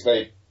mean,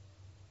 basically,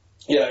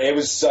 it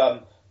was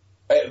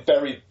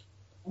very...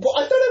 Well,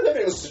 I don't know whether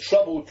it was a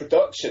troubled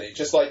production. It's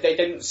just like they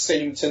didn't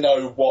seem to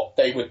know what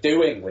they were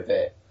doing with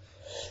it.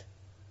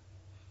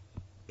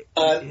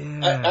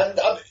 And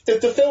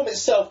the film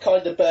itself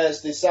kind of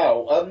bears this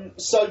out.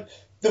 So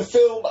the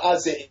film,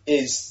 as it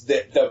is,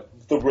 the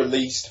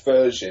released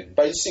version,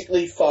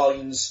 basically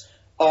finds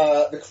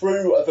the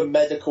crew of a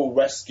medical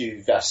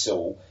rescue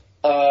vessel,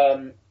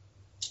 a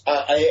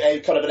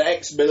kind of an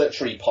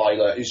ex-military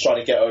pilot who's trying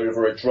to get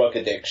over a drug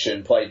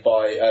addiction, played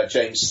by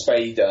James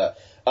Spader,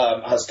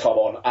 has come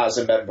on as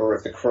a member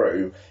of the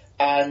crew,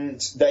 and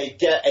they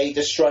get a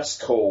distress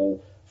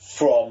call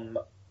from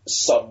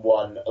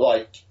someone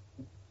like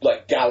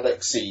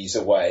galaxies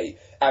away,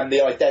 and the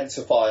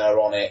identifier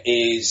on it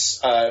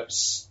is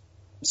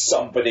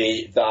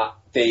somebody that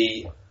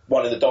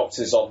one of the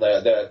doctors on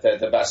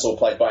the vessel,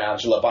 played by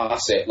Angela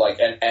Bassett, like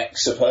an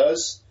ex of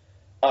hers,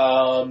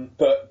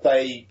 but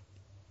they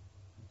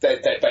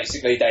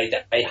basically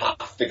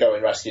have to go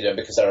and rescue them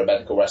because they're a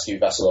medical rescue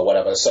vessel or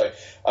whatever. So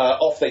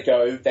off they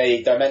go.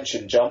 They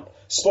dimension jump.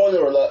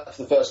 Spoiler alert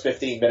for the first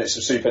 15 minutes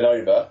of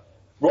Supernova.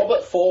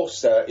 Robert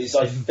Forster is,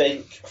 I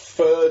think,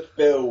 third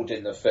build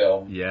in the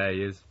film. Yeah,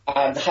 he is.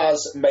 And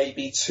has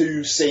maybe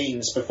 2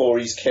 scenes before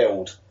he's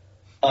killed.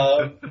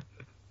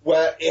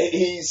 Where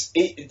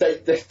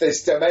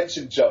this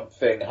dimension jump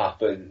thing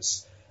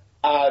happens,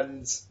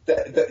 and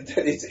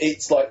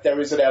it's like there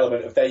is an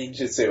element of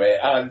danger to it,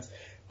 and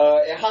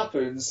it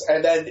happens,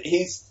 and then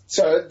he's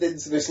turned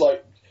into this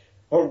like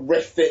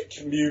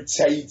horrific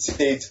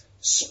mutated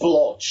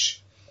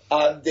splodge,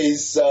 and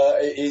is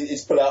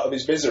put out of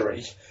his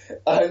misery,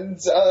 and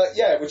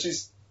which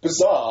is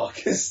bizarre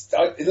because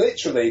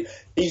literally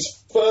he's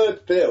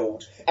third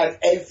build, and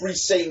every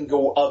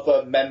single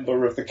other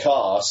member of the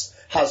cast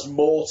has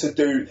more to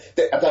do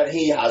than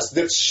he has.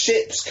 The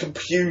ship's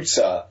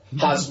computer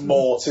has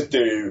more to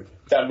do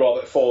than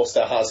Robert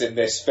Forster has in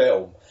this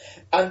film.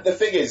 And the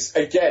thing is,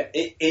 again,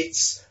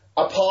 it's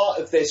a part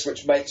of this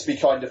which makes me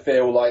kind of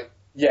feel like,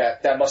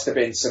 there must have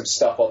been some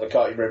stuff on the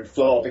cutting room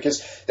floor,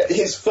 because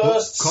his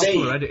first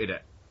scene... Coppola edited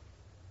it.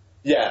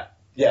 Yeah.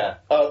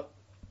 I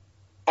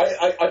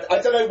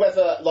don't know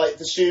whether, like,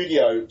 the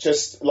studio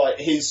just, like,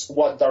 his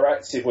one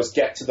directive was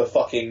get to the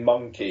fucking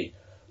monkey.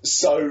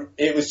 So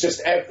it was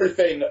just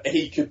everything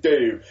he could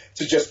do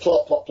to just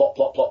plot.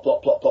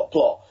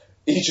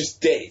 He just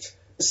did.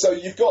 So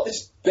you've got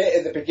this bit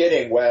at the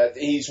beginning where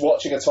he's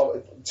watching a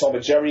Tom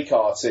and Jerry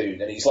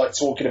cartoon, and he's like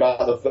talking about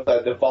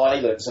the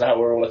violence and how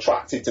we're all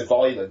attracted to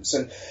violence,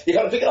 and you're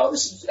kind of thinking, oh,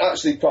 this is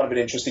actually kind of an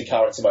interesting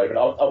character moment.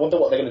 I wonder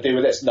what they're going to do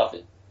with this.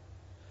 Nothing.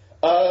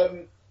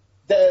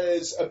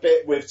 There's a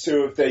bit with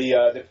 2 of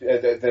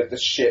the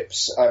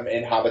ship's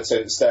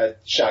inhabitants. They're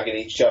shagging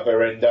each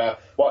other, and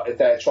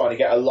they're trying to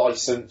get a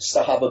license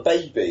to have a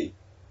baby.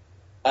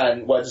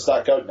 And where does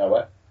that go?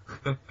 Nowhere.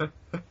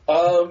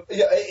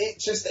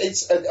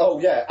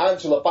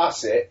 Angela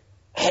Bassett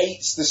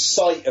hates the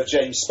sight of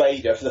James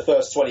Spader for the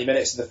first 20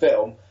 minutes of the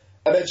film,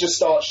 and then just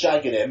starts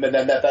shagging him, and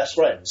then they're best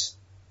friends.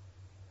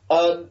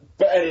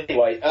 But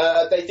anyway,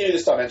 they do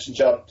this dimension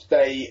jump.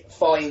 They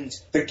find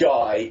the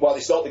guy. Well,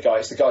 it's not the guy.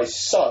 It's the guy's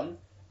son.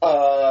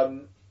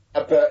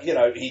 But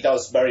he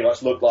does very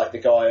much look like the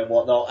guy and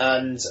whatnot.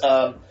 And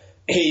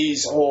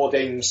he's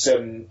hoarding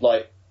some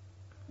like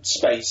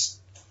space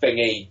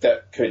thingy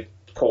that could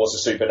cause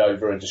a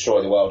supernova and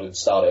destroy the world and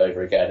start it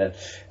over again.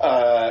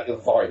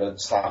 And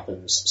violence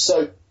happens.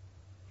 So,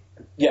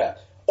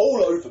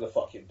 all over the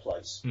fucking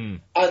place.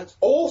 And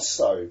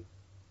also,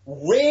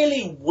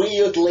 really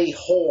weirdly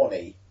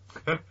horny.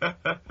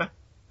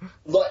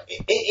 Like,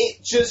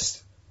 it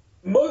just...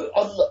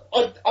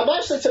 I'm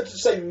actually tempted to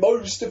say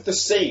most of the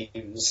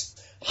scenes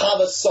have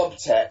a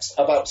subtext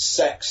about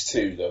sex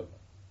to them.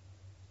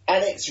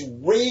 And it's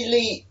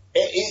really...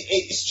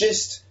 It's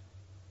just...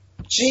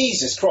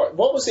 Jesus Christ.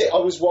 What was it I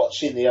was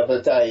watching the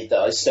other day that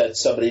I said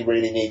somebody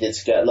really needed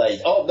to get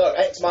laid? Oh, no,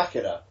 Ex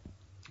Machina.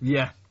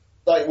 Yeah.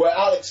 Like, where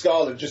Alex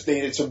Garland just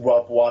needed to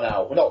rub one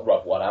out. Well, not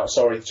rub one out,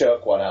 sorry,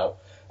 jerk one out.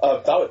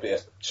 That would be a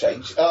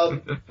change.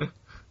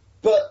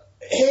 But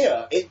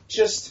here,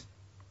 it's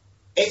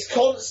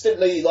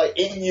constantly, like,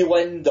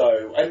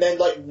 innuendo, and then,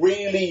 like,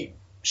 really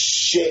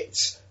shit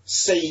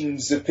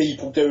scenes of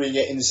people doing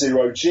it in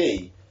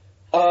zero-G.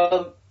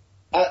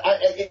 It's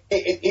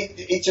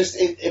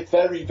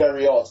very,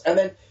 very odd. And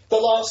then the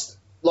last,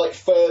 like,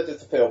 third of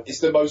the film is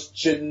the most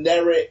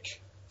generic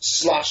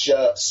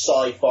slasher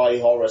sci-fi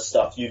horror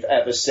stuff you've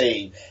ever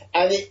seen.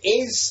 And it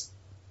is...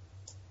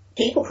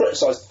 People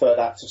criticise the third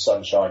act of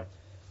Sunshine.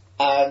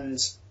 And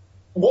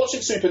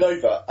watching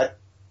Supernova, I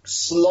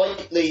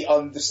slightly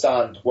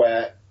understand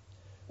where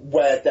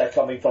they're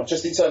coming from.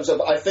 Just in terms of,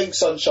 I think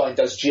Sunshine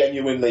does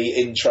genuinely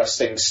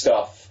interesting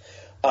stuff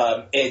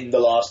in the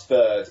last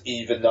third,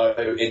 even though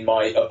in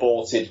my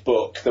aborted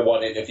book, the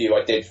one interview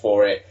I did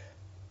for it,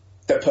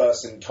 the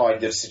person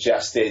kind of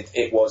suggested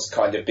it was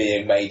kind of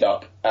being made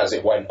up as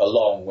it went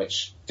along,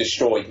 which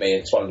destroyed me.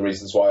 It's one of the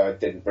reasons why I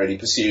didn't really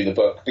pursue the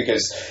book,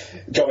 because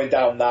going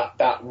down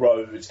that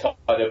road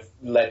kind of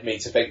led me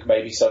to think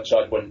maybe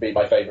Sunshine wouldn't be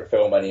my favourite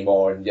film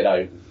anymore, and, you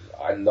know,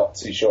 I'm not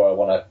too sure I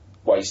want to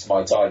waste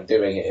my time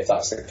doing it if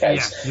that's the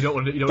case. Yeah, you don't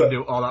want to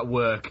do all that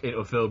work into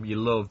a film you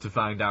love to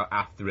find out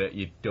after it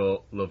you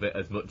don't love it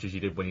as much as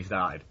you did when you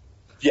started.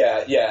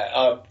 Yeah,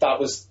 that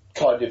was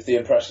kind of the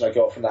impression I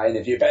got from that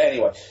interview. But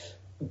anyway,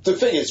 the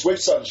thing is,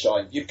 with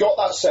Sunshine, you've got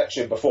that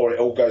section before it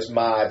all goes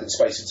mad and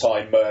space and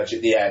time merge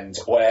at the end,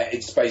 where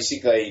it's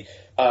basically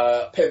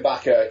Pim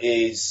Bakker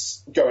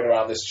is going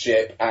around this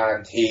ship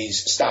and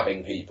he's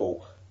stabbing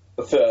people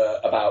for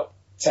about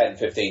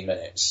 10-15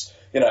 minutes.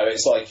 You know,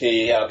 it's like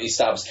he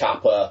stabs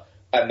Kappa,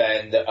 and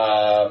then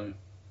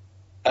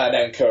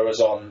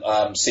Corazon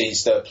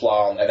sees the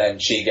plant, and then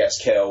she gets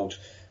killed,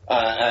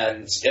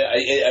 and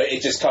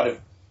it just kind of,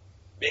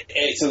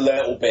 it's a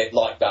little bit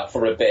like that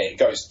for a bit. It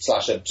goes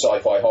slasher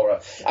sci-fi horror.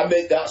 I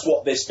mean, that's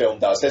what this film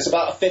does. There's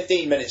about a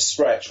 15-minute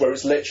stretch where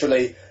it's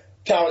literally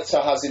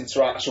character has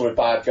interaction with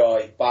bad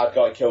guy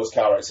kills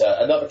character,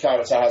 another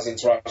character has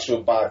interaction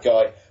with bad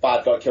guy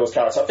kills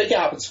character. I think it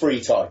happens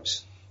 3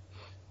 times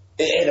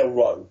in a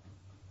row.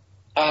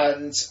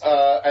 And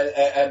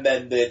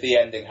then the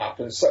ending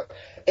happens. So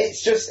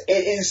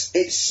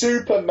it's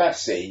super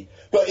messy,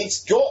 but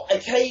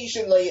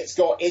occasionally it's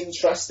got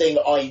interesting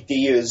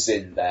ideas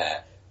in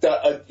there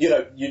that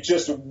you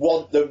just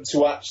want them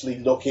to actually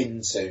look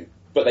into,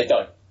 but they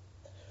don't.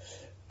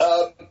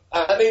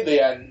 And in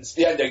the end,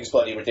 the ending's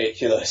bloody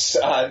ridiculous,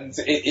 and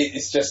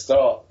it's just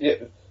well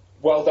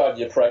done,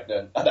 you're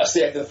pregnant, and that's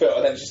the end of the film,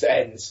 and then it just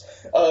ends.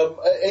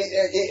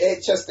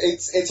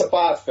 It's a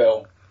bad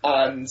film,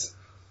 and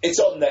it's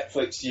on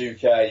Netflix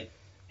UK.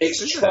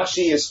 It's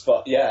trashy as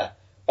fuck. Yeah,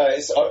 I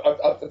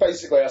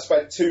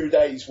spent 2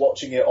 days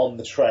watching it on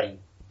the train.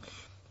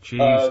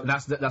 Jeez,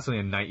 that's only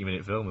a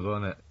 90-minute film as well,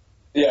 isn't it?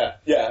 Yeah.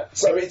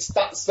 So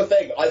that's the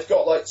thing. I've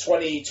got like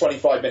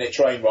 20-25 minute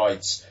train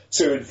rides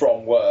to and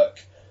from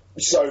work.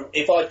 So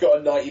if I've got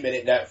a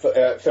 90-minute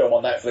film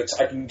on Netflix,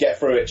 I can get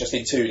through it just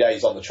in 2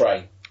 days on the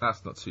train.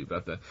 That's not too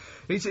bad then.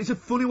 It's a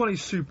funny one in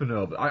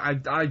Supernova.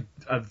 I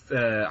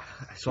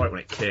saw it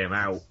when it came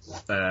out.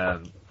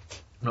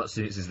 Not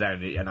seen it since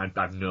then, and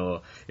I've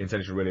no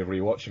intention of really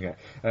rewatching it.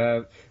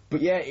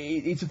 But yeah,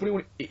 it's a funny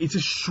one. It's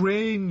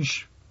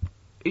strange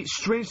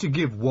to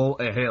give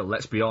Walter Hill,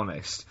 let's be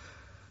honest,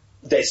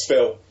 this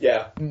film,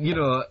 yeah. You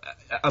know,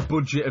 a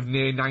budget of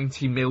near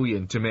 90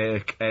 million to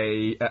make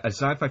a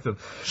sci-fi film.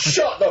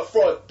 Shut the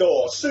front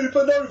door.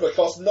 Supernova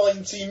cost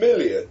 90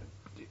 million.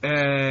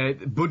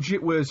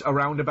 Budget was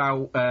around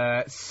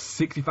about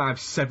 65,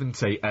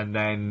 70, and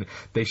then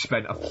they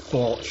spent a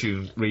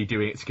fortune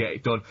redoing it to get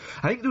it done.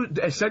 I think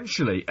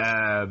essentially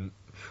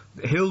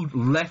Hill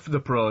left the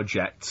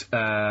project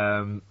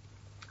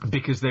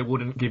because they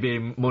wouldn't give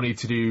him money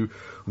to do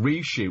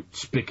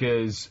reshoots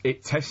because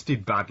it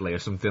tested badly or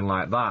something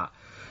like that.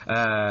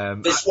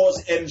 This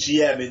was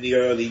MGM in the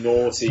early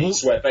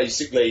noughties, where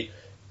basically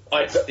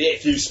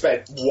if you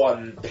spent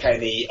 1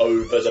 penny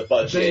over the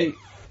budget,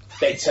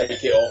 they take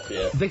it off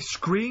you. They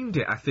screened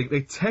it, I think.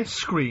 They test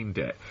screened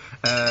it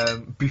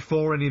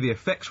before any of the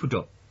effects were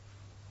done.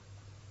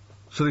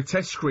 So they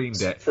test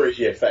screened it.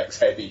 Pretty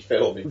effects-heavy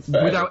film, in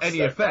fact. Without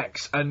any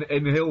effects. And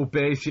Hill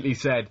basically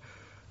said,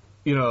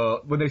 you know,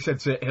 when they said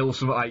to Hill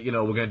something like, you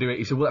know, we're going to do it,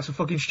 he said, well, that's a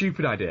fucking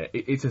stupid idea.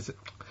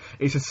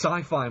 It's a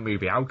sci-fi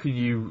movie. How can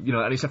you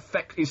know? And it's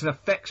an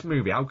effects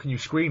movie. How can you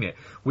screen it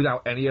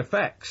without any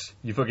effects?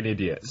 You fucking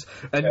idiots.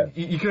 And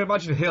you can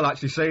imagine Hill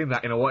actually saying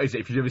that in a what is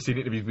it? If you've ever seen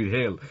interviews with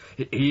Hill,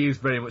 he is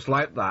very much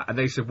like that. And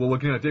they said, well, we're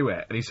going to do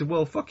it. And he said,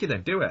 well, fuck you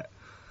then, do it.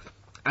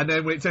 And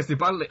then when it tested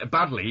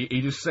badly,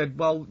 he just said,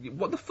 well,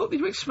 what the fuck did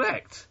you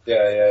expect?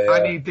 Yeah.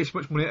 I need this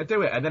much money to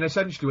do it. And then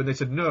essentially when they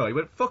said no, he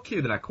went, fuck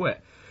you, then I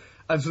quit.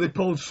 And so they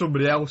pulled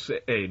somebody else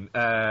in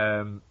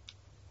to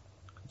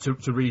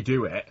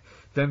redo it.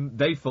 Then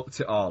they fucked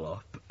it all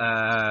up.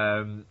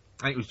 I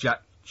think it was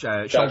Jack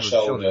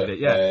Shoulder did it,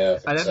 yeah.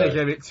 And then they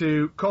gave it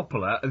to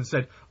Coppola and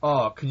said,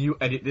 oh, can you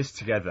edit this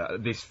together,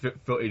 this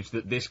footage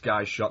that this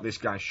guy shot,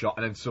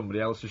 and then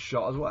somebody else has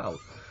shot as well.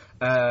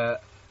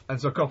 And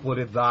so Coppola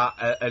did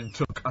that and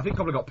I think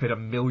Coppola got paid $1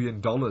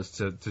 million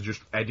to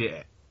just edit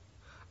it.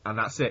 And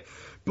that's it.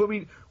 But I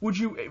mean,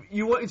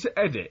 you wanted to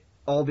edit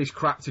all this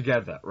crap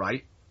together,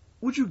 right?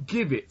 Would you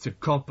give it to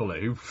Coppola,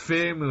 who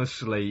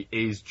famously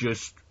is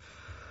just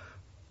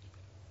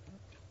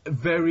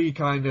very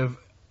kind of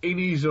in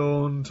his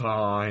own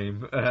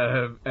time,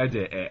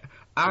 edit it?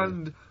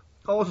 And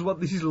also,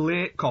 this is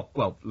late-ish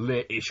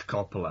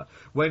Coppola,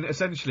 when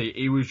essentially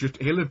he'll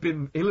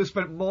have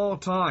spent more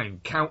time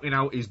counting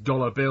out his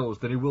dollar bills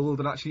than he will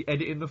than actually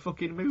editing the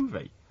fucking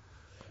movie.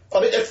 I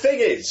mean, the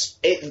thing is,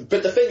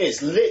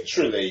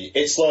 literally,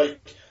 it's like,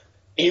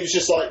 he was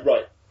just like,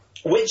 right,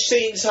 which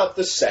scenes have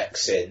the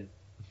sex in?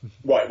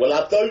 Right, we'll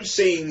have those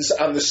scenes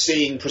and the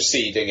scene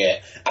preceding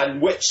it,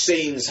 and which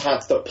scenes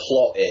have the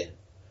plot in?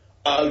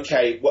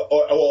 Okay,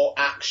 or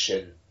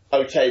action.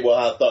 Okay, we'll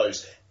have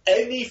those.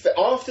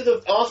 After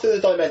the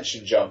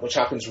dimension jump, which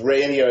happens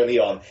really early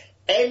on,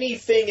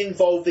 anything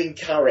involving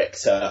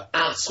character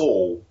at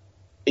all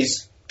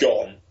is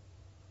gone.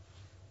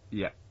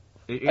 Yeah.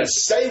 And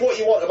say what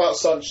you want about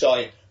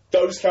Sunshine,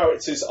 those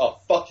characters are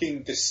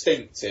fucking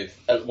distinctive.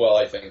 Well,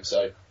 I think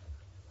so.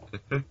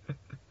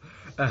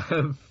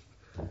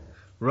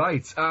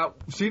 Right.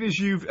 Seeing as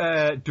you've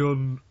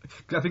done,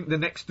 I think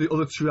the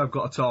other two I've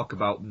got to talk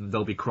about,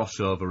 there'll be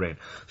crossover in.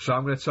 So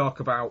I'm going to talk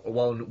about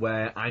one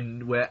where I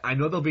know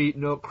there'll be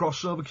no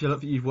crossover because I don't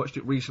think you've watched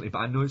it recently, but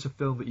I know it's a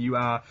film that you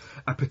are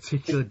a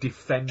particular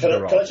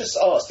defender of. Can I just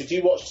ask, did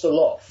you watch The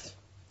Loft?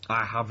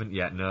 I haven't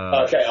yet,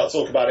 no. Okay, I'll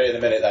talk about it in a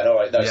minute then. All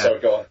right,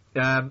 sorry, go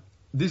on.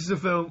 This is a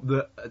film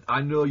that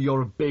I know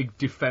you're a big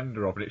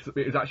defender of, and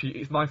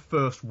it's my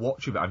first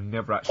watch of it. I've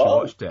never actually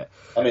watched it.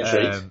 I'm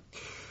intrigued.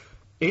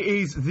 It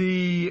is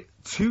the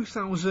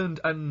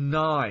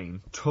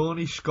 2009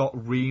 Tony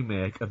Scott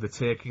remake of The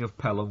Taking of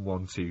Pelham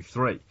 1, 2,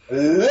 3.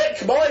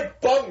 Lick my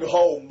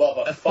bunghole,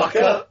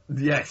 motherfucker!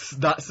 Yes,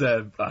 that's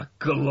a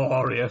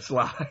glorious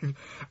line.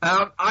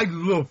 I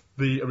love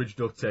the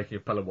original Taking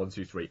of Pelham 1,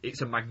 2, 3.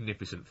 It's a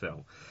magnificent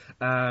film.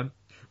 But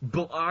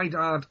I'd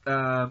had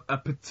a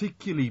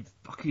particularly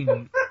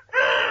fucking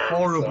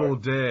horrible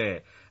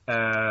day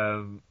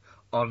on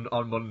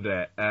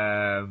Monday.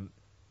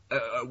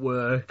 At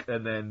work,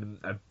 and then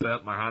I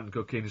burnt my hand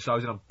cooking, so I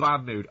was in a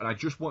bad mood, and I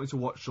just wanted to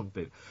watch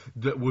something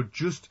that would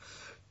just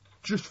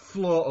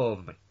float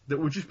over me, that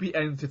would just be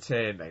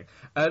entertaining.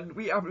 And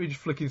we happened to be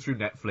just flicking through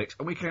Netflix,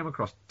 and we came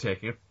across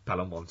Taking of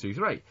Pelham 1, 2,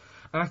 3.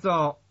 And I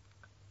thought,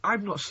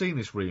 I've not seen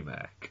this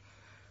remake.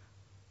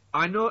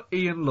 I know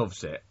Ian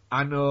loves it.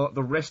 I know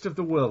the rest of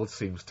the world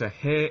seems to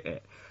hate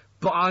it.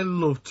 But I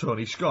love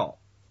Tony Scott.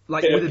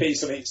 Like, did a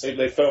piece of Meat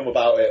They film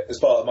about it as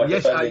part of my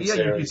defending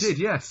series. You did,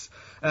 yes.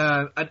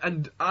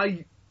 And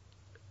I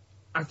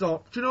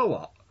thought, do you know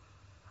what?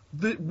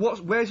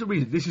 Where's the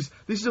reason? This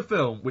is a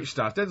film which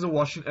stars Denzel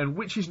Washington,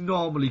 which is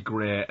normally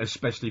great,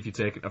 especially if you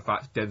take it the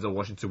fact Denzel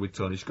Washington with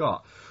Tony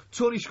Scott.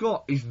 Tony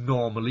Scott is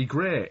normally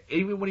great.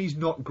 Even when he's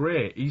not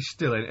great, he's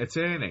still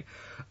entertaining.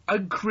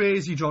 And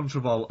Crazy John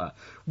Travolta,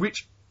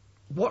 which,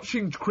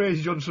 watching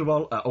Crazy John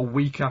Travolta a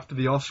week after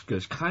the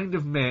Oscars kind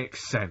of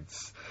makes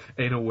sense,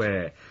 in a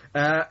way.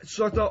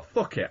 So I thought,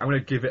 fuck it, I'm going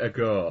to give it a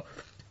go.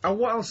 And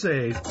what I'll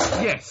say is,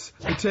 yes,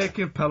 The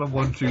Taking of Pelham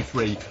 1, 2,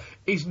 3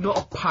 is not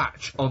a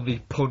patch on the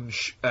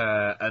punch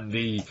and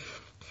the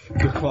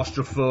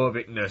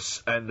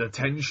claustrophobicness and the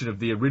tension of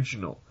the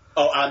original.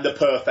 Oh, and the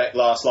perfect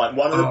last line.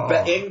 One of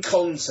the in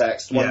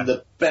context, one of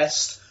the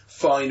best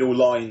final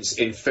lines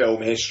in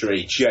film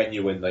history,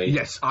 genuinely.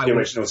 Yes, the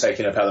original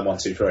Taking of Pelham 1,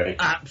 2, 3.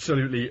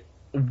 Absolutely,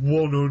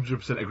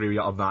 100% agree with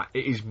you on that.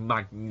 It is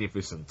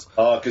magnificent.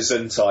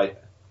 Gesundheit.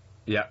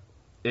 Yeah.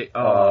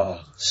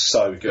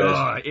 So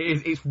good.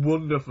 It's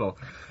wonderful.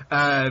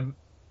 But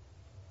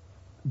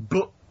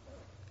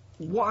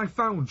what I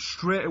found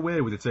straight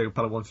away with The Taking of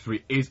Pelham 1, 2,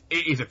 3 is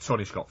it is a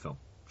Tony Scott film.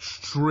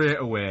 Straight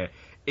away,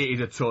 it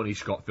is a Tony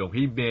Scott film.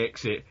 He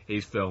makes it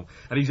his film.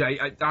 And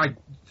I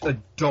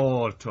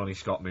adore Tony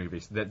Scott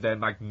movies. They're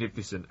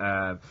magnificent.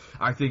 I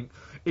think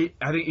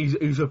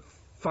he's a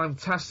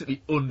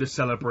fantastically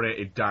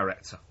under-celebrated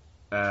director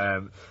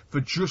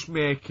for just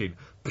making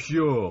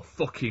pure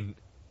fucking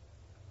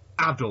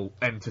adult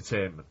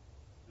entertainment.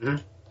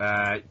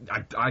 I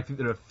think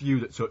there are a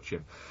few that touch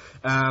him.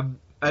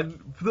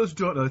 And for those who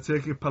don't know,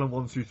 Taking of Pelham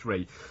 1, 2,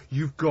 3,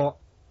 you've got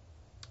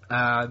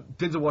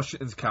Denzel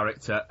Washington's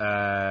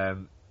character,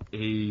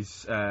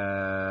 he's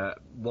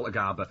Walter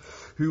Garber,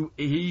 who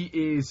he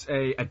is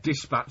a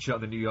dispatcher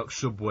on the New York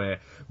subway,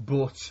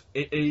 but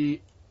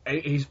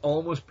he's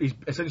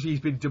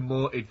been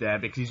demoted there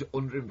because he's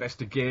under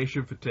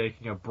investigation for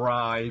taking a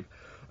bribe,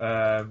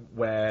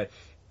 where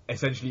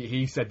essentially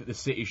he said that the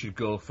city should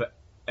go for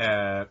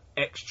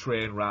X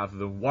train rather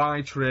than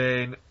Y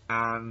train,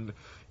 and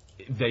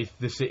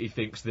the city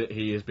thinks that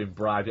he has been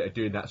bribed into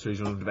doing that, so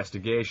he's under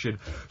investigation.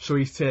 So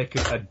he's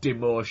taken a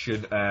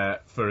demotion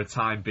for a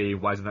time being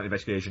while he's in that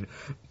investigation,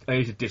 and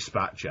he's a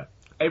dispatcher.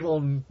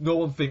 Everyone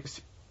on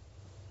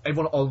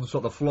sort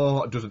of the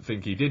floor doesn't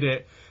think he did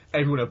it.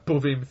 Everyone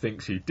above him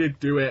thinks he did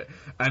do it,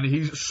 and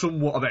he's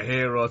somewhat of a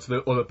hero to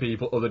the other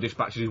people, other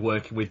dispatchers he's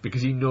working with,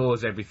 because he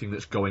knows everything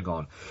that's going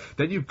on.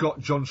 Then you've got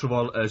John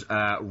Travolta's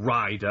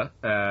Ryder,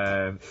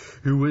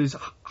 who is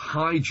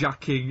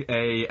hijacking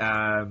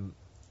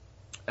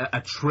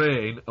a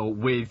train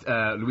with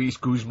Luis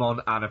Guzman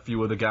and a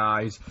few other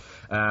guys,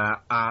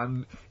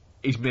 and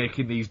he's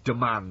making these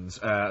demands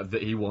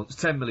that he wants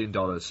 $10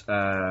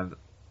 million.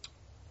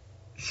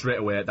 Straight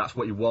away, that's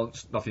what he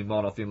wants, nothing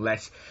more, nothing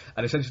less.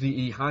 And essentially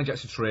he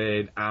hijacks a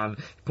train and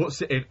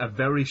puts it in a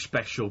very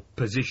special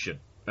position,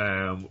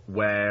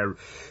 where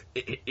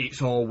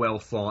it's all well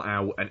thought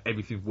out and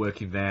everything's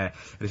working there.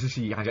 And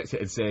essentially he hijacks it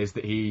and says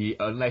that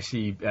unless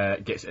he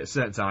gets it at a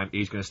certain time,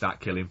 he's going to start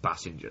killing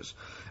passengers.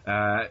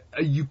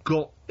 You've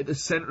got, at the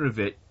centre of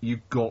it,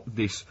 you've got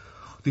this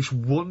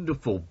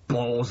wonderful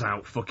balls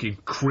out fucking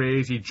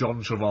crazy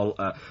John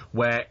Travolta,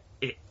 where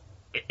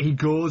he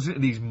goes into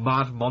these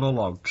mad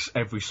monologues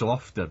every so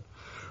often,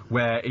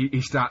 where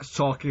he starts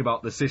talking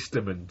about the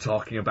system and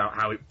talking about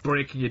how it's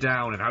breaking you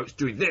down and how it's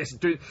doing this and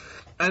doing...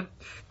 And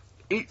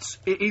it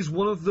is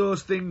one of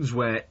those things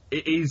where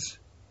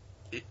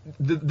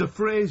the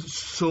phrase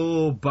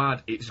 "so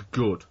bad it's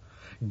good"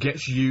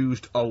 gets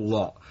used a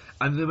lot,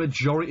 and the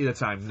majority of the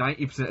time,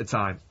 90% of the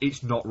time,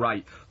 it's not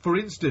right. For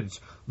instance,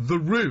 The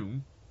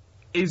Room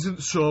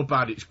isn't so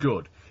bad it's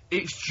good.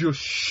 It's just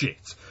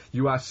shit.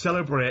 You are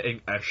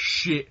celebrating a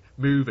shit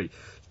movie.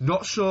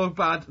 Not so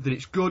bad that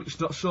it's good, it's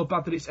not so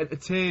bad that it's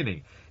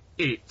entertaining.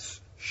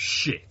 It's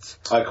shit.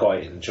 I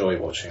quite enjoy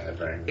watching The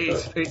Room.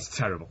 It's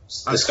terrible.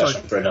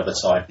 Discussion for another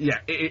time. Yeah,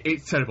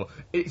 it's terrible.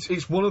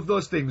 It's one of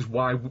those things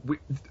why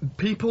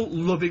people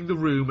loving The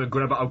Room and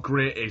going about how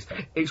great it is,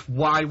 it's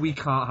why we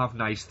can't have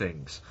nice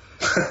things.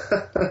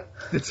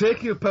 The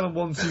taking of Pelham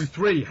 1, 2,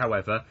 3,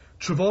 however,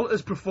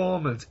 Travolta's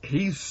performance,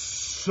 he's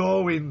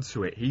so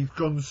into it. He's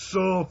gone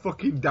so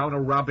fucking down a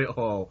rabbit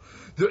hole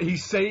that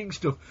he's saying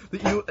stuff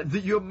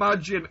that you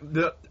imagine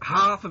that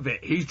half of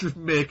it he's just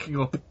making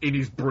up in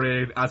his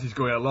brain as he's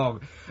going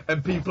along,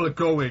 and people are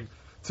going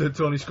to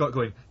Tony Scott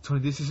going, "Tony,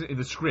 this isn't in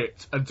the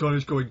script," and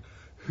Tony's going,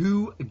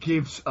 "Who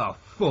gives a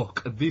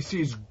fuck? This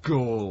is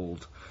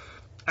gold."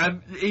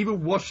 And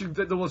even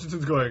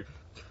Washington's going,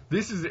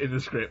 "This isn't in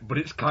the script, but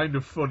it's kind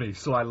of funny,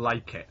 so I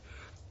like it."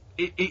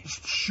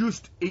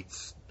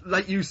 It's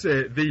like you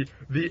say, the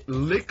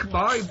lick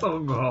my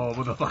bunghole,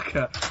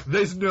 motherfucker.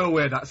 There's no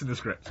way that's in the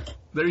script.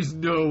 There is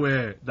no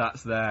way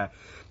that's there.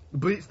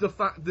 But it's the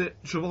fact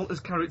that Travolta's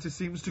character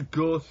seems to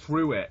go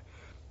through it.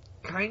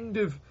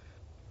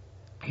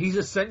 He's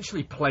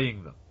essentially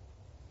playing them.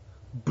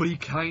 But he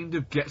kind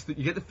of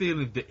you get the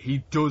feeling that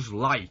he does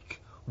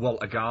like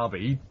Walter Garber.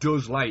 He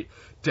does like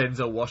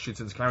Denzel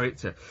Washington's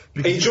character.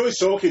 He enjoys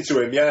talking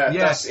to him, yeah.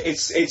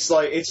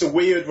 It's a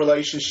weird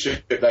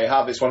relationship they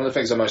have. It's one of the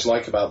things I most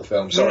like about the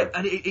film. Sorry. Yeah,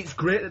 and it's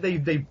great that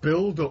they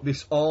build up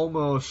this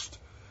almost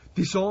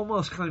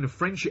kind of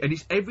friendship, and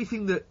it's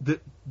everything that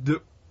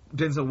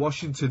Denzel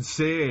Washington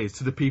says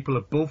to the people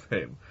above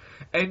him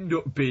end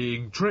up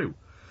being true.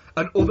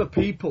 And other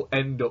people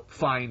end up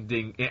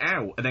finding it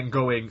out and then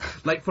going,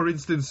 like, for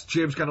instance,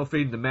 James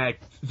Gandolfini, the mayor,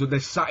 they're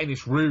sat in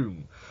this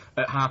room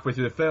halfway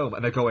through the film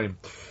and they're going,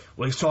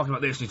 well, he's talking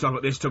about this, and he's talking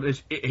about this, talking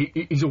about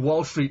this. He's a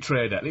Wall Street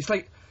trader. And it's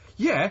like,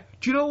 yeah,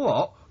 do you know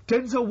what?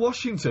 Denzel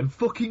Washington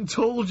fucking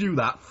told you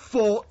that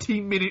 40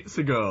 minutes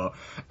ago,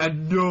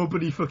 and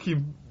nobody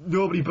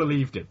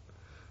believed him.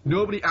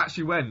 Nobody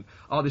actually went,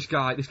 oh, this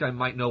guy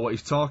might know what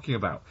he's talking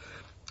about.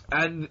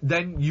 And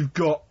then you've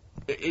got,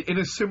 in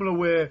a similar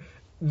way,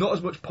 not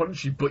as much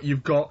punchy, but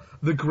you've got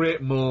the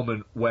great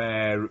moment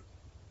where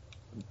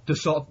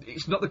it's not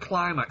the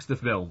climax of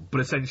the film,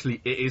 but essentially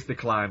it is the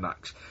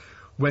climax,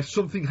 where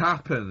something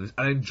happens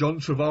and then John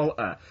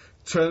Travolta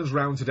turns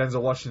round to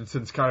Denzel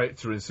Washington's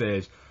character and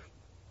says,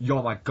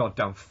 "You're my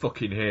goddamn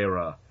fucking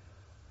hero."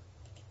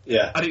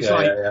 Yeah. And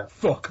it's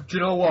fuck, do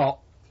you know what?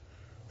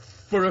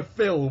 For a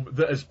film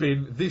that has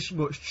been this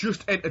much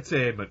just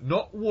entertainment,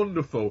 not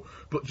wonderful,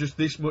 but just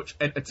this much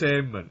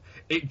entertainment,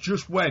 it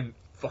just went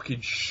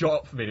fucking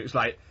shot for me. It was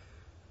like,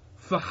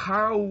 for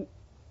how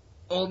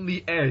on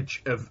the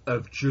edge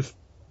of just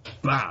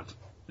bad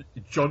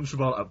John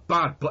Travolta,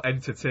 bad but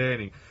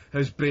entertaining,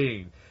 has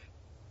been,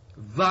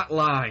 that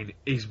line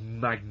is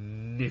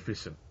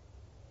magnificent.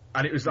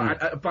 And it was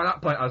like, by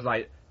that point I was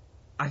like,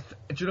 do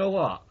you know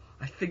what?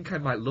 I think I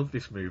might love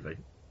this movie.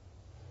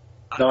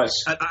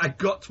 Nice. I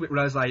got to it where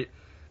I was like,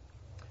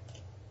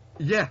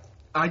 yeah,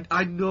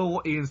 I know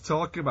what Ian's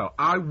talking about.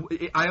 I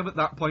am at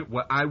that point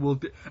where I will...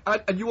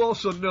 And you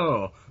also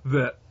know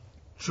that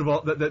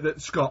that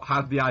Scott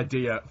had the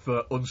idea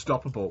for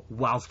Unstoppable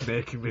whilst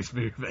making this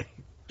movie.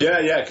 Yeah,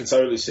 I can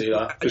totally see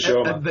that, for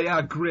sure, man. And they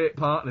are great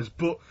partners,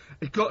 but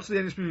it got to the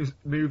end of this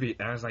movie,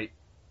 and I was like,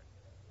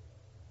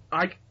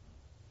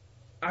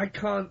 I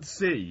can't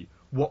see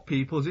what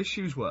people's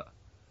issues were.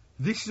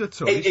 This is a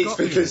Tony Scott It's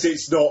because movie.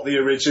 it's not the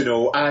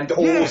original, and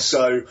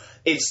also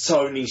it's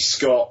Tony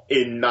Scott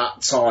in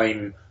that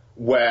time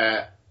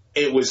where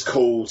it was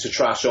cool to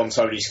trash on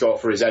Tony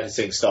Scott for his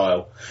editing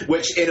style.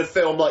 Which, in a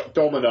film like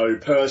Domino,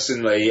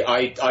 personally,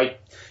 I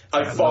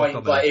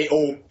find like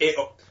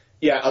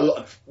a lot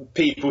of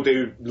people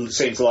do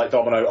seem to like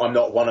Domino. I'm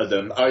not one of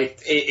them.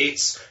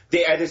 It's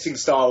the editing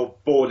style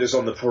borders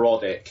on the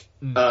parodic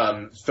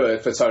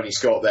for Tony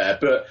Scott there,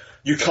 but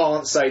you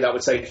can't say that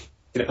would take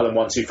Pelham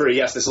 1, 2, 3.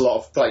 Yes, there's a lot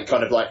of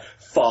kind of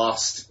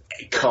fast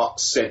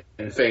cuts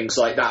and things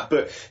like that,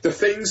 but the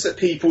things that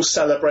people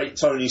celebrate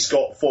Tony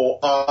Scott for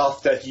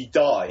after he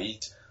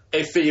died,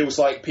 it feels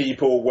like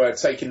people were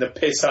taking the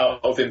piss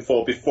out of him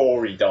for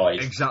before he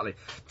died. Exactly.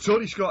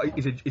 Tony Scott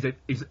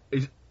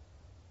is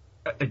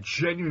a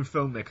genuine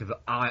filmmaker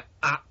that I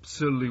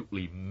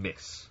absolutely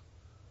miss.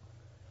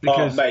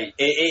 Because, mate,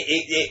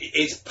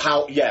 it's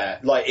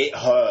it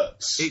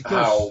hurts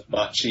how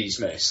much he's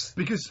missed.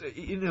 Because,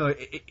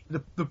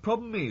 the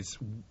problem is,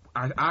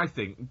 I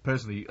think,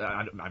 personally,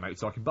 I might be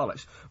talking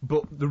bollocks,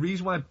 but the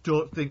reason why I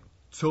don't think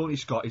Tony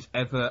Scott is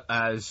ever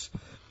as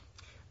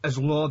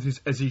lauded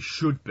as he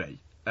should be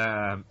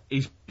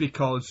is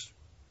because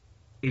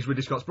he's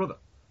Ridley Scott's brother.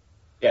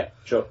 Yeah,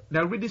 sure.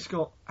 Now, Ridley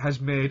Scott has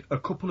made a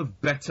couple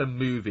of better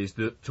movies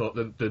than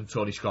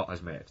Tony Scott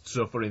has made.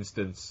 So, for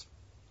instance,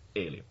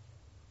 Alien.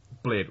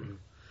 Blade Runner.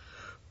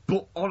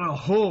 But on a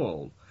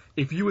whole,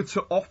 if you were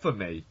to offer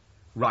me,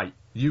 right,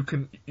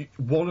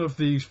 one of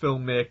these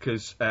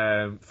filmmakers'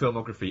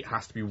 filmography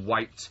has to be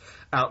wiped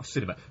out of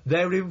cinema.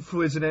 Their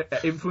influences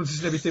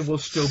and everything will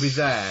still be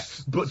there,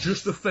 but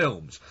just the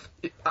films.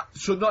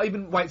 So not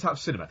even wiped out of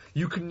cinema.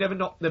 You can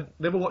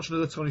never watch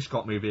another Tony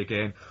Scott movie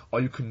again,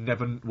 or you can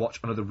never watch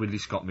another Ridley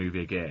Scott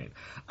movie again.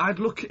 I'd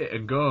look at it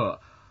and go,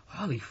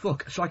 holy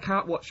fuck. So I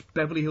can't watch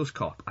Beverly Hills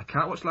Cop, I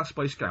can't watch Last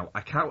Boy Scout,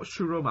 I can't watch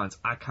True Romance,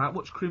 I can't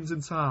watch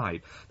Crimson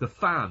Tide, The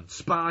Fan,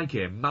 Spy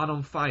Game, Man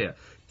on Fire,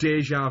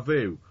 Deja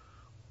Vu,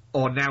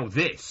 or now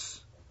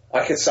this.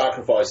 I could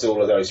sacrifice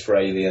all of those for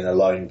Alien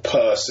alone,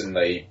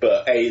 personally,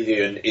 but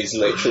Alien is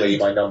literally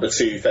my number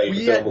 2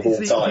 favourite film of all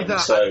time,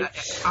 so...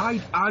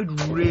 I'd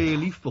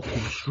really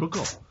fucking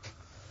struggle.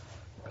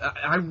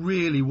 I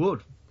really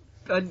would.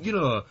 And,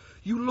 you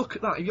look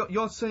at that,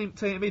 you're saying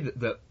to me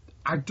that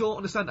I don't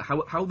understand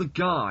how the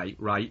guy,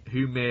 right,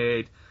 who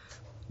made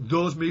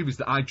those movies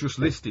that I just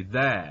listed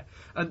there,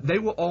 and they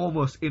were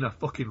almost in a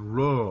fucking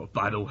row,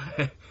 by the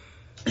way.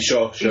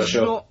 Sure.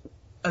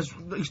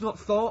 He's not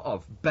thought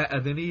of better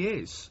than he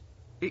is.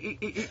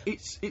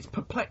 It's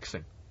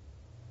perplexing.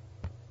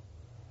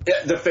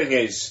 Yeah, the thing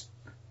is,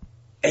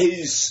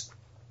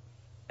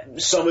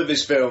 some of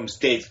his films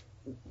did,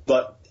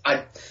 but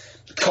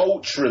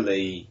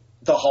culturally,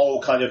 the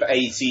whole kind of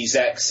 80s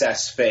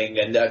excess thing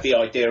and the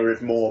idea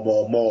of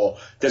more,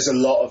 there's a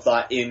lot of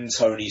that in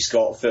Tony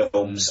Scott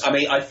films. I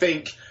mean, I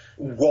think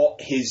what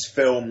his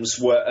films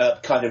were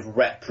kind of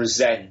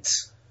represent,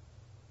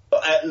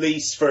 at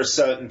least for a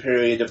certain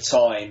period of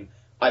time,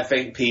 I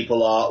think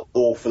people are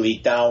awfully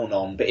down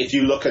on. But if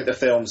you look at the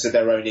films of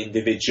their own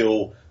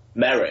individual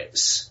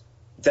merits,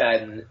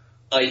 then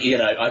I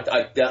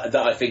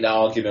think that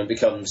argument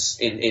becomes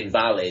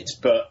invalid.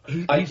 But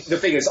the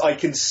thing is, I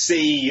can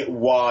see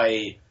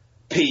why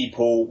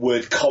people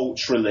would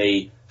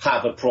culturally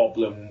have a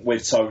problem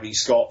with Tony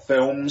Scott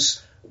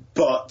films,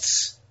 but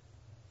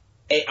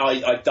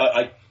I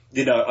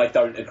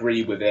don't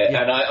agree with it.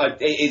 Yeah. And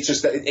it's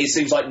just that it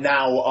seems like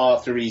now,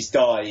 after he's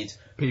died,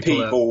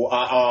 people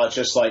are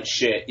just like,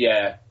 shit,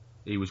 yeah,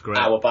 he was great.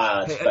 How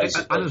bad,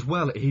 basically. And as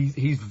well,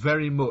 he's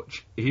very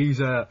much,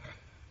 he's a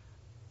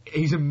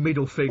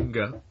middle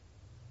finger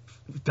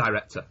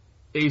director.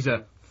 He's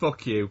a,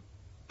 fuck you,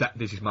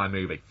 this is my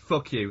movie.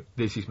 Fuck you,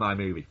 this is my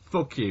movie.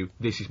 Fuck you,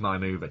 this is my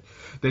movie.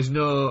 There's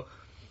no,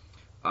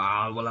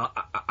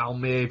 I'll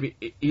maybe,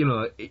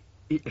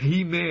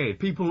 he made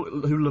people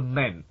who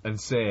lament and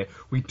say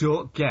we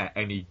don't get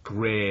any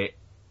great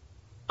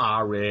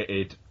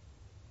R-rated,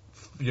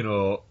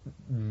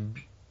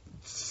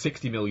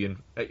 60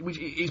 million, which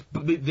is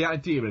the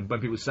idea, and when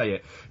people say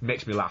it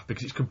makes me laugh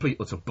because it's complete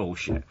utter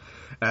bullshit.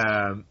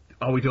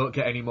 We don't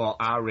get any more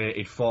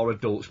R-rated for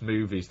adults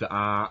movies that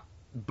are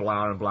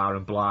blah and blah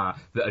and blah,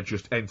 that are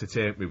just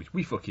entertainment movies.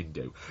 We fucking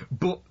do.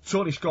 But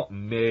Tony Scott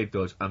made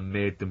those and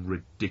made them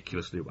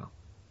ridiculously well.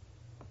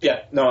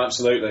 Yeah, no,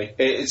 absolutely.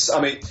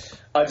 I mean,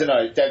 I don't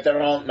know,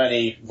 there aren't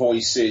many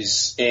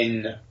voices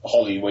in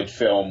Hollywood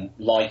film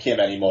like him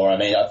anymore. I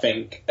mean, I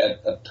think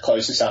the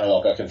closest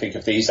analogue I can think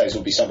of these days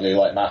would be somebody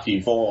like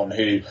Matthew Vaughn,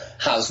 who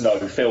has no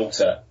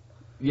filter.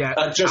 Yeah.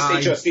 And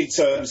just in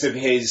terms of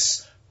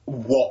his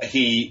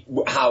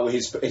how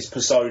his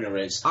persona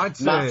is. I'd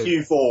say-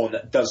 Matthew Vaughn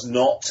does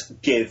not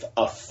give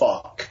a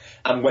fuck.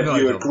 And whether No,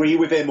 he you don't. agree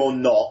with him or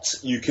not,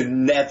 you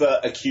can never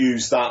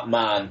accuse that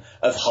man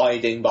of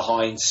hiding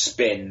behind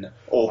spin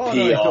or Oh, PR.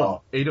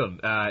 no, he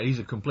doesn't. He's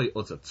a complete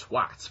utter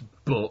twat.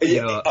 But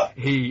you know,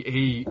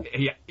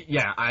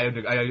 yeah,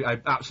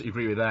 I absolutely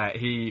agree with that.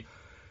 He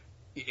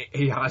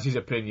has his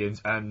opinions,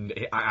 and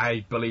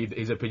I believe that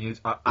his opinions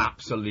are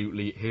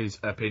absolutely his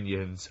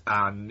opinions,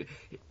 and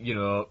you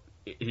know,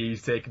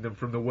 he's taken them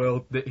from the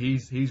world that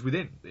he's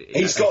within.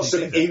 He's got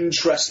some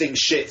interesting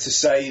shit to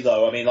say,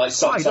 though. I mean, like,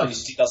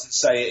 sometimes he doesn't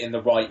say it in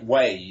the right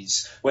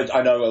ways, which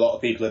I know a lot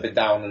of people have been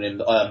down on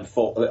him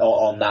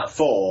on that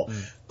for.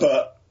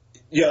 But,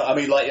 yeah, I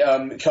mean, like,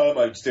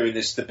 Kermode's doing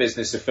the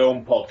Business of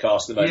Film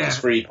podcast at the moment,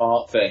 this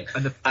 3-part thing,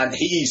 and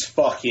he's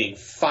fucking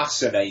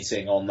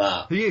fascinating on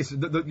that. He is,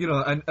 you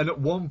know, and at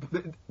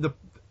the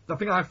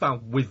thing I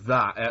found with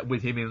that,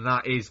 with him in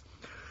that is,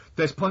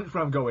 there's points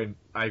where I'm going,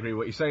 I agree with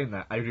what you're saying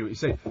there, I agree with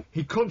what you're saying.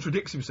 He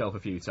contradicts himself a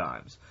few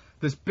times.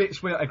 There's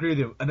bits where I agree with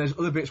him, and there's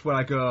other bits where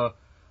I go,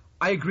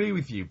 I agree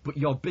with you, but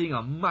you're being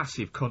a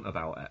massive cunt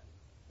about it.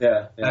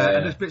 Yeah.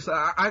 And there's bits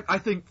that I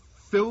think,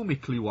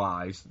 filmically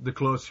wise, the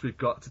closest we've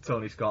got to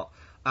Tony Scott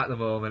at the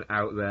moment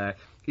out there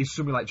is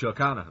something like Joe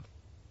Carnahan.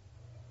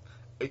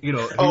 You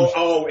know,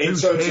 in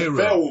terms of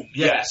film,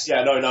 yes,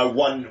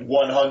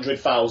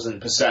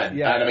 100,000%.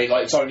 Yeah. And I mean,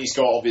 like, Tony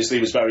Scott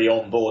obviously was very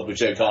on board with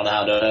Joe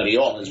Carnahan early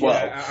on as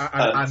well.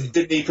 and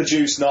didn't he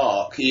produce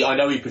Narc? I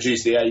know he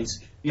produced the AIDS.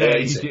 Yeah,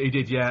 he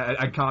did, yeah.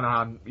 And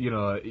Carnahan, you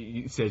know,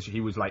 he says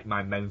he was like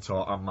my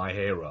mentor and my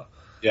hero.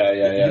 Yeah,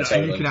 You know, totally.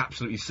 and you can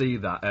absolutely see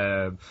that.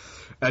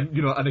 And,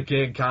 you know, and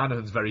again,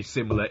 Carnahan's very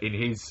similar in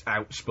his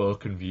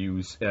outspoken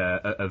views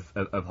of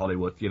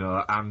Hollywood, you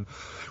know, and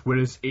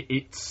whereas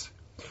it's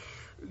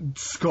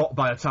Scott,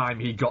 by the time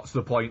he got to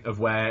the point of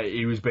where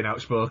he was being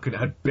outspoken,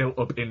 had built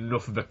up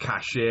enough of a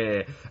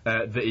cachet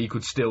that he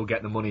could still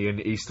get the money, and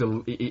he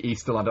still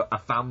had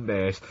a fan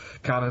base.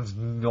 Carnahan's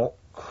not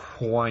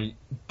quite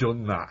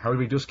done that.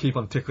 However, he does keep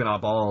on tickling our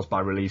balls by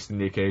releasing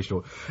the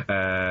occasional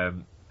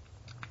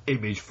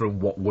image from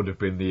what would have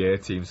been the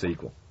A-Team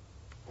sequel.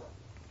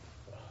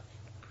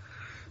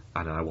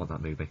 I know, I want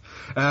that movie.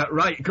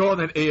 Right, go on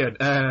then, Ian.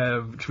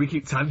 Should we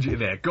keep tangenting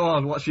there? Go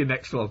on, what's your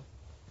next one?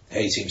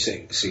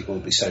 A-Team sequel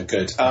would be so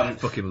good. I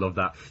fucking love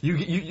that.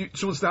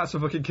 Someone starts a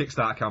fucking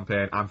Kickstarter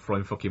campaign, I'm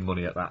throwing fucking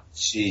money at that.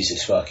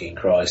 Jesus fucking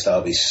Christ, that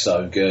would be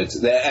so good.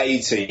 The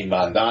A-Team,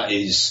 man, that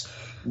is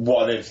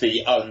one of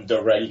the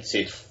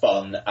underrated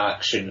fun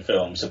action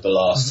films of the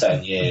last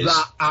 10 years.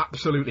 That,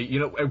 absolutely.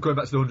 You know, going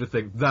back to the 100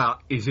 thing, that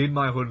is in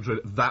my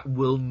 100. That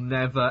will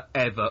never,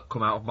 ever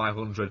come out of my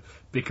 100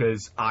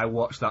 because I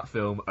watch that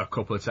film a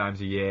couple of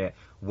times a year.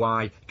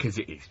 Why? Because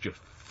it is just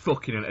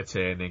fucking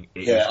entertaining.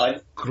 It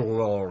is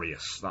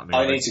glorious, that movie.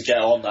 I need to get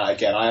on that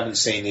again. I haven't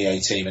seen the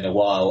A-Team in a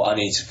while. I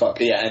need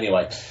to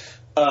anyway.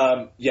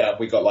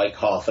 We got like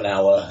half an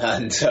hour,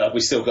 and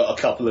we still got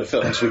a couple of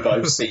films we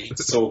both see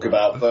to talk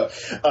about. But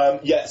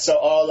so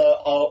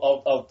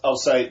I'll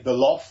say The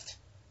Loft.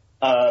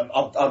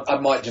 I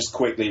might just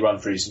quickly run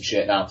through some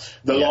shit now.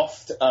 The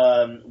Loft.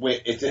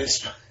 It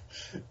is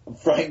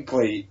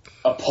frankly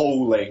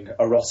appalling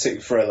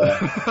erotic thriller,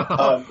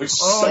 which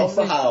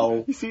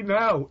somehow. You see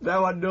now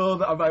I know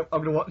that I'm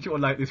going to watch it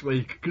one night this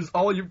week because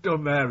all you've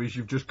done there is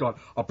you've just gone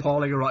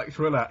appalling erotic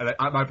thriller,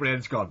 and my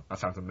brain's gone. That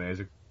sounds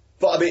amazing.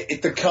 But I mean,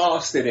 the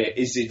cast in it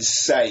is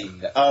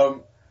insane. I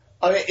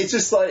mean, it's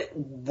just like,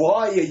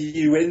 why are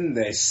you in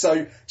this?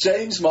 So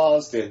James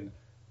Marsden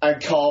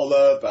and Carl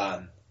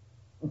Urban,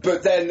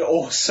 but then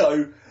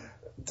also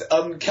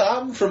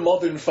Cam from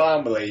Modern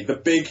Family, the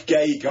big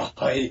gay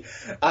guy,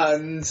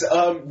 and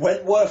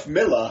Wentworth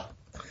Miller,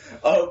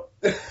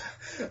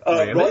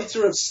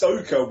 writer of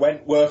Stoker,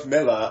 Wentworth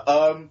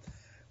Miller.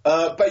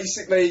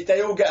 Basically,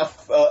 they all get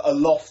a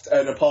loft,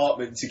 an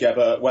apartment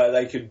together where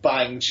they can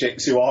bang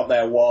chicks who aren't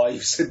their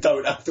wives and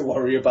don't have to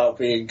worry about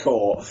being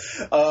caught.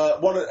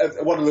 One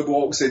of them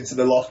walks into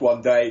the loft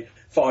one day,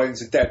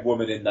 finds a dead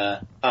woman in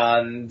there,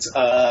 and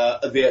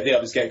the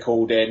others get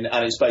called in,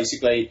 and it's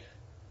basically,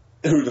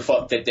 who the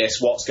fuck did this?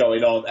 What's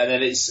going on? And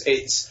then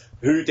it's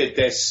who did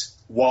this?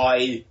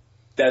 Why?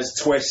 There's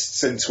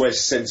twists and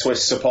twists and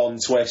twists upon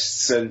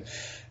twists and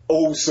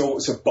all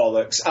sorts of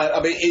bollocks. And, I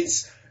mean,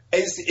 it's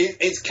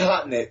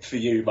catnip for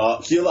you,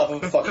 Mark. You'll have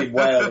a fucking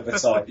whale of a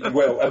time. You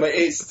will. I mean,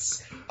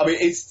 it's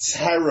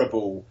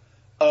terrible.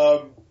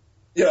 But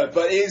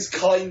it is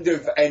kind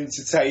of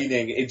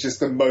entertaining in just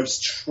the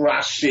most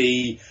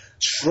trashy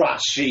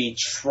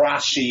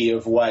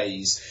of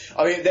ways.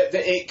 I mean,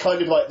 it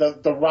kind of like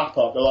the wrap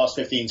up, the last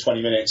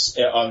 15-20 minutes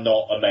are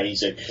not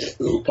amazing.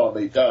 Ooh,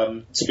 pardon me,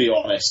 to be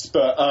honest,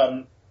 but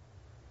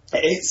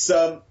it's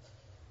so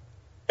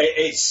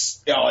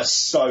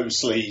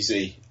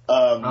sleazy.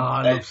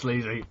 I love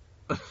sleazy.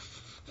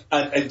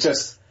 and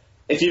just,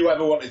 if you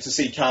ever wanted to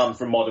see Cam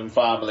from Modern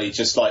Family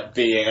just like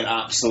being an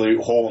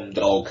absolute horn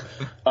dog,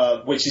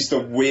 which is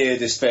the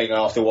weirdest thing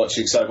after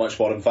watching so much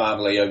Modern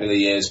Family over the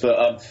years,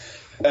 but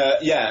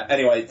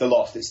anyway, The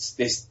Loft,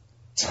 it's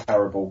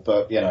terrible,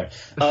 but the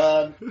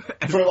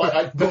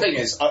thing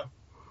is, I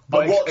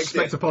watched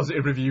expect a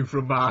positive review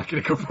from Mark in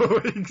a couple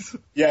of weeks.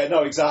 Yeah,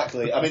 no,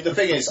 exactly. I mean, the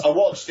thing is, I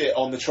watched it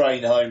on the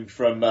train home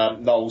from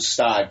Noel's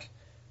Stag,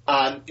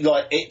 and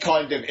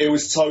it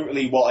was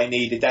totally what I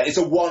needed then. It's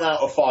a 1 out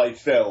of 5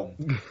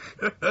 film,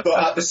 but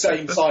at the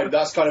same time,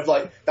 that's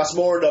that's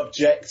more an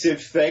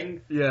objective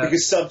thing. Yeah.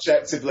 Because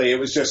subjectively, it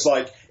was just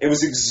it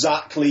was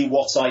exactly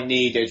what I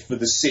needed for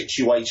the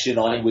situation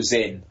I was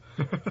in.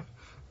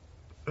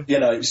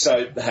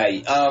 So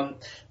hey,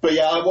 but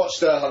yeah, I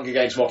watched Hunger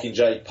Games: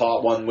 Mockingjay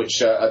Part 1,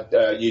 which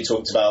you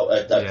talked about,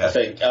 I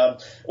think,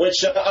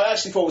 which I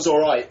actually thought was all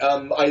right.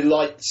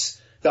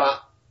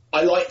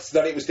 I liked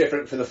that it was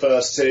different from the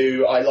first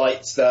two. I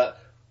liked that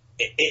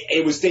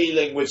it was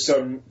dealing with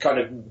some kind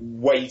of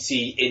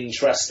weighty,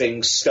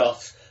 interesting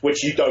stuff,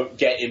 which you don't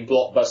get in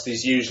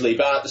blockbusters usually.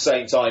 But at the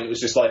same time, it was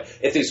just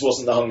if this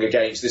wasn't the Hunger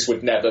Games, this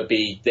would never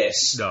be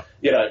this. No.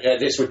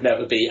 This would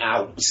never be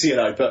out.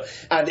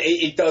 And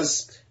it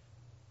does.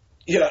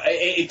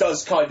 It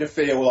does kind of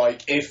feel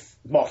like if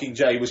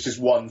Mockingjay was just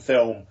one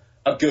film,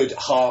 a good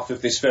half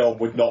of this film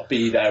would not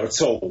be there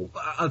at all.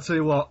 I'll tell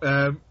you what,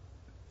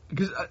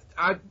 because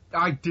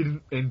I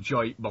didn't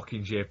enjoy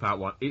Mockingjay Part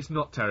 1. It's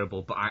not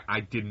terrible, but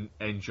I didn't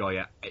enjoy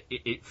it.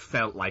 It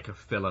felt like a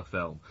filler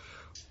film.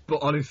 But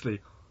honestly,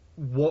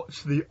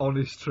 watch the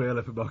honest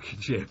trailer for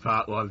Mockingjay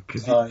Part 1,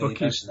 because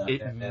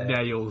it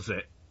nails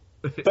it.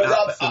 It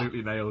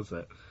absolutely nails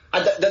it.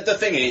 And the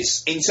thing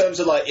is, in terms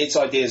of its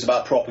ideas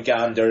about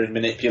propaganda and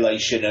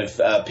manipulation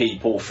of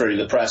people through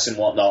the press and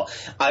whatnot,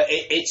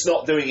 it's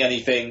not doing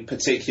anything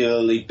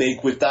particularly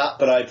big with that.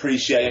 But I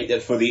appreciate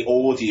that for the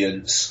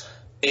audience,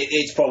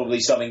 it's probably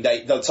something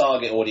the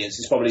target audience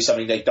is probably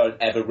something they don't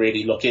ever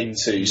really look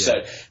into. Yeah. So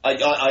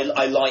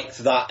I liked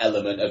that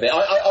element of it.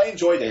 I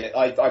enjoyed it.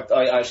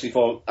 I actually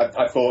thought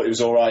it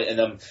was all right,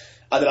 and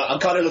I don't know. I'm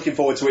kind of looking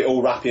forward to it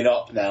all wrapping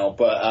up now,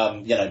 but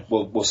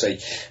we'll see.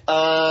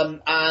 I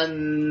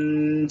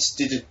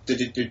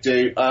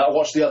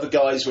watched The Other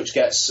Guys, which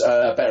gets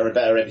better and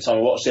better every time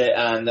I watch it,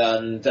 and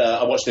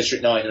I watched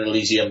District 9 and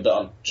Elysium, but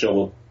I'm sure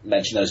we'll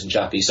mention those in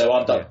Chappie. So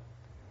I'm done.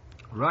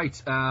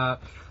 Right. I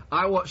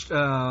watched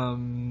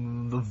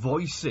The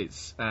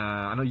Voices.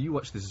 I know you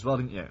watched this as well,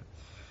 didn't you?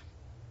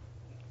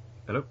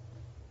 Hello?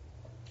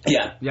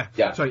 Yeah.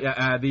 Sorry,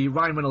 the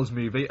Ryan Reynolds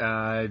movie,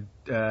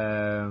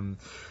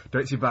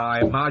 directed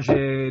by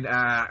Marjane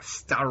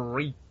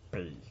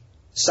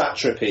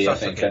Satrapi, I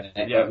think.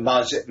 Yeah.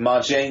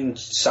 Marjane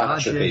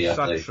Satrapi, I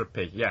think.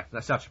 Satrapi, yeah.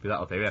 That's Satrapi,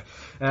 that'll do,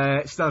 yeah.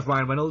 It stars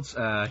Ryan Reynolds,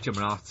 Gemma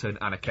Arterton,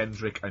 Anna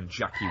Kendrick, and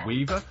Jackie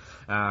Weaver.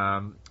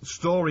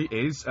 Story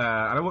is, and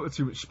I won't go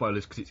too much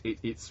spoilers because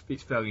it's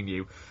fairly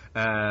new,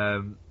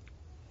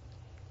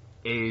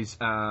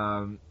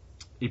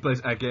 he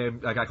plays a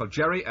guy called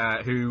Jerry,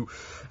 who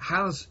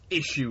has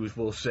issues,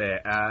 we'll say.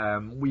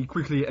 We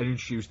quickly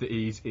introduce that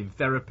he's in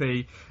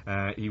therapy.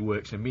 He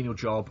works a menial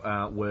job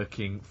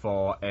working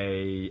for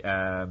he's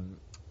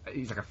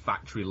like a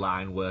factory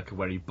line worker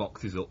where he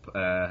boxes up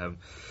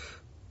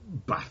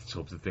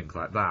bathtubs and things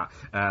like that.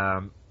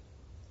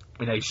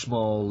 In a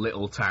small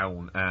little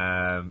town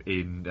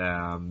you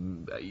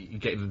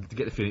get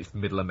the feeling it's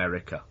middle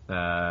America.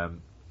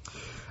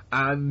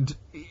 And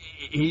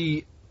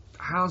he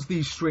has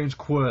these strange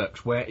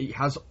quirks where he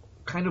has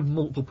kind of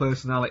multiple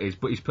personalities,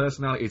 but his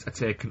personalities are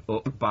taken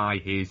up by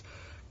his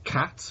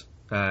cat,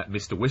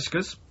 Mr.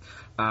 Whiskers,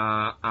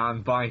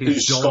 and by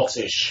his dog,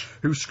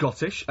 who's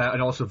Scottish,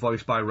 and also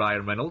voiced by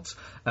Ryan Reynolds,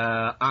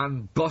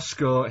 and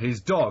Bosco,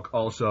 his dog,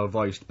 also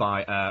voiced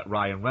by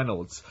Ryan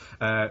Reynolds,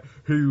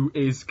 who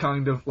is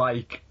kind of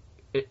like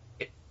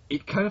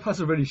it kind of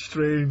has a very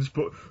strange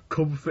but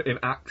comforting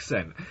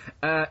accent.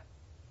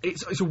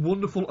 It's a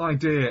wonderful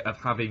idea of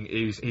having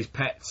his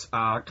pets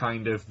are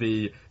kind of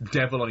the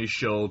devil on his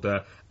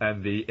shoulder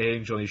and the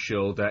angel on his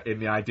shoulder, in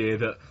the idea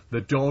that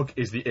the dog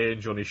is the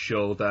angel on his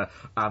shoulder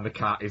and the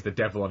cat is the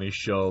devil on his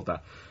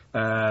shoulder.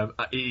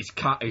 His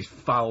cat is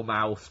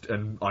foul-mouthed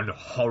and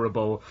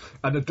horrible,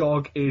 and the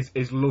dog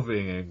is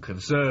loving and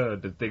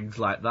concerned and things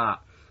like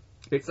that.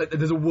 It's like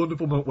there's a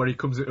wonderful moment where he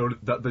comes into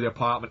the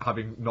apartment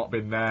having not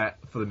been there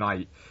for the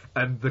night,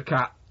 and the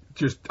cat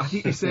I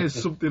think he says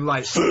something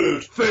like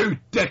food,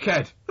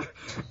 dickhead.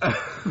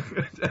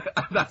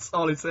 And that's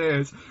all he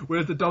says,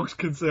 whereas the dog's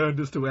concerned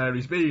as to where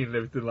he's been and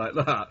everything like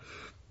that.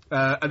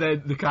 And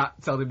then the cat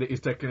tells him that he's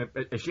taking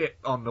a shit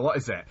on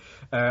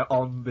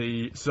on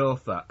the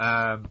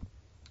sofa.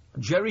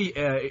 Jerry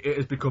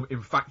has become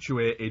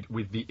infatuated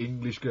with the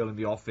English girl in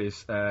the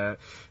office, Gemma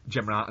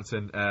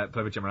Arterton,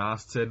 played by Gemma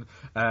Arterton,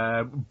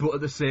 but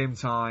at the same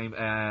time,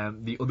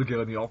 the other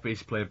girl in the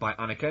office, played by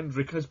Anna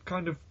Kendrick, has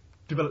kind of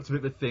developed a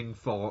bit of a thing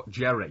for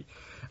Jerry.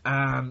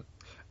 And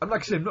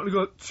like I said, I'm not going to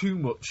go too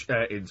much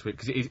into it,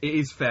 because it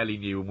is fairly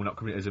new and we're not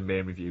coming in as a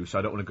main review, so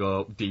I don't want to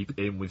go deep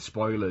in with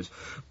spoilers.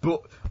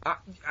 But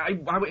I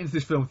went into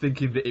this film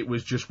thinking that it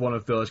was just one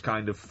of those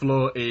kind of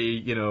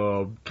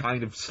floaty,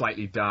 kind of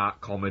slightly dark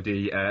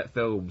comedy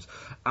films.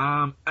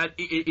 And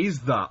it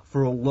is that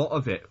for a lot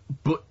of it,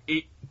 but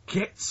it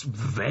gets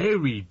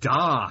very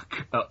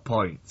dark at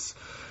points.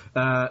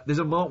 There's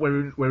a moment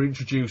where we're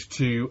introduced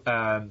to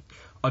an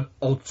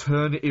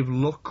alternative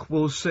look,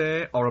 we'll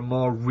say, or a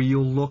more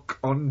real look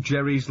on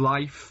Jerry's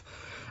life,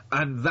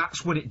 and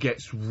that's when it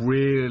gets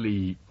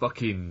really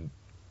fucking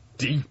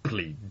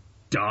deeply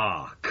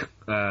dark.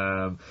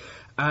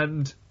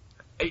 And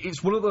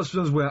it's one of those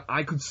films where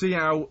I could see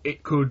how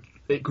it could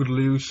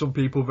lose some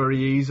people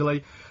very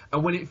easily.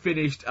 And when it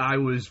finished, I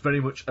was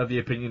very much of the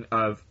opinion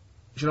of,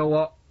 do you know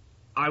what?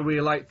 I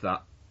really liked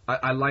that.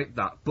 I liked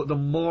that. But the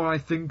more I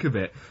think of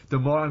it, the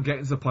more I'm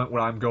getting to the point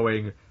where I'm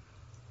going,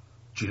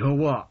 do you know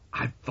what?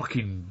 I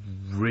fucking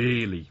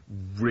really,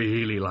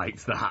 really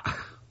liked that.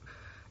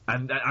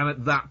 And I'm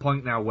at that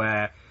point now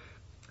where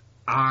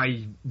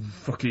I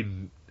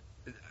fucking...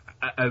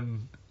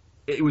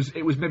 It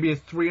was maybe a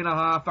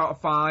 3.5 out of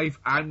 5.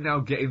 I'm now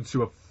getting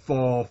to a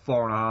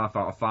 4.5 out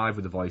of 5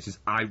 with the voices.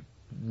 I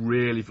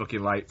really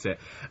fucking liked it.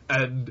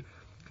 And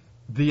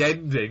the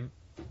ending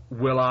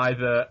will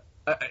either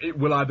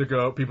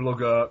go, people will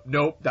go,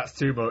 nope, that's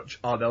too much,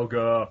 or they'll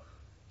go,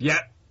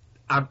 yep,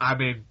 I'm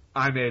in,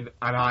 and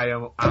I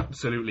am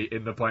absolutely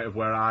in the point of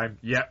where I'm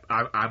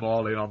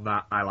all in on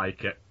that. I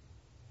like it.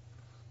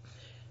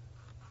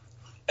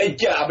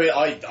 Yeah, I mean,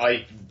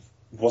 I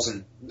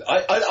wasn't.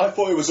 I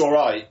thought it was all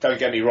right. Don't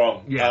get me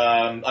wrong. Yeah.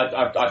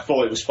 I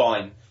thought it was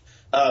fine.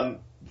 Pardon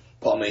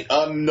me.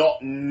 I'm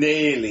not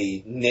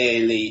nearly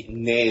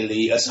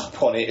as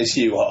up on it as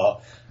you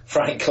are,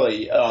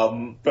 frankly.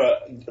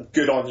 But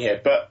good on you.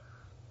 But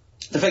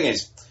the thing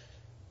is,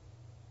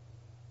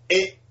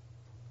 it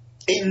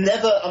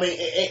never. I mean,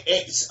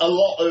 it's a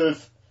lot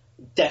of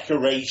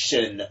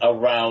decoration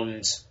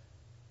around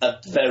a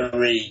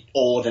very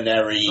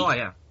ordinary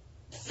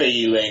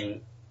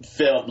feeling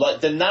film.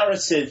 Like the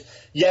narrative,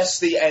 yes,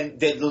 the end.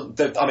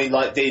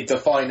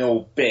 The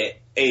final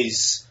bit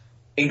is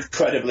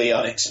incredibly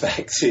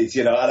unexpected,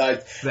 you know,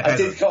 and I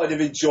did kind of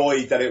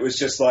enjoy that it was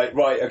just like,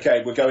 right,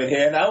 okay, we're going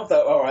here now,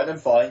 all right, then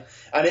fine,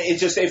 and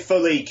it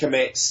fully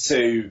commits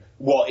to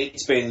what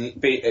it's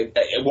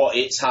what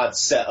it's had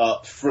set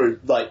up through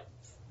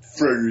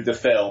the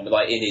film,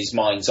 like in his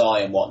mind's eye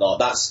and whatnot.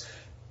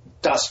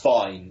 That's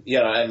fine, you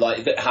know, and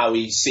like how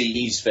he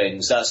sees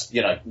things, that's,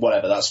 you know,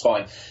 whatever, that's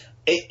fine.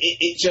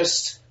 It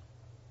just.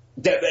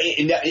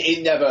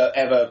 It never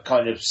ever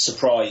kind of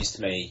surprised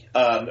me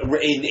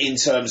in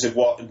terms of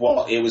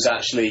what it was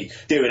actually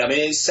doing. I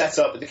mean, it's set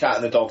up with the cat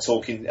and the dog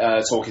talking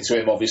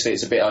to him. Obviously,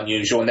 it's a bit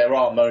unusual, and there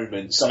are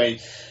moments. I mean,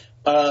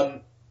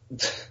 the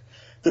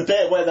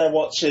bit where they're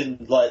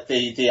watching like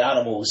the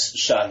animals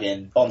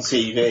shagging on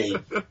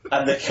TV,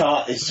 and the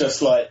cat is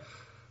just like,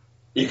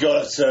 "You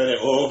gotta turn it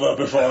over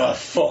before I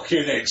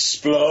fucking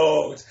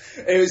explode."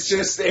 It was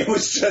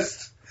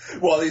just.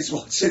 While he's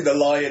watching the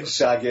lion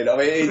shagging, I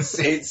mean,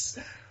 it's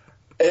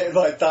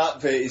like that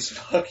bit is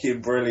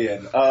fucking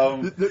brilliant.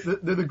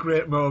 The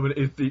great moment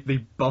is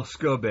the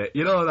Bosco bit.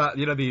 You know that,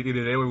 you know, the other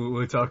day we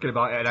were talking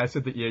about it, and I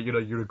said that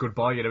you're a good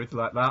boy and everything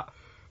like that.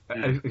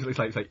 And it's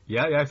like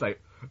yeah. It's like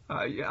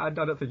I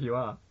don't think you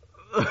are.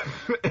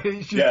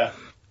 It's just,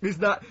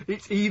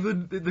 it's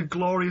even the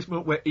glorious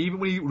moment where even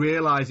when he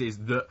realises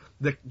that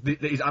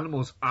his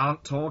animals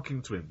aren't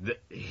talking to him,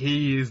 that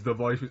he is the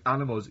voice with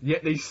animals,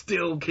 yet they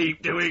still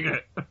keep doing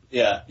it.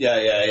 Yeah.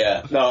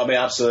 No, I mean,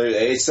 absolutely.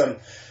 It's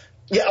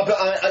yeah, but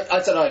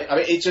I don't know. I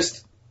mean,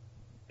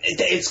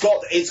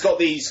 it's got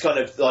these kind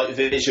of like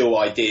visual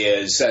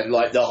ideas, and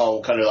like the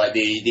whole kind of like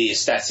the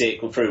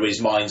aesthetic through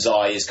his mind's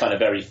eye is kind of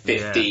very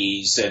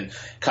 50s and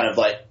kind of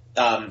like.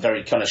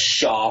 Very kind of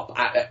sharp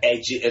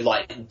edge,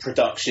 like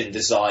production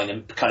design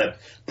and kind of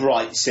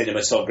bright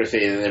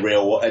cinematography in the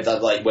real,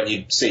 like when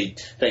you see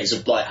things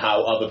of like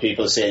how other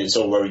people are seeing it, it's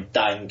all very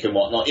dank and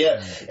whatnot.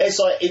 Yeah, it's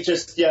like it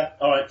just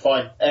all right,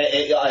 fine.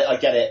 I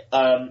get it.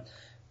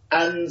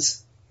 And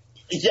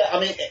yeah, I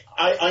mean,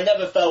 I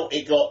never felt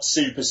it got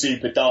super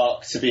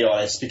dark, to be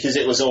honest, because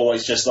it was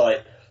always just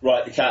like,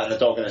 right, the cat and the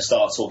dog are going to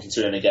start talking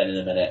to him again in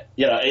a minute.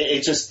 You know,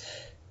 it just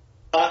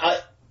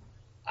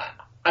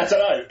I don't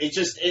know,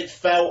 it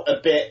felt a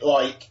bit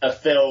like a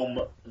film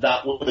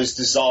that was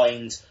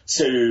designed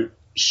to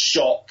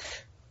shock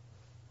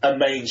a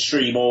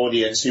mainstream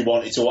audience who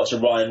wanted to watch a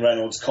Ryan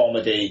Reynolds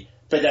comedy,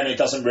 but then it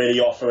doesn't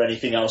really offer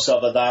anything else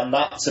other than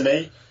that to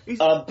me.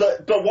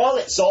 But while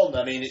it's on,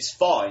 I mean, it's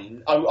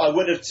fine. I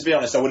would have, to be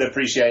honest, I would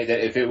appreciate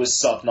it if it was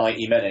sub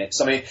 90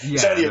 minutes. I mean,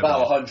 it's only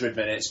about 100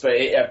 minutes, but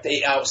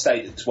it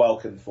outstayed its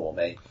welcome for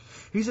me.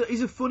 He's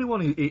a funny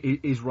one,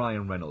 is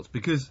Ryan Reynolds,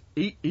 because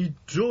he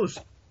does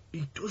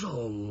a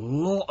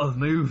lot of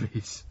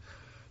movies,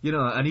 you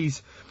know, and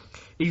he's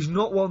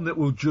not one that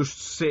will just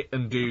sit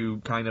and do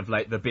kind of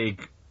like the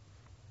big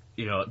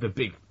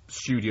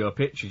studio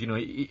pictures. You know,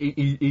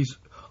 he's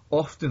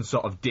often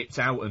sort of dipped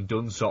out and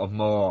done sort of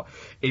more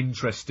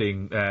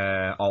interesting,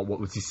 or what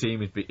would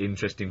seem to be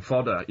interesting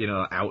fodder, you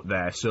know, out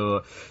there.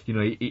 So, you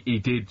know, he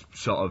did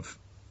sort of,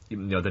 you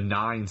know, The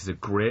Nines is a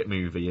great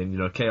movie, and, you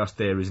know, Chaos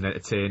Theory is an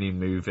entertaining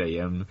movie,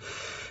 and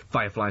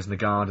Fireflies in the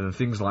Garden and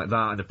things like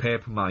that, and the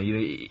Paperman. You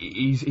know,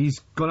 he's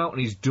gone out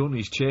and he's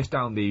chased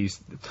down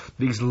these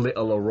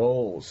littler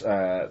roles,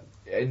 and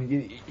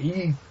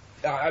I'm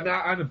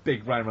a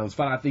big Ryan Reynolds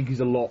fan. I think he's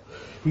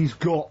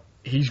got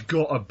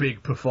a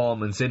big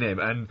performance in him,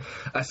 and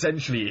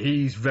essentially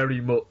he's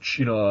very much,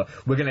 you know,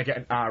 we're going to get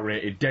an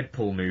R-rated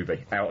Deadpool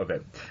movie out of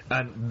him,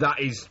 and that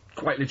is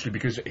quite literally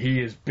because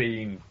he has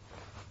been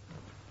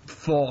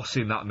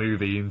forcing that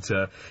movie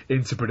into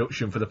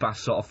production for the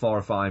past sort of 4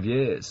 or 5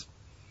 years.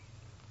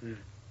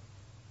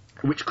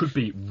 Which could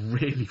be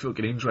really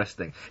fucking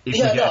interesting if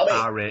you get an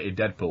R-rated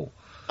Deadpool.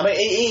 I mean,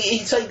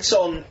 he takes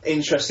on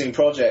interesting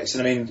projects,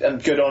 and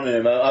and good on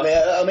him.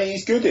 I mean,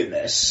 he's good in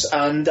this,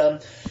 and I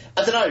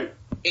don't know.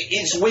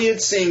 It's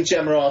weird seeing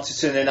Gemma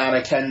Arterton and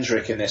Anna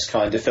Kendrick in this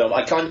kind of film.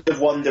 I kind of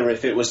wonder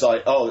if it was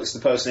like, oh, it's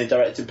the person who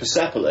directed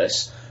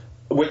Persepolis,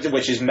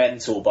 which is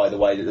mental, by the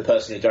way, that the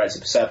person who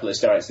directed Persepolis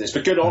directed this.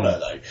 But good on her,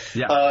 though.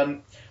 Yeah.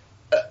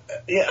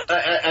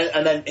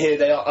 And then here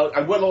they are.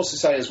 I will also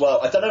say as well,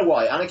 I don't know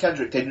why Anna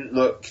Kendrick didn't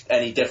look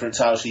any different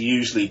to how she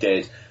usually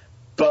did,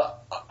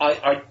 but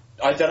I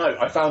don't know.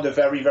 I found her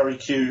very, very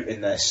cute in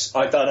this.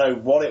 I don't know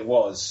what it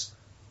was,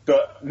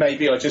 but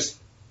maybe I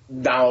just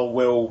now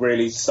will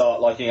really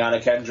start liking Anna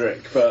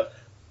Kendrick. But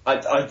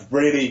I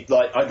really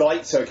I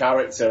liked her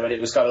character, and it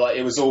was kind of like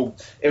it was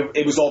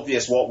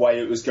obvious what way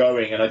it was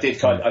going, and I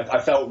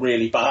felt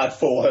really bad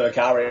for her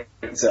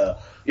character.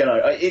 You know,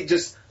 I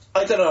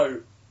don't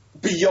know.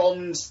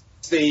 Beyond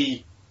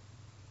the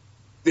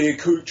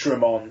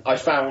accoutrement, I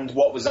found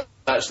what was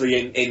actually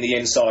in the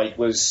inside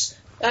was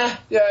yeah,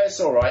 it's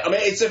all right. I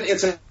mean, it's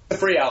a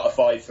 3 out of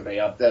 5 for me.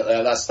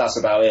 That's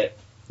about it.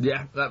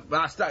 Yeah,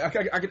 I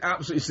can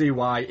absolutely see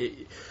why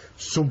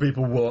some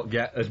people won't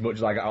get as much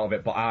as I get out of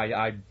it, but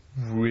I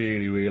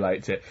really, really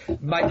liked it.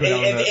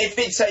 If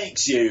it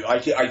takes you,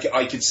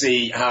 I could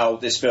see how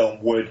this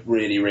film would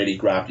really, really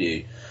grab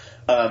you.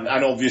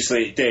 And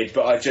obviously it did,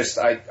 but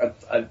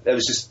it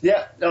was just,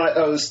 yeah, no,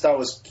 that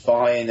was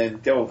fine,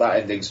 and that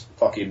ending's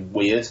fucking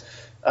weird.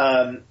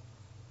 The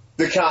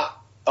cat,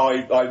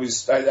 I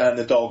was, and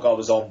the dog I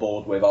was on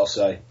board with, I'll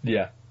say.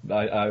 Yeah,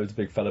 I was a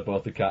big fan of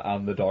both the cat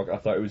and the dog. I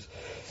thought it was,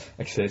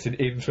 like I say, it's an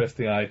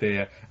interesting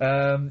idea.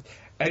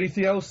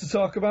 Anything else to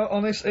talk about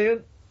on this,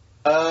 Ian?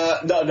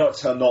 No,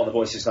 not on the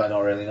Voices, no,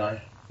 not really, no.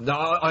 No,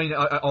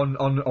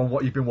 on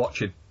what you've been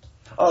watching.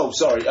 Oh,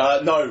 sorry.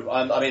 No,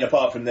 I mean,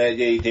 apart from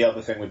the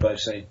other thing we've both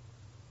seen.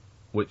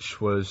 Which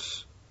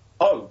was...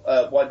 Oh,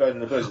 White Bird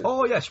and the Blizzard.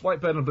 Oh, yes,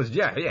 White Bird and the Blizzard.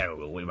 Yeah,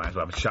 well, we might as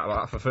well have a chat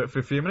about that for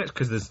a few minutes,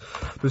 because there's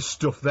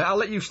stuff there. I'll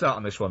let you start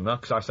on this one, though,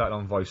 because I started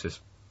on Voices.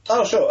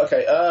 Oh, sure,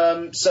 okay.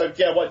 So,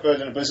 yeah, White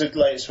Bird and the Blizzard,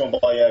 latest one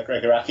by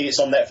Greg Araki. It's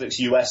on Netflix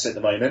US at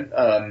the moment,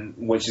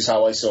 which is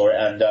how I saw it,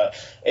 and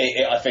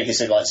I think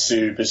it's in,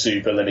 super,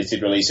 super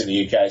limited release in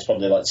the UK. It's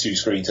probably, 2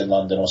 screens in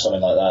London or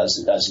something like that,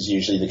 as is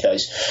usually the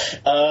case.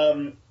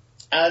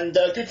 And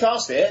good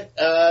cast here.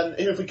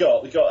 Who have we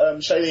got? We've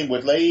got Shailene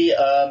Woodley,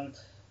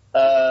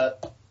 Eva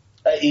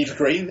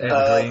Green,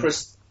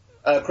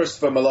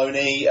 Christopher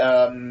Maloney,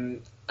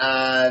 and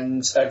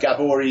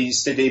Gabori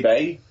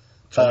Sidibe.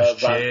 Thomas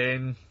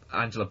Jane,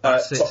 Angela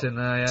Bassett's in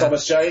there, yeah.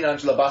 Thomas Jane,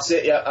 Angela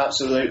Bassett, yeah,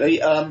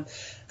 absolutely. And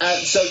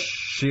so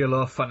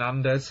Sheila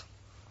Fernandez.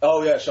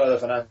 Oh yeah, Sheila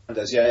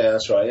Fernandez, yeah,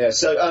 that's right, yeah.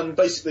 So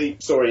basically,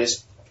 story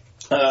is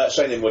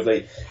Shailene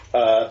Woodley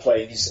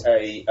plays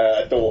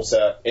a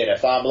daughter in a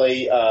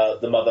family.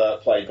 The mother,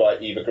 played by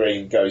Eva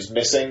Green, goes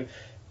missing,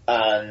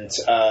 and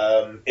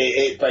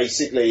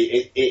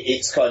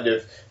it's kind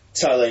of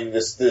telling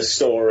the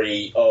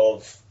story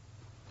of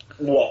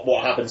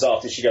what happens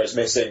after she goes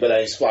missing, but then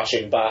it's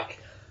flashing back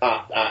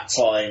at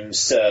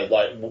times to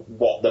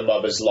what the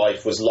mother's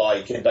life was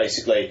like, and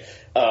basically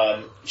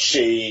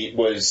she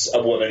was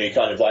a woman who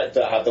kind of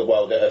that had the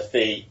world at her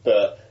feet,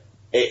 but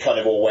it kind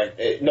of all went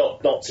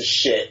not to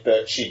shit,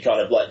 but she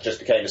kind of just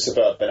became a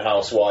suburban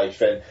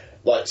housewife and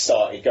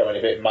started going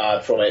a bit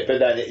mad from it. But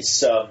then it's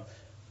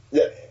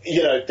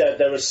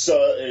there are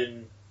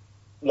certain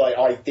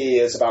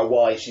ideas about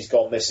why she's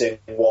gone missing,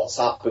 what's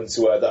happened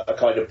to her, that are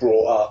kind of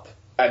brought up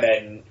and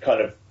then kind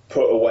of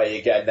put away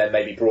again, then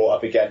maybe brought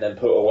up again, then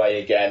put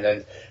away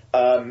again.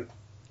 And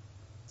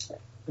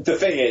the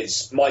thing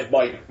is, my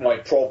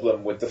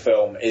problem with the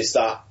film is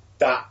that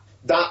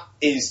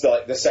is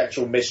the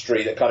central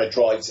mystery that kind of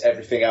drives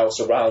everything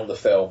else around the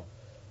film,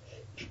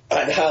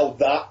 and how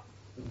that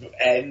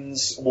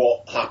ends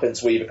what happens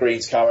to Eva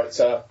Green's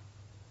character.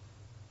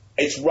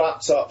 It's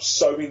wrapped up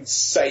so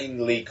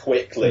insanely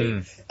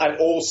quickly, and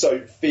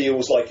also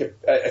feels like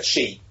a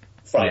cheat,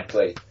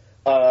 frankly.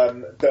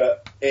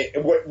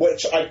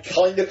 Which I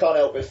kind of can't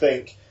help but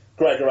think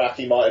Greg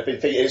Araki might have been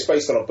thinking. It's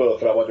based on a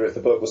book, and I wonder if the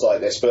book was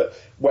like this, but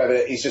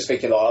whether he's just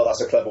thinking, oh,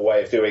 that's a clever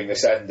way of doing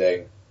this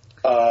ending.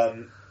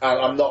 And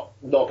I'm not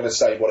going to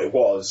say what it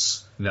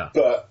was, no.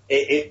 But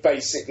it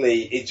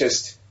basically, it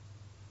just,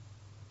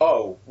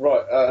 oh,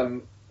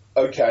 right,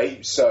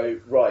 okay, so,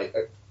 right,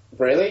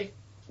 really?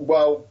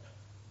 Well,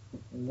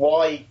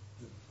 why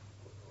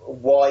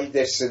why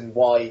this and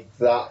why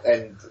that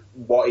and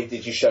why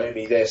did you show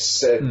me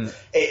this?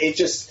 It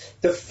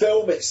just, the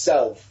film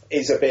itself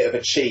is a bit of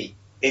a cheat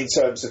in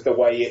terms of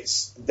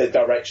the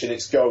direction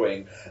it's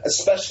going,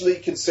 especially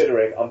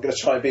considering, I'm going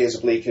to try and be as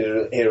oblique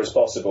here as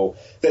possible,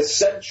 the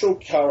central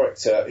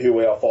character who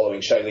we are following,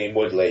 Shailene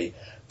Woodley,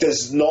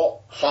 does not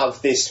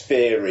have this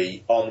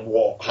theory on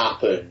what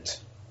happened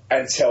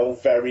until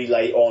very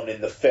late on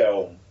in the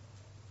film.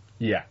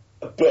 Yeah.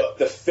 But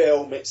the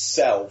film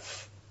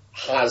itself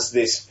has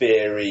this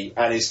theory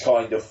and is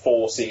kind of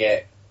forcing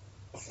it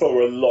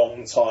for a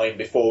long time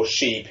before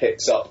she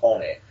picks up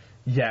on it.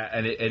 Yeah,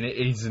 and it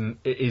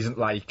isn't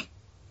like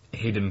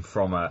hidden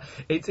from her.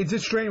 It's a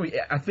strange.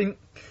 I think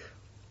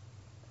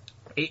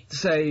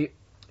it's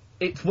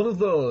one of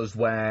those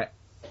where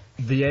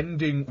the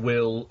ending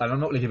will, and I'm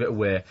not going to give it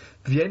away.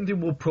 The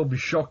ending will probably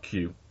shock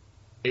you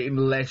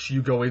unless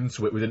you go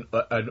into it with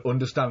an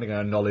understanding and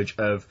a knowledge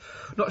of,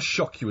 not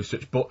shock you as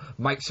such, but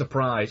might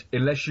surprise,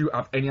 unless you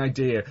have any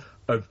idea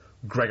of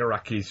Gregor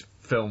Araki's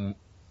film,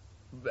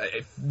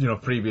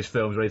 previous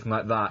films or anything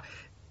like that.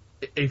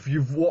 If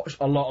you've watched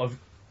a lot of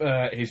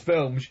his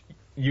films,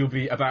 you'll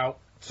be about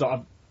sort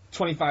of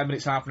 25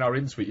 minutes, half an hour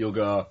into it, you'll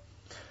go,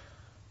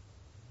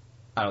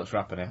 I know what's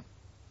happening.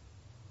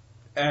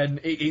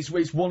 And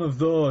it's one of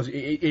those.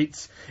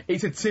 It's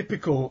a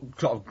typical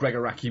sort of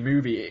Gregor Araki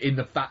movie in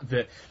the fact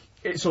that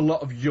it's a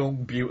lot of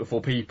young,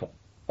 beautiful people,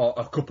 or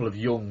a couple of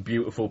young,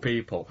 beautiful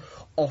people,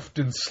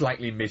 often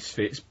slightly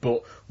misfits,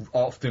 but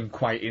often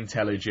quite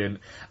intelligent,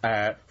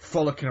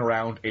 frolicking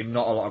around in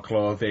not a lot of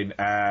clothing,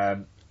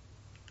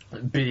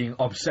 being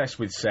obsessed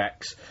with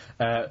sex.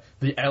 The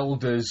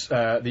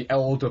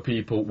elder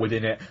people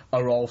within it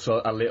are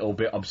also a little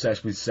bit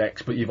obsessed with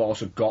sex, but you've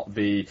also got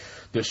the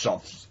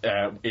sort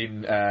of,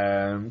 in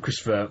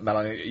Christopher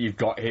Meloni, you've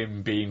got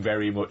him being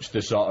very much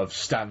the sort of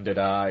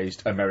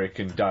standardised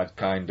American dad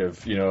kind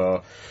of,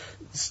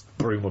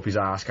 broom up his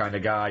ass kind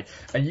of guy.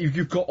 And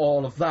you've got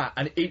all of that,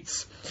 and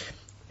it's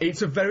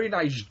a very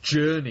nice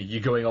journey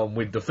you're going on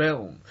with the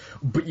film,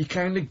 but you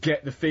kind of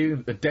get the feeling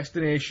that the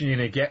destination you're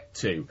going to get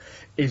to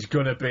is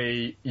going to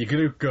be, you're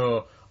going to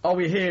go, oh,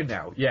 we're here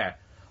now, yeah.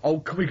 Oh,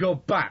 can we go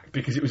back?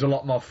 Because it was a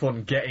lot more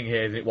fun getting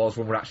here than it was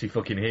when we're actually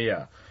fucking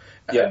here.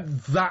 Yeah. And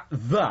that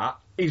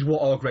is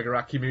what all Gregor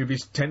Araki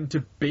movies tend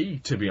to be,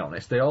 to be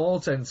honest. They all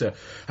tend to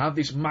have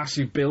this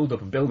massive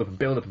build-up and build-up and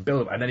build-up and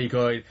build-up, and then he's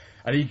going,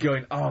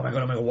 oh my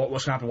god,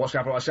 what's happened,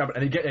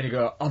 and you get there and you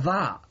go, oh,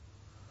 that.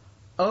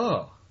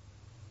 Oh.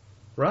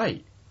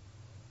 Right.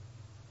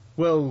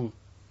 Well,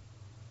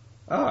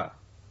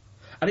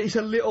 and it's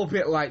a little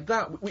bit like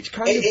that, which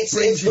kind of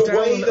brings you down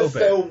a little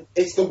bit.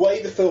 It's the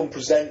way the film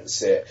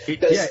presents it.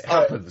 It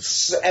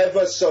happens.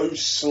 Ever so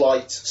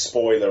slight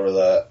spoiler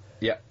alert.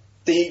 Yeah.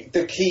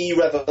 The key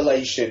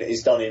revelation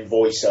is done in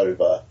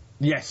voiceover.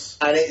 Yes.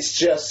 And it's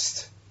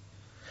just...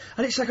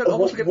 And it's like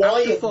almost like an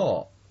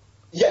afterthought.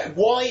 Yeah,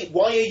 why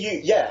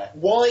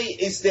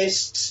is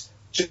this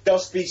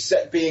just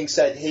being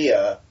said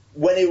here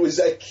when it was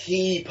a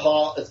key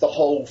part of the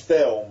whole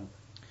film,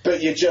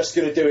 but you're just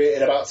going to do it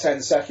in about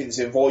 10 seconds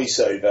in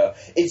voiceover?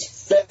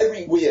 It's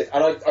very weird,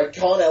 and I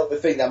can't help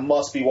but think that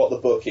must be what the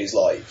book is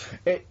like.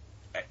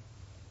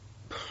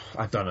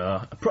 I don't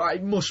know.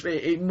 It must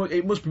be, but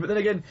then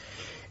again...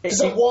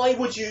 So why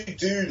would you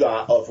do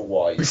that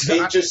otherwise?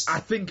 I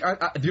think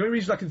the only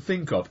reason I can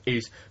think of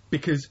is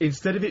because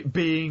instead of it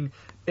being...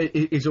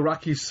 is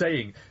Araki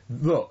saying,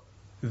 look,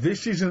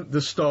 this isn't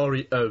the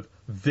story of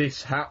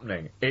this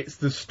happening. It's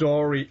the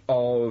story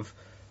of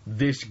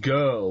this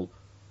girl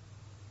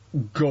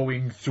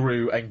going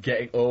through and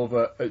getting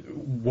over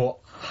what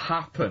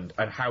happened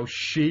and how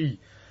she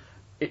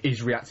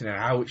is reacting and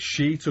how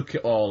she took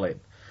it all in.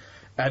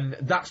 And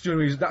that's the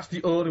only reason, that's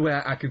the only way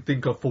I can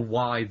think of for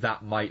why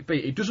that might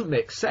be. It doesn't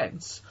make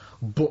sense,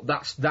 but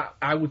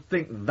I would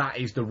think that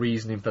is the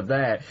reasoning for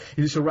there.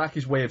 It's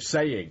Araki's way of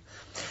saying,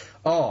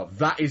 oh,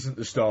 that isn't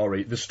the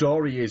story. The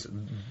story is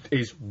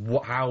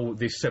how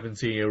this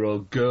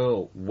 17-year-old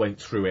girl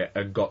went through it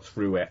and got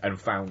through it and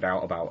found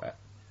out about it.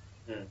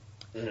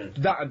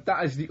 Mm-hmm.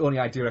 That is the only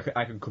idea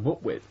I can come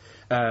up with.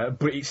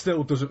 But it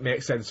still doesn't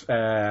make sense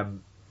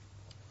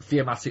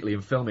thematically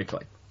and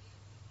filmically.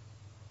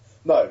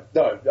 No.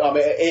 I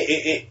mean,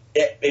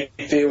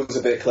 it feels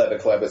a bit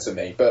clever to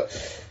me. But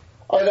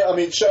I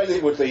mean,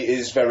 Shailene Woodley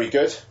is very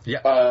good.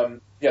 Yeah.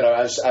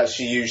 As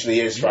she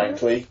usually is,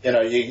 frankly.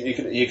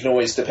 You can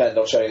always depend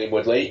on Shailene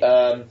Woodley.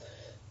 And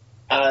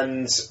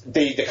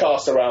the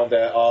cast around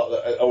her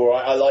are all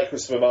right. I like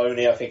Christopher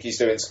Meloni. I think he's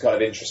doing some kind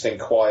of interesting,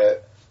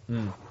 quiet,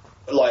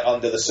 like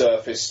under the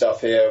surface stuff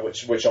here,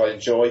 which I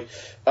enjoy.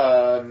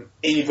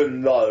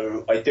 Even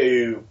though I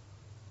do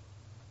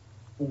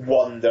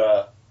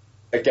wonder,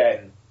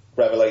 again,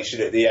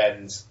 revelation at the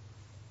end,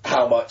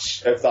 how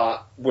much of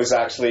that was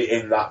actually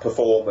in that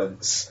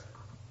performance.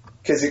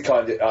 Because it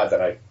kind of, I don't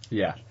know.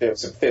 Yeah,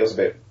 feels a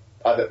bit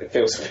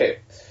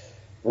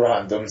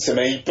random to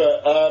me,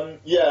 but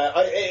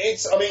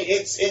it's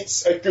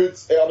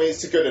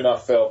a good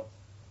enough film.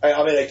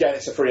 I mean, again,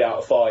 it's a 3 out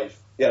of 5.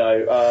 You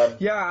know.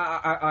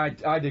 Yeah,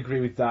 I'd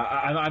agree with that.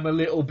 I'm a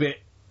little bit.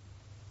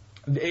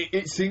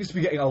 It seems to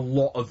be getting a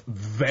lot of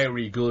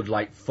very good,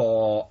 like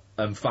 4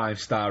 and 5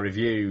 star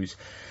reviews,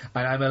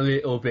 and I'm a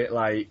little bit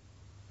like,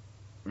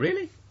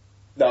 really?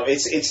 No,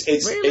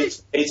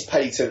 it's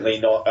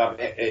patently not.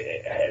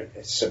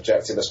 It's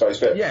subjective, I suppose,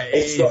 but yeah,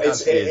 it's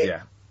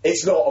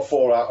not a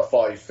 4 out of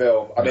 5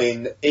 film. I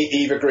mean,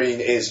 Eva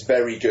Green is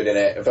very good in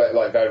it,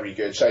 like very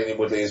good. Shailene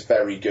Woodley is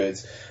very good,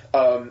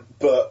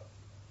 but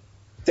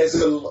there's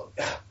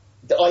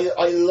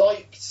I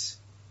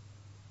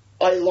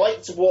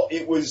liked what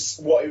it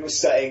was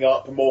setting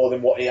up more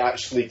than what it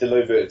actually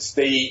delivered.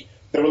 The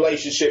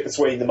relationship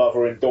between the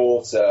mother and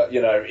daughter,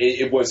 you know,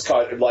 it was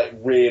kind of like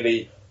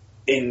really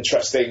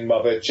interesting,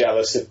 mother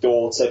jealous of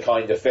daughter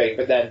kind of thing.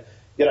 But then,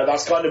 you know,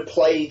 that's kind of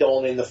played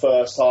on in the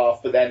first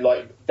half. But then,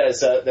 like,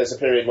 there's a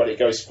period when it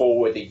goes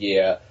forward a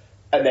year,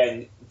 and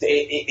then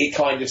it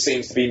kind of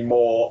seems to be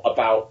more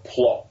about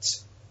plot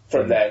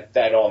from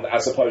then on,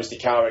 as opposed to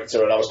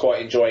character. And I was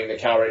quite enjoying the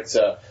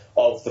character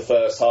of the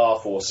first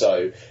half or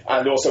so.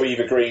 And also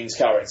Eva Green's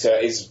character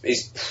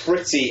is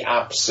pretty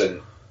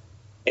absent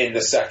in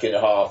the second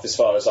half, as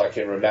far as I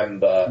can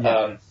remember.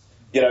 Yeah.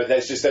 You know,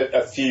 there's just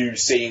a few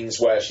scenes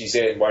where she's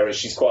in, whereas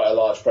she's quite a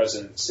large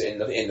presence in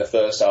the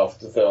first half of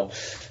the film.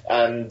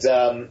 And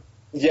I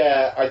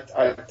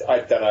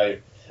don't know.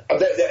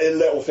 There are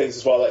little things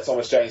as well, like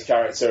Thomas Jane's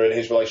character and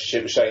his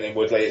relationship with Shailene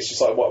Woodley. It's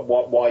just like,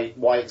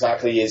 why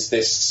exactly is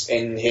this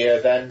in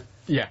here then?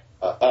 Yeah.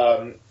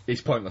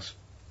 It's pointless.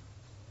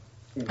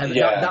 And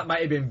that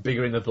might have been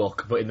bigger in the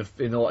book, but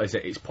in what is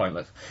it? It's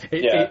pointless.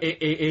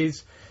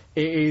 It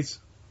is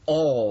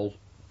all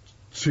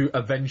to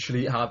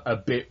eventually have a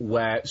bit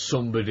where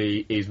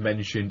somebody is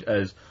mentioned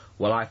as,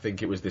 well, I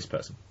think it was this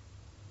person,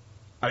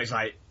 and it's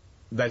like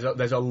there's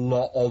a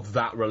lot of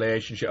that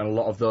relationship and a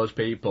lot of those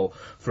people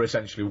for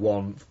essentially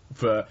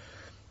for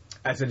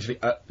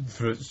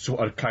sort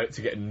of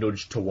character getting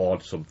nudged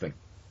towards something.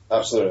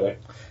 Absolutely.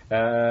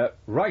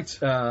 Right.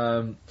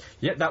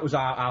 That was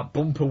our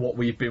bumper, what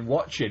we've been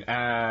watching.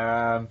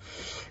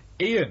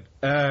 Ian,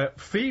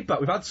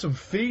 feedback. We've had some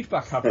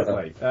feedback, haven't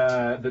we?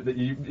 That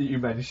you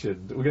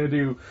mentioned. We're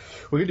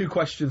gonna do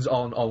questions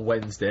on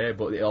Wednesday,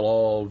 but it'll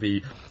all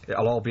be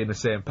in the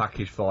same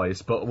package for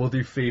us. But we'll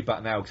do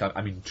feedback now because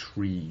I'm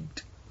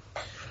intrigued.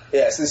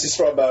 Yes, this is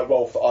from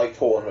Rolf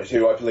Eichhorn,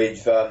 who I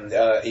believe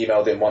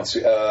emailed in once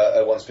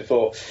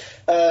before.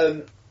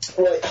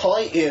 Right,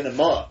 hi Ian and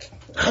Mark.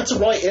 I had to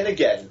write in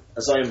again,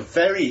 as I am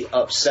very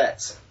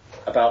upset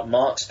about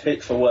Mark's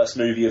pick for worst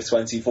movie of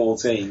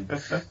 2014. The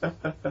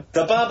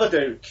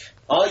Babadook.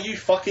 Are you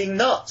fucking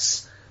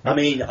nuts? I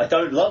mean, I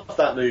don't love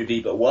that movie,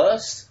 but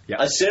worst?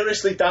 I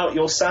seriously doubt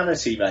your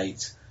sanity,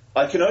 mate.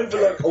 I can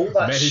overlook all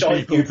that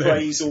shite you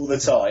praise all the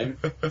time,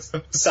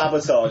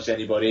 sabotage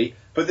anybody,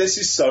 but this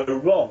is so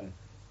wrong.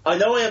 I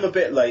know I am a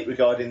bit late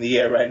regarding the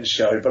year-end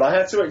show, but I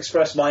had to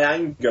express my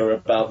anger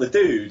about the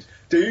dude.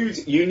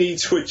 Dude, you need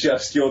to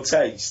adjust your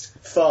taste.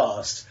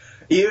 Fast.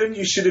 Ian,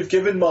 you should have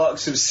given Mark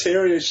some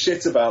serious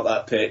shit about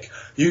that pick.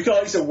 You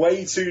guys are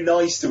way too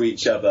nice to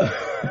each other.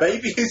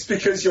 Maybe it's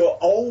because you're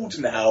old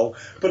now,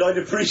 but I'd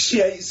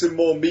appreciate some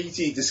more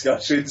meaty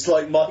discussions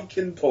like Mike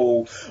and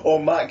Paul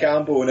or Matt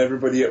Gamble and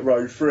everybody at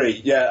Row 3.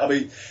 Yeah, I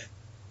mean,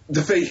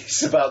 the thing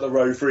is about the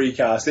Row 3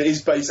 cast, it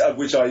is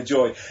which I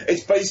enjoy.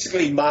 It's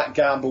basically Matt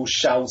Gamble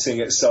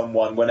shouting at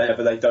someone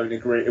whenever they don't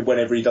agree,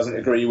 whenever he doesn't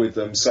agree with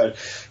them. So,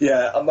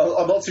 yeah, I'm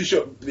not too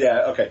sure.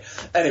 Yeah, okay.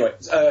 Anyway,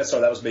 sorry,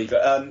 that was me.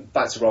 But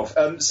back to Rolf.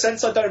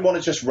 Since I don't want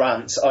to just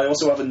rant, I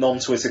also have a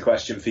non-Twitter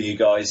question for you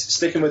guys.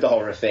 Sticking with the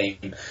horror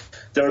theme,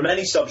 there are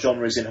many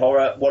subgenres in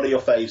horror. What are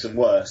your faves and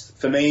worst?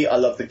 For me, I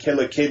love the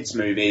Killer Kids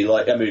movies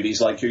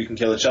like Who Can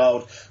Kill a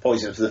Child,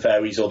 Poison for the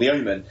Fairies, or The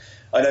Omen.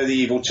 I know the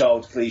evil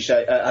child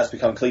cliche has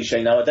become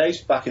cliche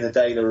nowadays. Back in the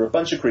day, there were a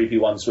bunch of creepy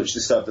ones which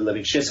disturbed the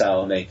living shit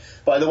out of me.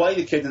 By the way,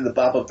 the kid in the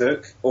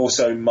Babadook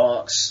also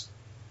marks...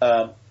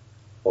 by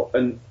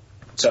the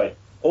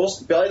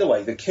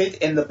way, the kid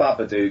in the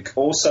Babadook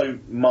also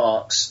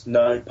marks,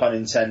 no pun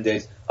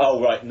intended...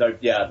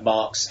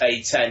 marks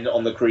a 10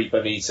 on the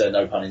creeper meter,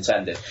 no pun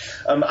intended.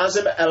 As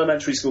an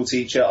elementary school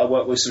teacher, I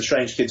work with some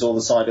strange kids all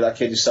the time, but that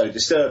kid is so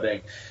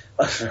disturbing.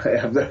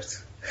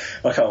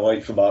 I can't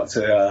wait for Mark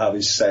to have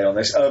his say on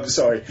this.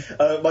 Sorry.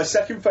 My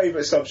second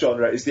favourite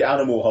subgenre is the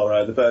animal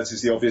horror. The birds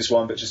is the obvious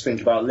one, but just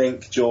think about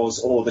Link,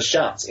 Jaws, or the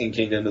Shat in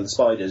Kingdom of the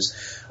Spiders.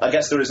 I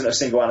guess there isn't a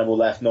single animal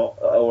left not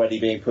already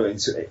being put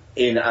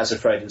in as a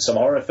thread in some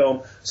horror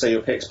film. So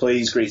your picks,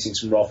 please. Greetings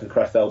from Rolf in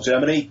Krefeld,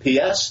 Germany.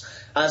 P.S.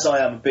 As I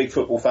am a big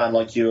football fan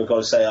like you, I've got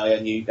to say I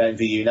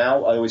envy you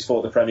now. I always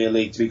thought the Premier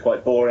League to be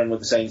quite boring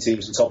with the same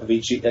teams on top of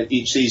each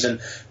season,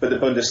 but the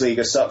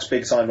Bundesliga sucks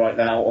big time right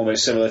now,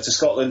 almost similar to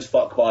Scotland.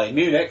 Fuck Bayern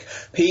Munich.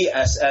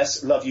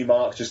 PSS, love you,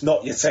 Mark, just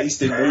not your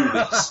taste in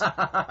movies.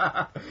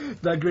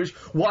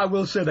 What I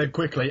will say then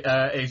quickly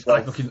is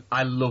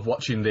I love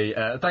watching the...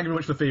 thank you very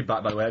much for the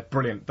feedback, by the way.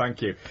 Brilliant,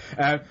 thank you.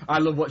 I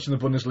love watching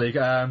the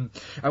Bundesliga.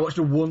 I watched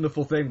a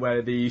wonderful thing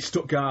where the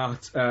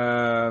Stuttgart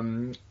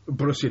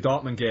Borussia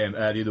Dortmund game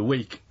the other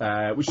week,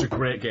 which is a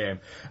great game.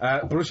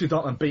 Borussia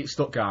Dortmund beat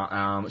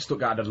Stuttgart.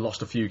 Stuttgart had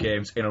lost a few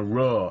games in a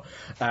row.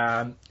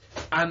 And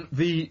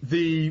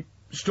the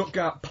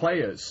Stuttgart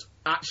players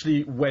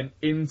actually went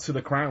into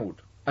the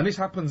crowd. And this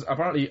happens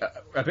apparently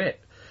a bit.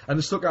 And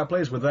the Stuttgart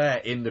players were there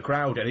in the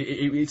crowd, and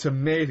it's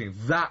amazing.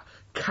 That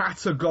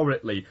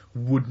categorically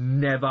would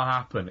never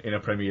happen in a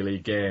Premier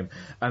League game.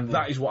 And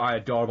that is what I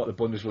adore about the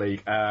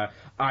Bundesliga.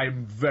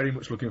 I'm very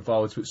much looking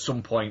forward to, at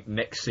some point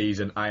next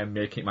season, I am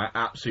making it my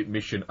absolute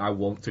mission. I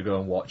want to go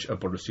and watch a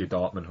Borussia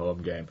Dortmund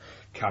home game.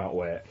 Cannot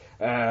wait.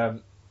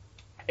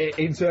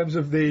 In terms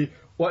of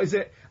what is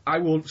it? I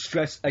will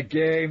stress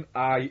again,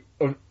 I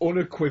am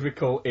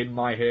unequivocal in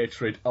my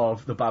hatred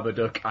of The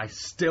Babadook. I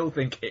still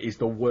think it is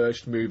the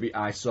worst movie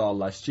I saw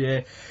last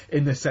year,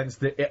 in the sense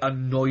that it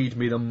annoyed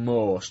me the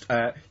most.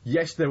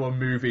 Yes, there were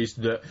movies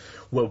that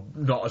were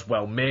not as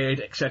well made,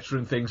 etc.,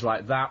 and things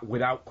like that,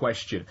 without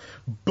question.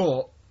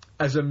 But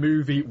as a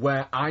movie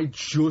where I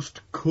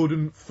just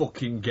couldn't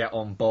fucking get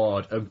on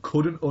board and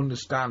couldn't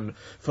understand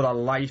for the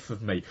life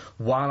of me,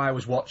 while I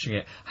was watching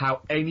it, how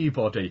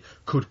anybody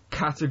could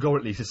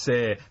categorically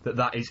say that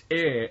that is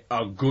A,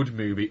 a good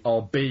movie,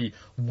 or B,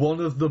 one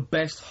of the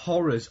best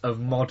horrors of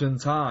modern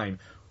time.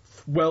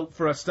 Well,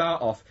 for a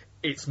start off,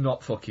 it's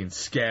not fucking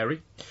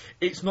scary.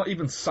 It's not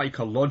even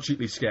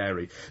psychologically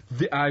scary.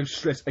 I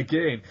stress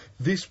again,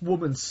 this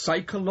woman's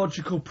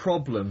psychological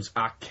problems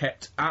are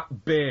kept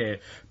at bay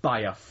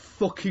by a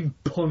fucking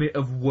punnet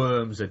of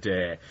worms a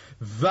day.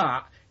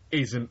 That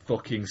isn't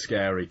fucking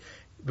scary.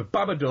 The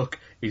Babadook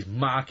is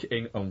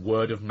marketing and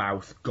word of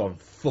mouth gone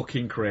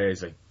fucking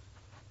crazy.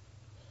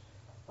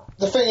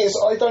 The thing is,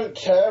 I don't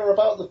care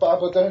about the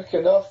Babadook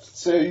enough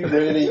to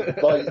really,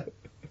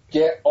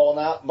 get on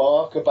at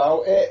Mark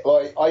about it.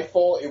 I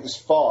thought it was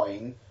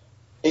fine.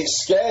 It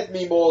scared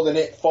me more than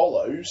It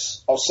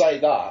Follows. I'll say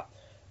that.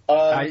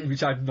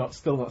 Which I've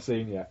still not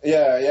seen yet.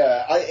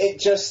 Yeah.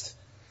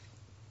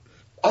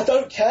 I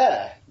don't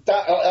care.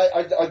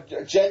 I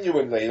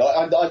genuinely,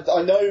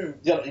 I know,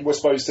 we're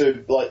supposed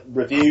to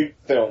review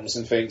films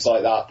and things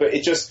like that, but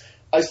it just,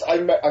 I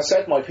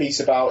said my piece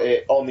about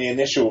it on the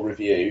initial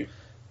review,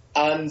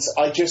 and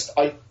I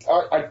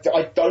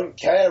don't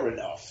care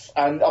enough.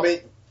 And I mean,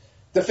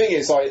 the thing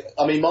is,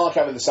 Mark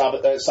having the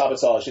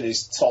Sabotage in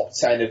his top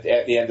 10 at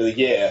the end of the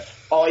year,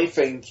 I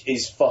think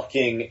is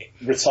fucking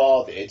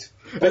retarded.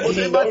 But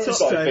he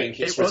knows I think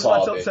it's retarded. It was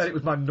my top 10, it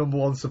was my number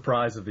one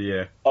surprise of the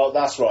year. Oh,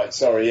 that's right,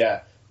 sorry,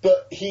 yeah.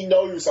 But he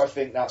knows I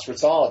think that's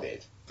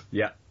retarded.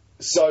 Yeah.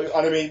 So,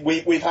 and I mean,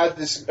 we've had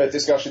this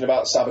discussion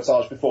about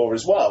Sabotage before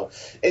as well.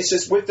 It's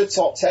just, with the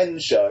top 10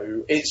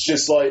 show, it's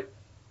just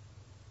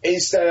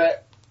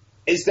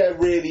is there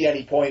really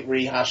any point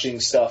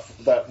rehashing stuff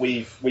that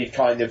we've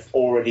kind of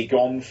already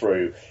gone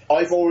through?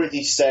 I've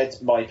already said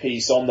my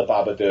piece on the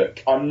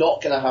Babadook. I'm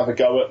not going to have a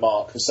go at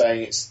Mark for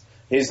saying it's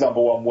his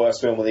number one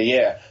worst film of the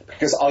year,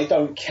 because I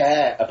don't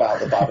care about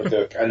the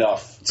Babadook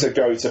enough to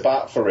go to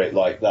bat for it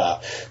like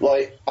that.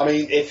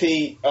 If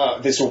he,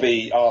 this will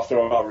be after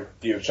our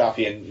review of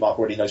Chappie, and Mark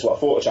already knows what I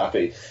thought of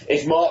Chappie.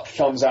 If Mark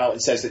comes out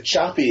and says that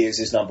Chappie is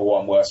his number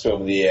one worst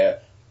film of the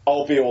year,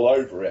 I'll be all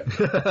over it.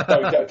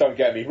 Don't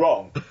get me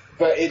wrong.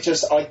 But it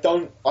just, I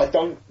don't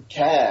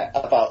care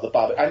about the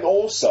Babadook. And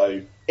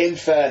also, in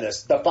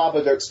fairness, the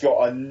Babadook's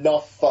got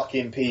enough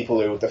fucking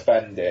people who will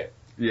defend it.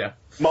 Yeah.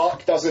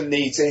 Mark doesn't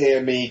need to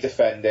hear me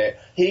defend it.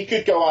 He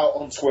could go out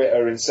on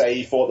Twitter and say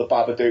he thought the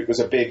Babadook was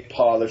a big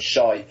pile of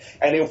shite,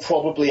 and he'll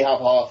probably have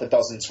half a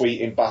dozen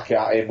tweeting back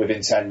at him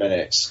within 10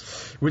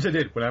 minutes. Which I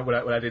did when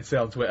I did say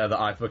on Twitter that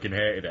I fucking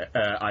hated it.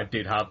 I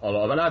did have a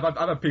lot of, and I've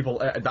had people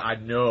that I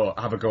know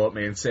have a go at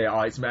me and say,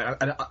 "Oh, it's me,"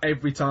 and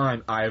every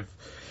time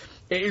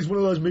it is one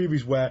of those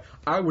movies where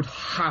I would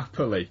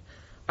happily,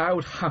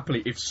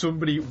 if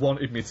somebody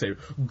wanted me to,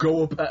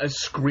 go up at a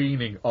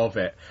screening of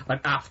it,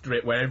 and after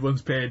it, where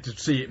everyone's paid to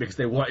see it because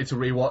they wanted to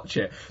rewatch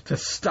it, to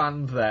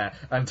stand there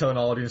and tell an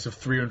audience of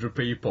 300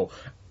 people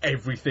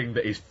everything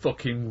that is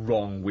fucking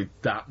wrong with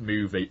that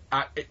movie.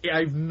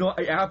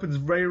 It happens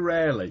very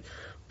rarely,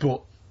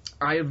 but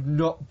I have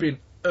not been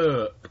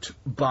irked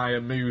by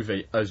a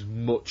movie as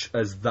much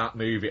as that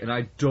movie, and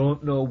I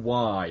don't know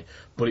why,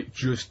 but it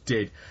just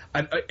did.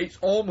 And it's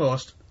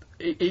almost,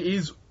 it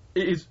is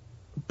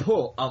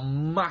put a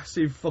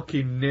massive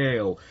fucking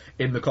nail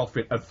in the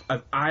coffin of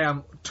I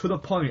am to the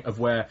point of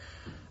where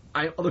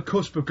I'm on the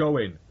cusp of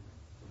going,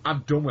 I'm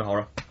done with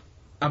horror.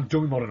 I'm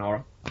done with modern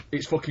horror.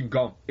 It's fucking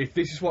gone. If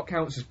this is what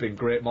counts as being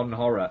great modern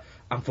horror,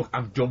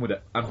 I'm done with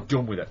it. I'm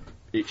done with it.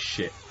 It's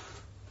shit.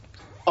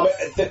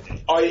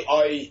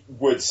 I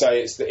would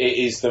say it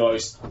is the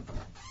most.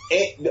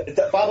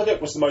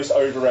 Babadook was the most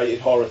overrated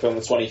horror film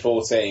of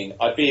 2014.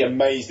 I'd be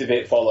amazed if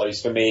It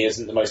Follows, for me,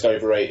 isn't the most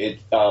overrated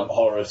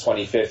horror of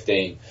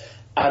 2015.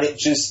 And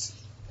it's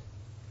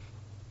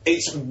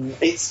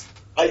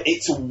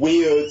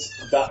weird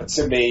that,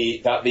 to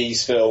me, that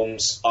these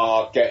films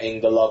are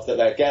getting the love that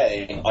they're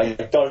getting. I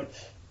don't,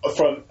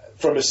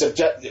 from a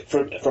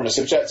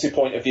subjective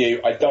point of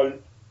view,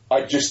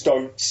 I just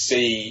don't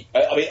see.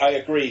 I mean, I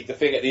agree. The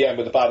thing at the end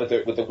with the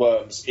Babadook with the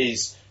worms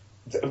is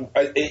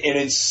an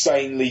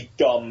insanely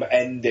dumb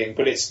ending,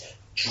 but it's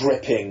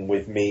dripping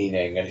with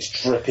meaning and it's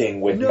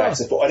dripping with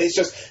metaphor, and it's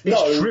just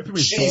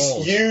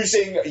she's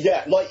using,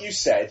 like you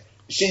said,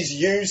 she's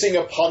using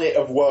a punnet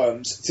of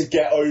worms to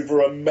get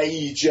over a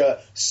major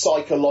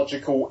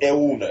psychological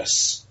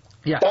illness.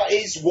 Yeah, that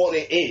is what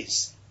it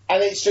is,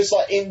 and it's just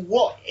like, in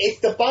what if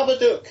the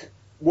Babadook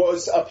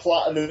was a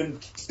Platinum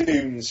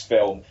Dunes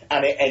film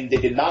and it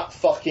ended in that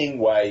fucking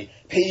way,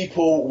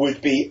 people would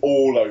be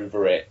all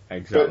over it.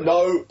 Exactly. But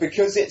no,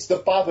 because it's the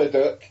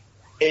Babadook,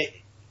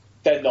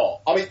 they're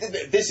not. I mean,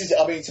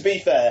 to be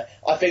fair,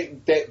 I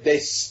think that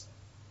this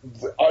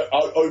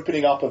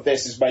opening up of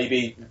this is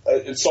maybe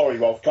sorry,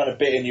 Rolf, kind of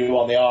biting you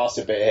on the arse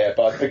a bit here,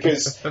 but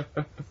because the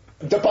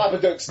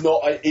Babadook's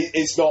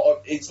it's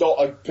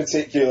not a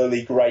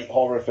particularly great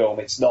horror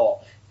film. It's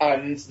not.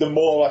 And the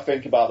more I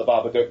think about the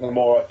Babadook, the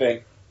more I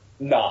think,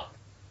 nah.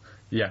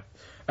 Yeah.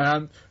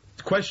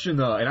 Question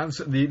though, in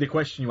answer the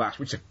question you asked,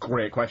 which is a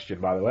great question,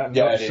 by the way.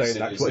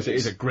 It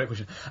is a great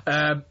question.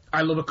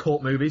 I love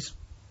occult movies.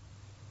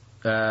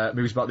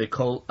 Movies about the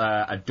occult,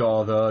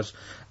 adore those.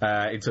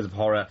 In terms of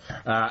horror,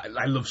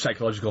 I love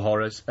psychological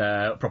horrors,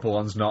 proper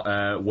ones,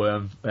 not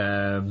worm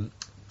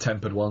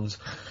tempered ones.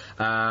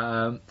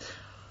 And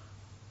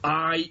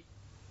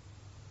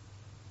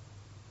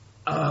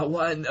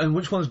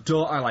which ones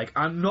don't I like?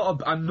 I'm not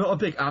a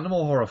big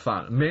animal horror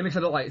fan, mainly because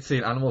I don't like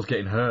seeing animals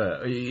getting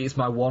hurt. It's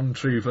my one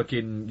true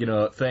fucking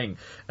thing.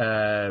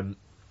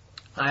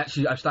 I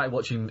started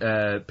watching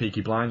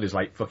Peaky Blinders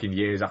like fucking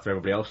years after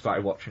everybody else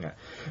started watching it.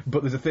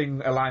 But there's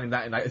a line in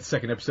the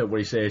second episode where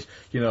he says,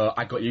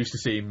 I got used to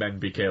seeing men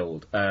be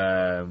killed.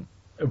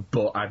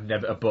 But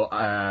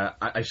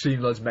I've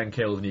seen loads of men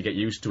killed and you get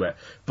used to it.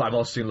 But I've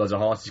also seen loads of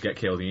horses get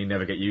killed and you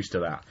never get used to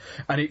that.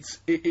 And it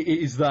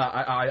is that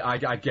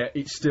I get,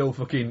 it's still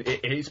fucking,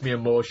 it hits me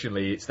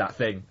emotionally. It's that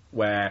thing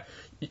where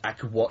I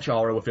could watch a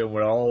horror film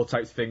where all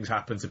types of things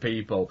happen to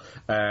people,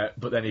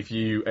 but then if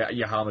you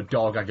harm a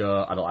dog, I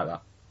go, I don't like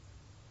that.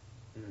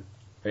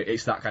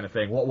 It's that kind of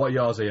thing. What are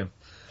yours, Ian?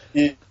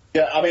 Yeah,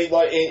 I mean,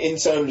 like in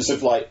terms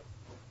of like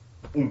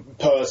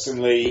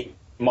personally,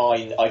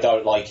 mine, I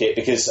don't like it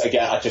because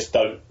again, I just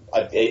don't.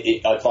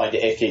 I find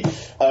it icky.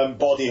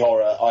 Body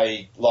horror,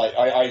 I like.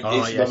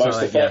 It's the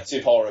most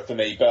effective horror for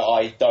me, but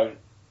I don't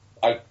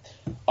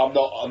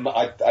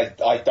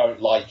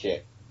like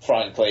it.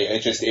 Frankly,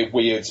 it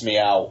weirds me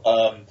out.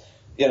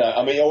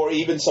 Or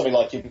even something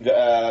like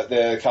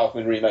the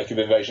Kaufman remake of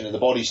Invasion of the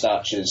Body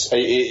Snatchers. It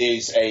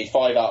is a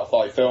 5 out of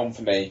 5 film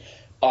for me.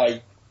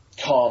 I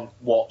can't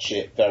watch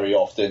it very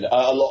often.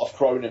 A lot of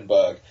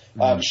Cronenberg.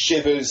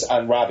 Shivers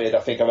and Rabid, I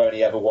think I've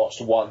only ever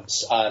watched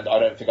once, and I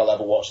don't think I'll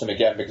ever watch them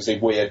again because they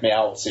weird me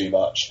out too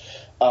much.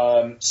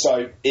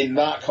 So in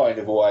that kind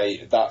of a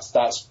way,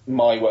 that's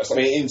my worst. I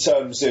mean, in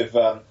terms of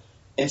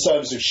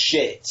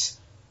shit,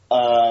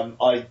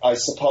 I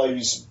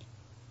suppose.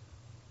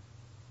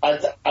 I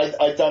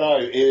don't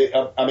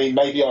know. I mean,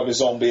 maybe either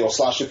zombie or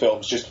slasher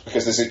films, just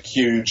because there's a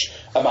huge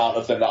amount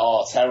of them that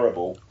are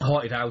terrible.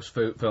 Haunted house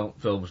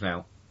films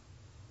now.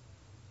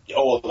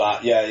 All of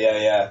that, yeah.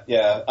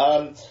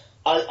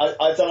 I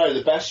don't know.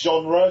 The best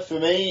genre for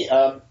me,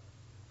 I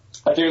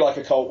do like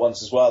occult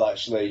ones as well.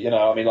 Actually,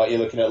 I mean, like you're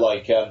looking at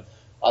like I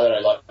don't know,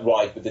 like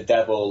Ride with the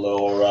Devil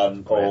or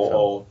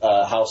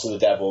House of the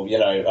Devil.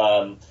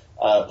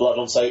 Blood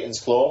on Satan's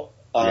Claw.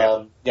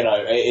 Like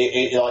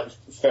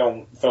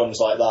films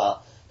like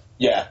that.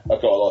 Yeah,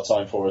 I've got a lot of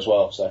time for as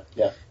well. So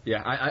yeah.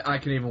 Yeah, I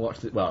can even watch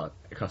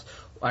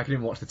I can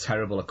even watch the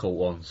terrible occult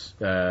ones.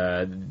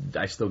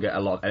 I still get a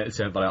lot of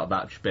entertainment out of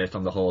that just based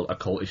on the whole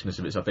occultishness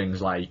of it. So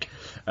things like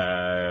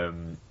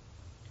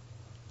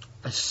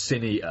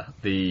Sin Eater,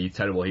 the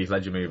terrible Heath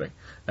Ledger movie.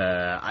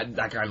 I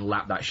can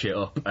lap that shit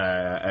up,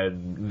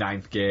 and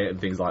Ninth Gate and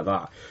things like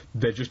that.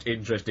 They're just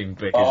interesting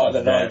because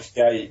the Ninth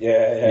Gate,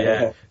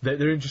 yeah.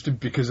 They're interesting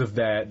because of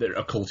their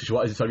occultish.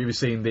 What is it? So have you ever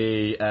seen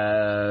the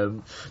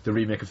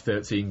remake of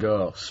 13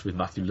 Ghosts with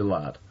Matthew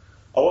Lillard?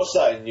 I watched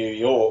that in New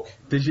York.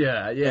 Did you?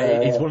 Yeah.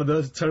 It's one of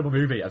those terrible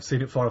movies. I've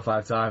seen it 4 or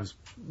 5 times.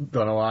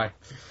 Don't know why.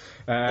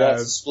 You had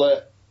to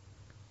split.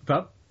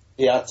 Pardon?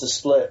 He had to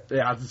split.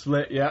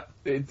 Yeah.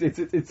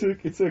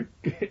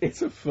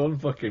 It's a fun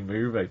fucking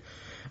movie.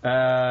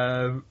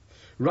 Right,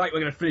 we're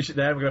going to finish it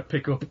there. We're going to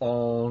pick up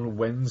on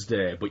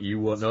Wednesday, but you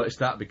won't notice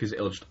that because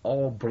it'll just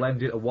all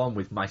blend into one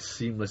with my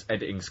seamless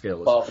editing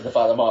skills. Apart from the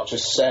fact that Mark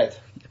just said.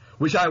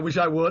 Which I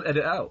won't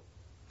edit out.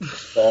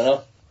 Fair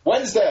enough.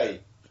 Wednesday!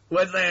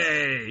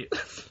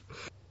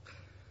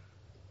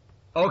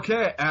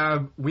 Okay,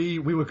 we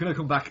were going to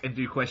come back and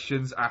do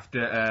questions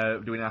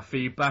after doing our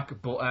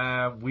feedback,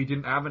 but we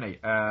didn't have any.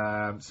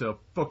 So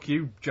fuck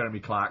you, Jeremy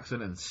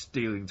Clarkson, and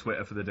stealing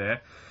Twitter for the day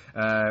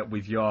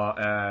with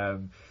your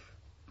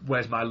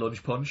where's my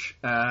lunch punch?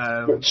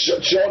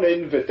 John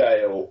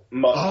Inverdale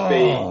must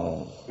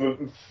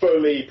be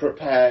fully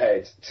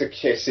prepared to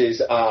kiss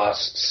his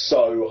ass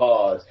so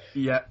hard.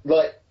 Yeah.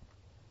 Like,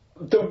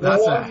 the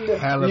That's one a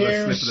hell of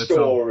a news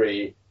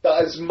story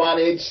that has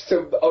managed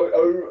to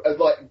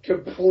like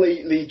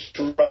completely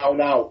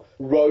drown out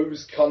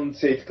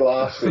rose-cunted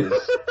glasses.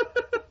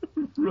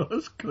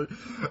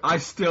 I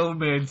still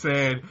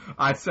maintain,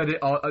 I said it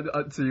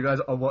to you guys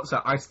on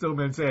WhatsApp, I still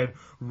maintain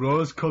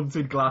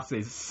rose-cunted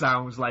glasses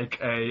sounds like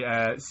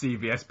a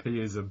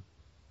CVSP-ism.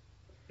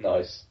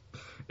 Nice.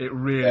 It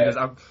really does.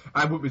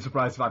 I wouldn't be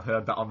surprised if I'd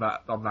heard that on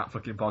that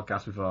fucking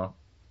podcast before.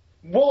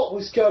 What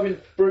was going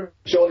through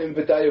John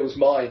Inverdale's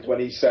mind when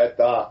he said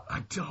that?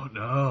 I don't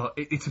know.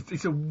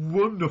 It's a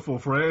wonderful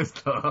phrase,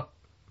 though.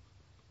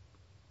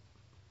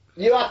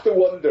 You have to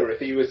wonder if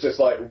he was just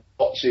like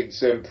watching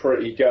some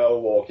pretty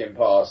girl walking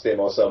past him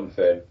or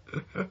something.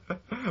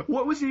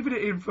 What was even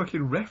it in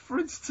fucking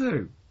reference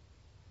to?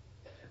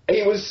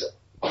 He was.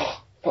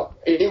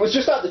 It was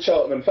just at the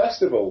Cheltenham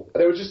Festival.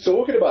 They were just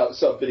talking about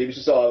something. He was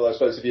just, I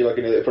suppose if you're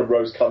looking at it from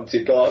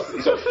rose-cunted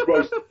glasses,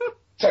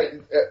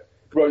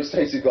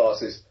 rose-tainted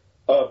glasses.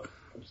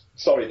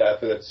 Sorry there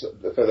for the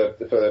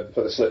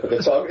slip of the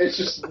tongue. It's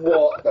just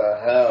what the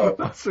hell.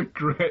 That's a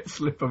great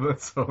slip of the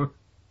tongue.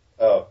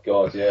 Oh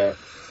God, yeah.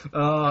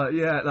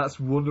 Yeah, that's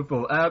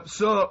wonderful.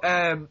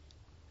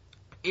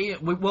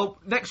 Well,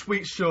 next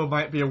week's show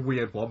might be a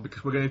weird one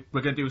because we're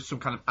gonna do some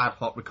kind of ad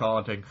hoc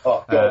recording.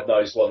 Oh, God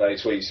knows what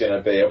next week's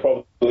gonna be.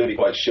 It'll probably be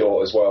quite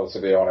short as well,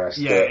 to be honest.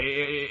 Yeah,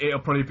 it'll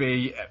probably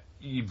be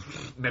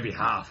maybe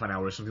half an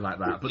hour or something like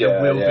that. But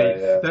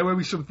there will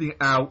be something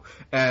out,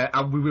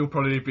 and we will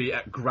probably be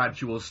at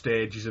gradual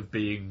stages of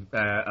being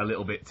a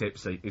little bit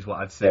tipsy, is what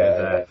I'd say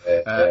there.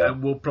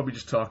 And we'll probably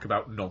just talk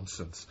about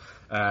nonsense.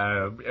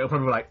 It'll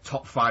probably be like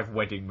top 5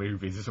 wedding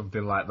movies or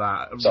something like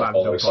that.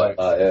 Random points. Like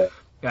that,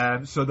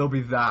 so there'll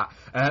be that.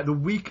 The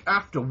week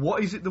after,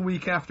 what is it the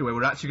week after where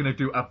we're actually going to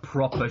do a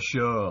proper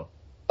show?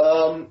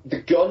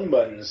 The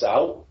Gunman's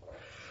out.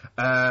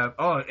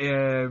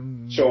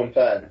 Sean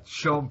Penn.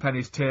 Sean Penn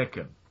is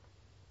taken.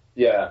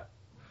 Yeah.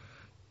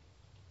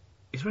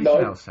 Is there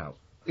anything else out?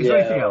 Is there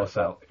anything else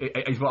out?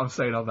 Is what I'm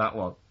saying on that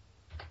one.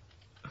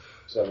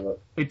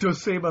 It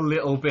does seem a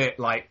little bit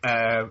like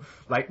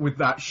with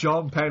that.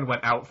 Sean Penn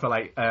went out for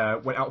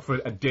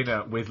a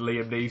dinner with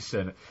Liam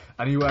Neeson,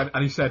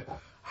 and he said,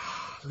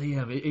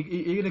 Liam, are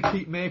you going to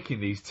keep making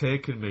these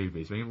Taken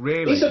movies? I mean,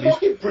 really? He's a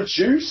fucking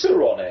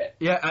producer on it.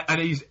 Yeah, and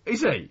is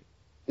he?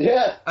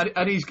 Yeah.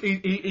 And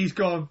he's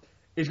gone,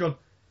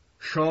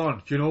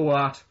 Sean, do you know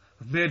what?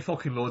 I've made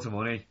fucking loads of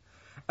money.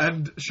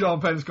 And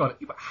Sean Penn's gone,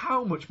 yeah, but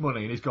how much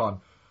money? And he's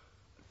gone,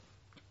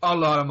 a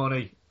lot of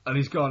money. And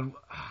he's gone,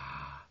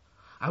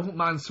 I wouldn't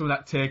mind some of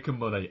that Taken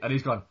money. And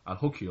he's gone, I'll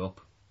hook you up.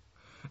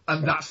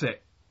 And that's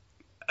it.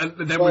 And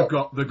then we've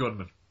got The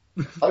Gunman.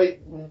 I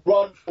mean,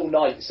 Run All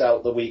Night's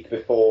out the week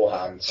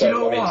beforehand,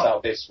 so it's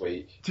out this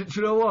week. Do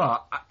you know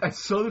what? I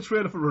saw the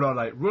trailer for Run All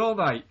Night. Run All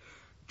Night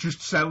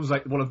just sounds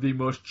like one of the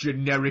most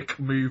generic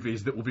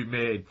movies that will be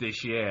made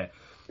this year.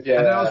 Yeah.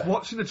 And then I was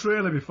watching the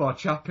trailer before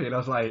Chappie, and I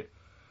was like,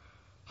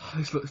 oh,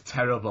 this looks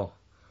terrible.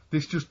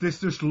 This just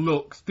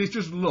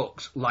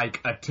looks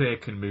like a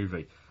Taken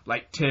movie.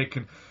 Like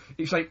Taken,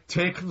 it's like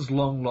Taken's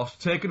long lost.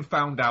 Taken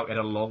found out he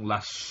had a long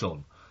lost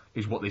son,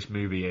 is what this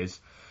movie is.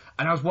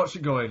 And I was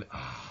watching it going,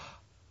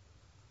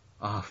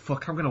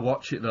 fuck, I'm going to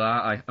watch it though,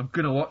 aren't I? I'm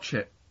going to watch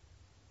it.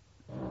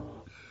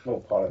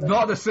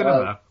 Not at the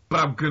cinema, but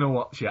I'm going to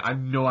watch it. I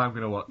know I'm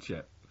going to watch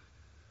it.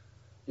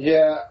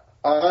 Yeah,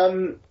 I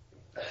mean,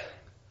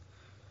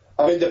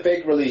 the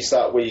big release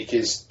that week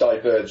is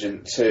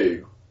Divergent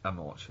 2. I'm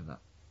not watching that.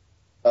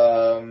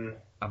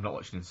 I'm not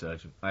watching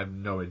Insurgent. I have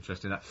no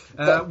interest in that.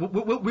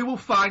 We will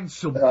find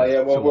something.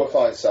 We'll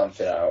find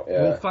something out.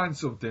 Yeah. We'll find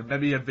something.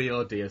 Maybe a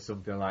VOD or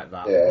something like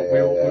that.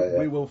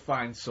 We will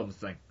find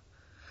something.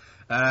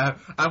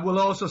 And we'll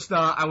also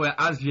start our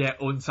as yet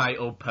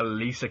untitled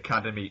Police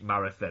Academy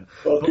marathon.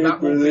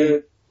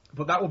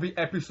 But that will be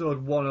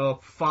episode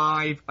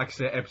 105. Like I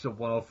say, episode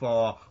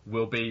 104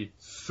 will be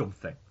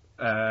something.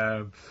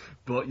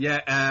 But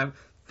yeah,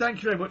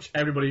 thank you very much,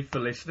 everybody, for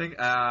listening,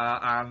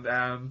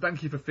 and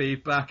thank you for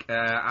feedback,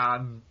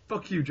 and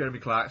fuck you, Jeremy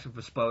Clarkson,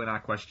 for spoiling our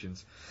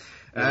questions.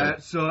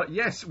 So,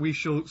 yes, we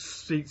shall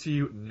speak to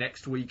you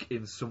next week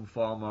in some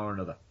form or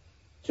another.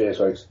 Cheers,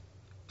 folks.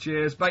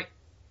 Cheers, bye.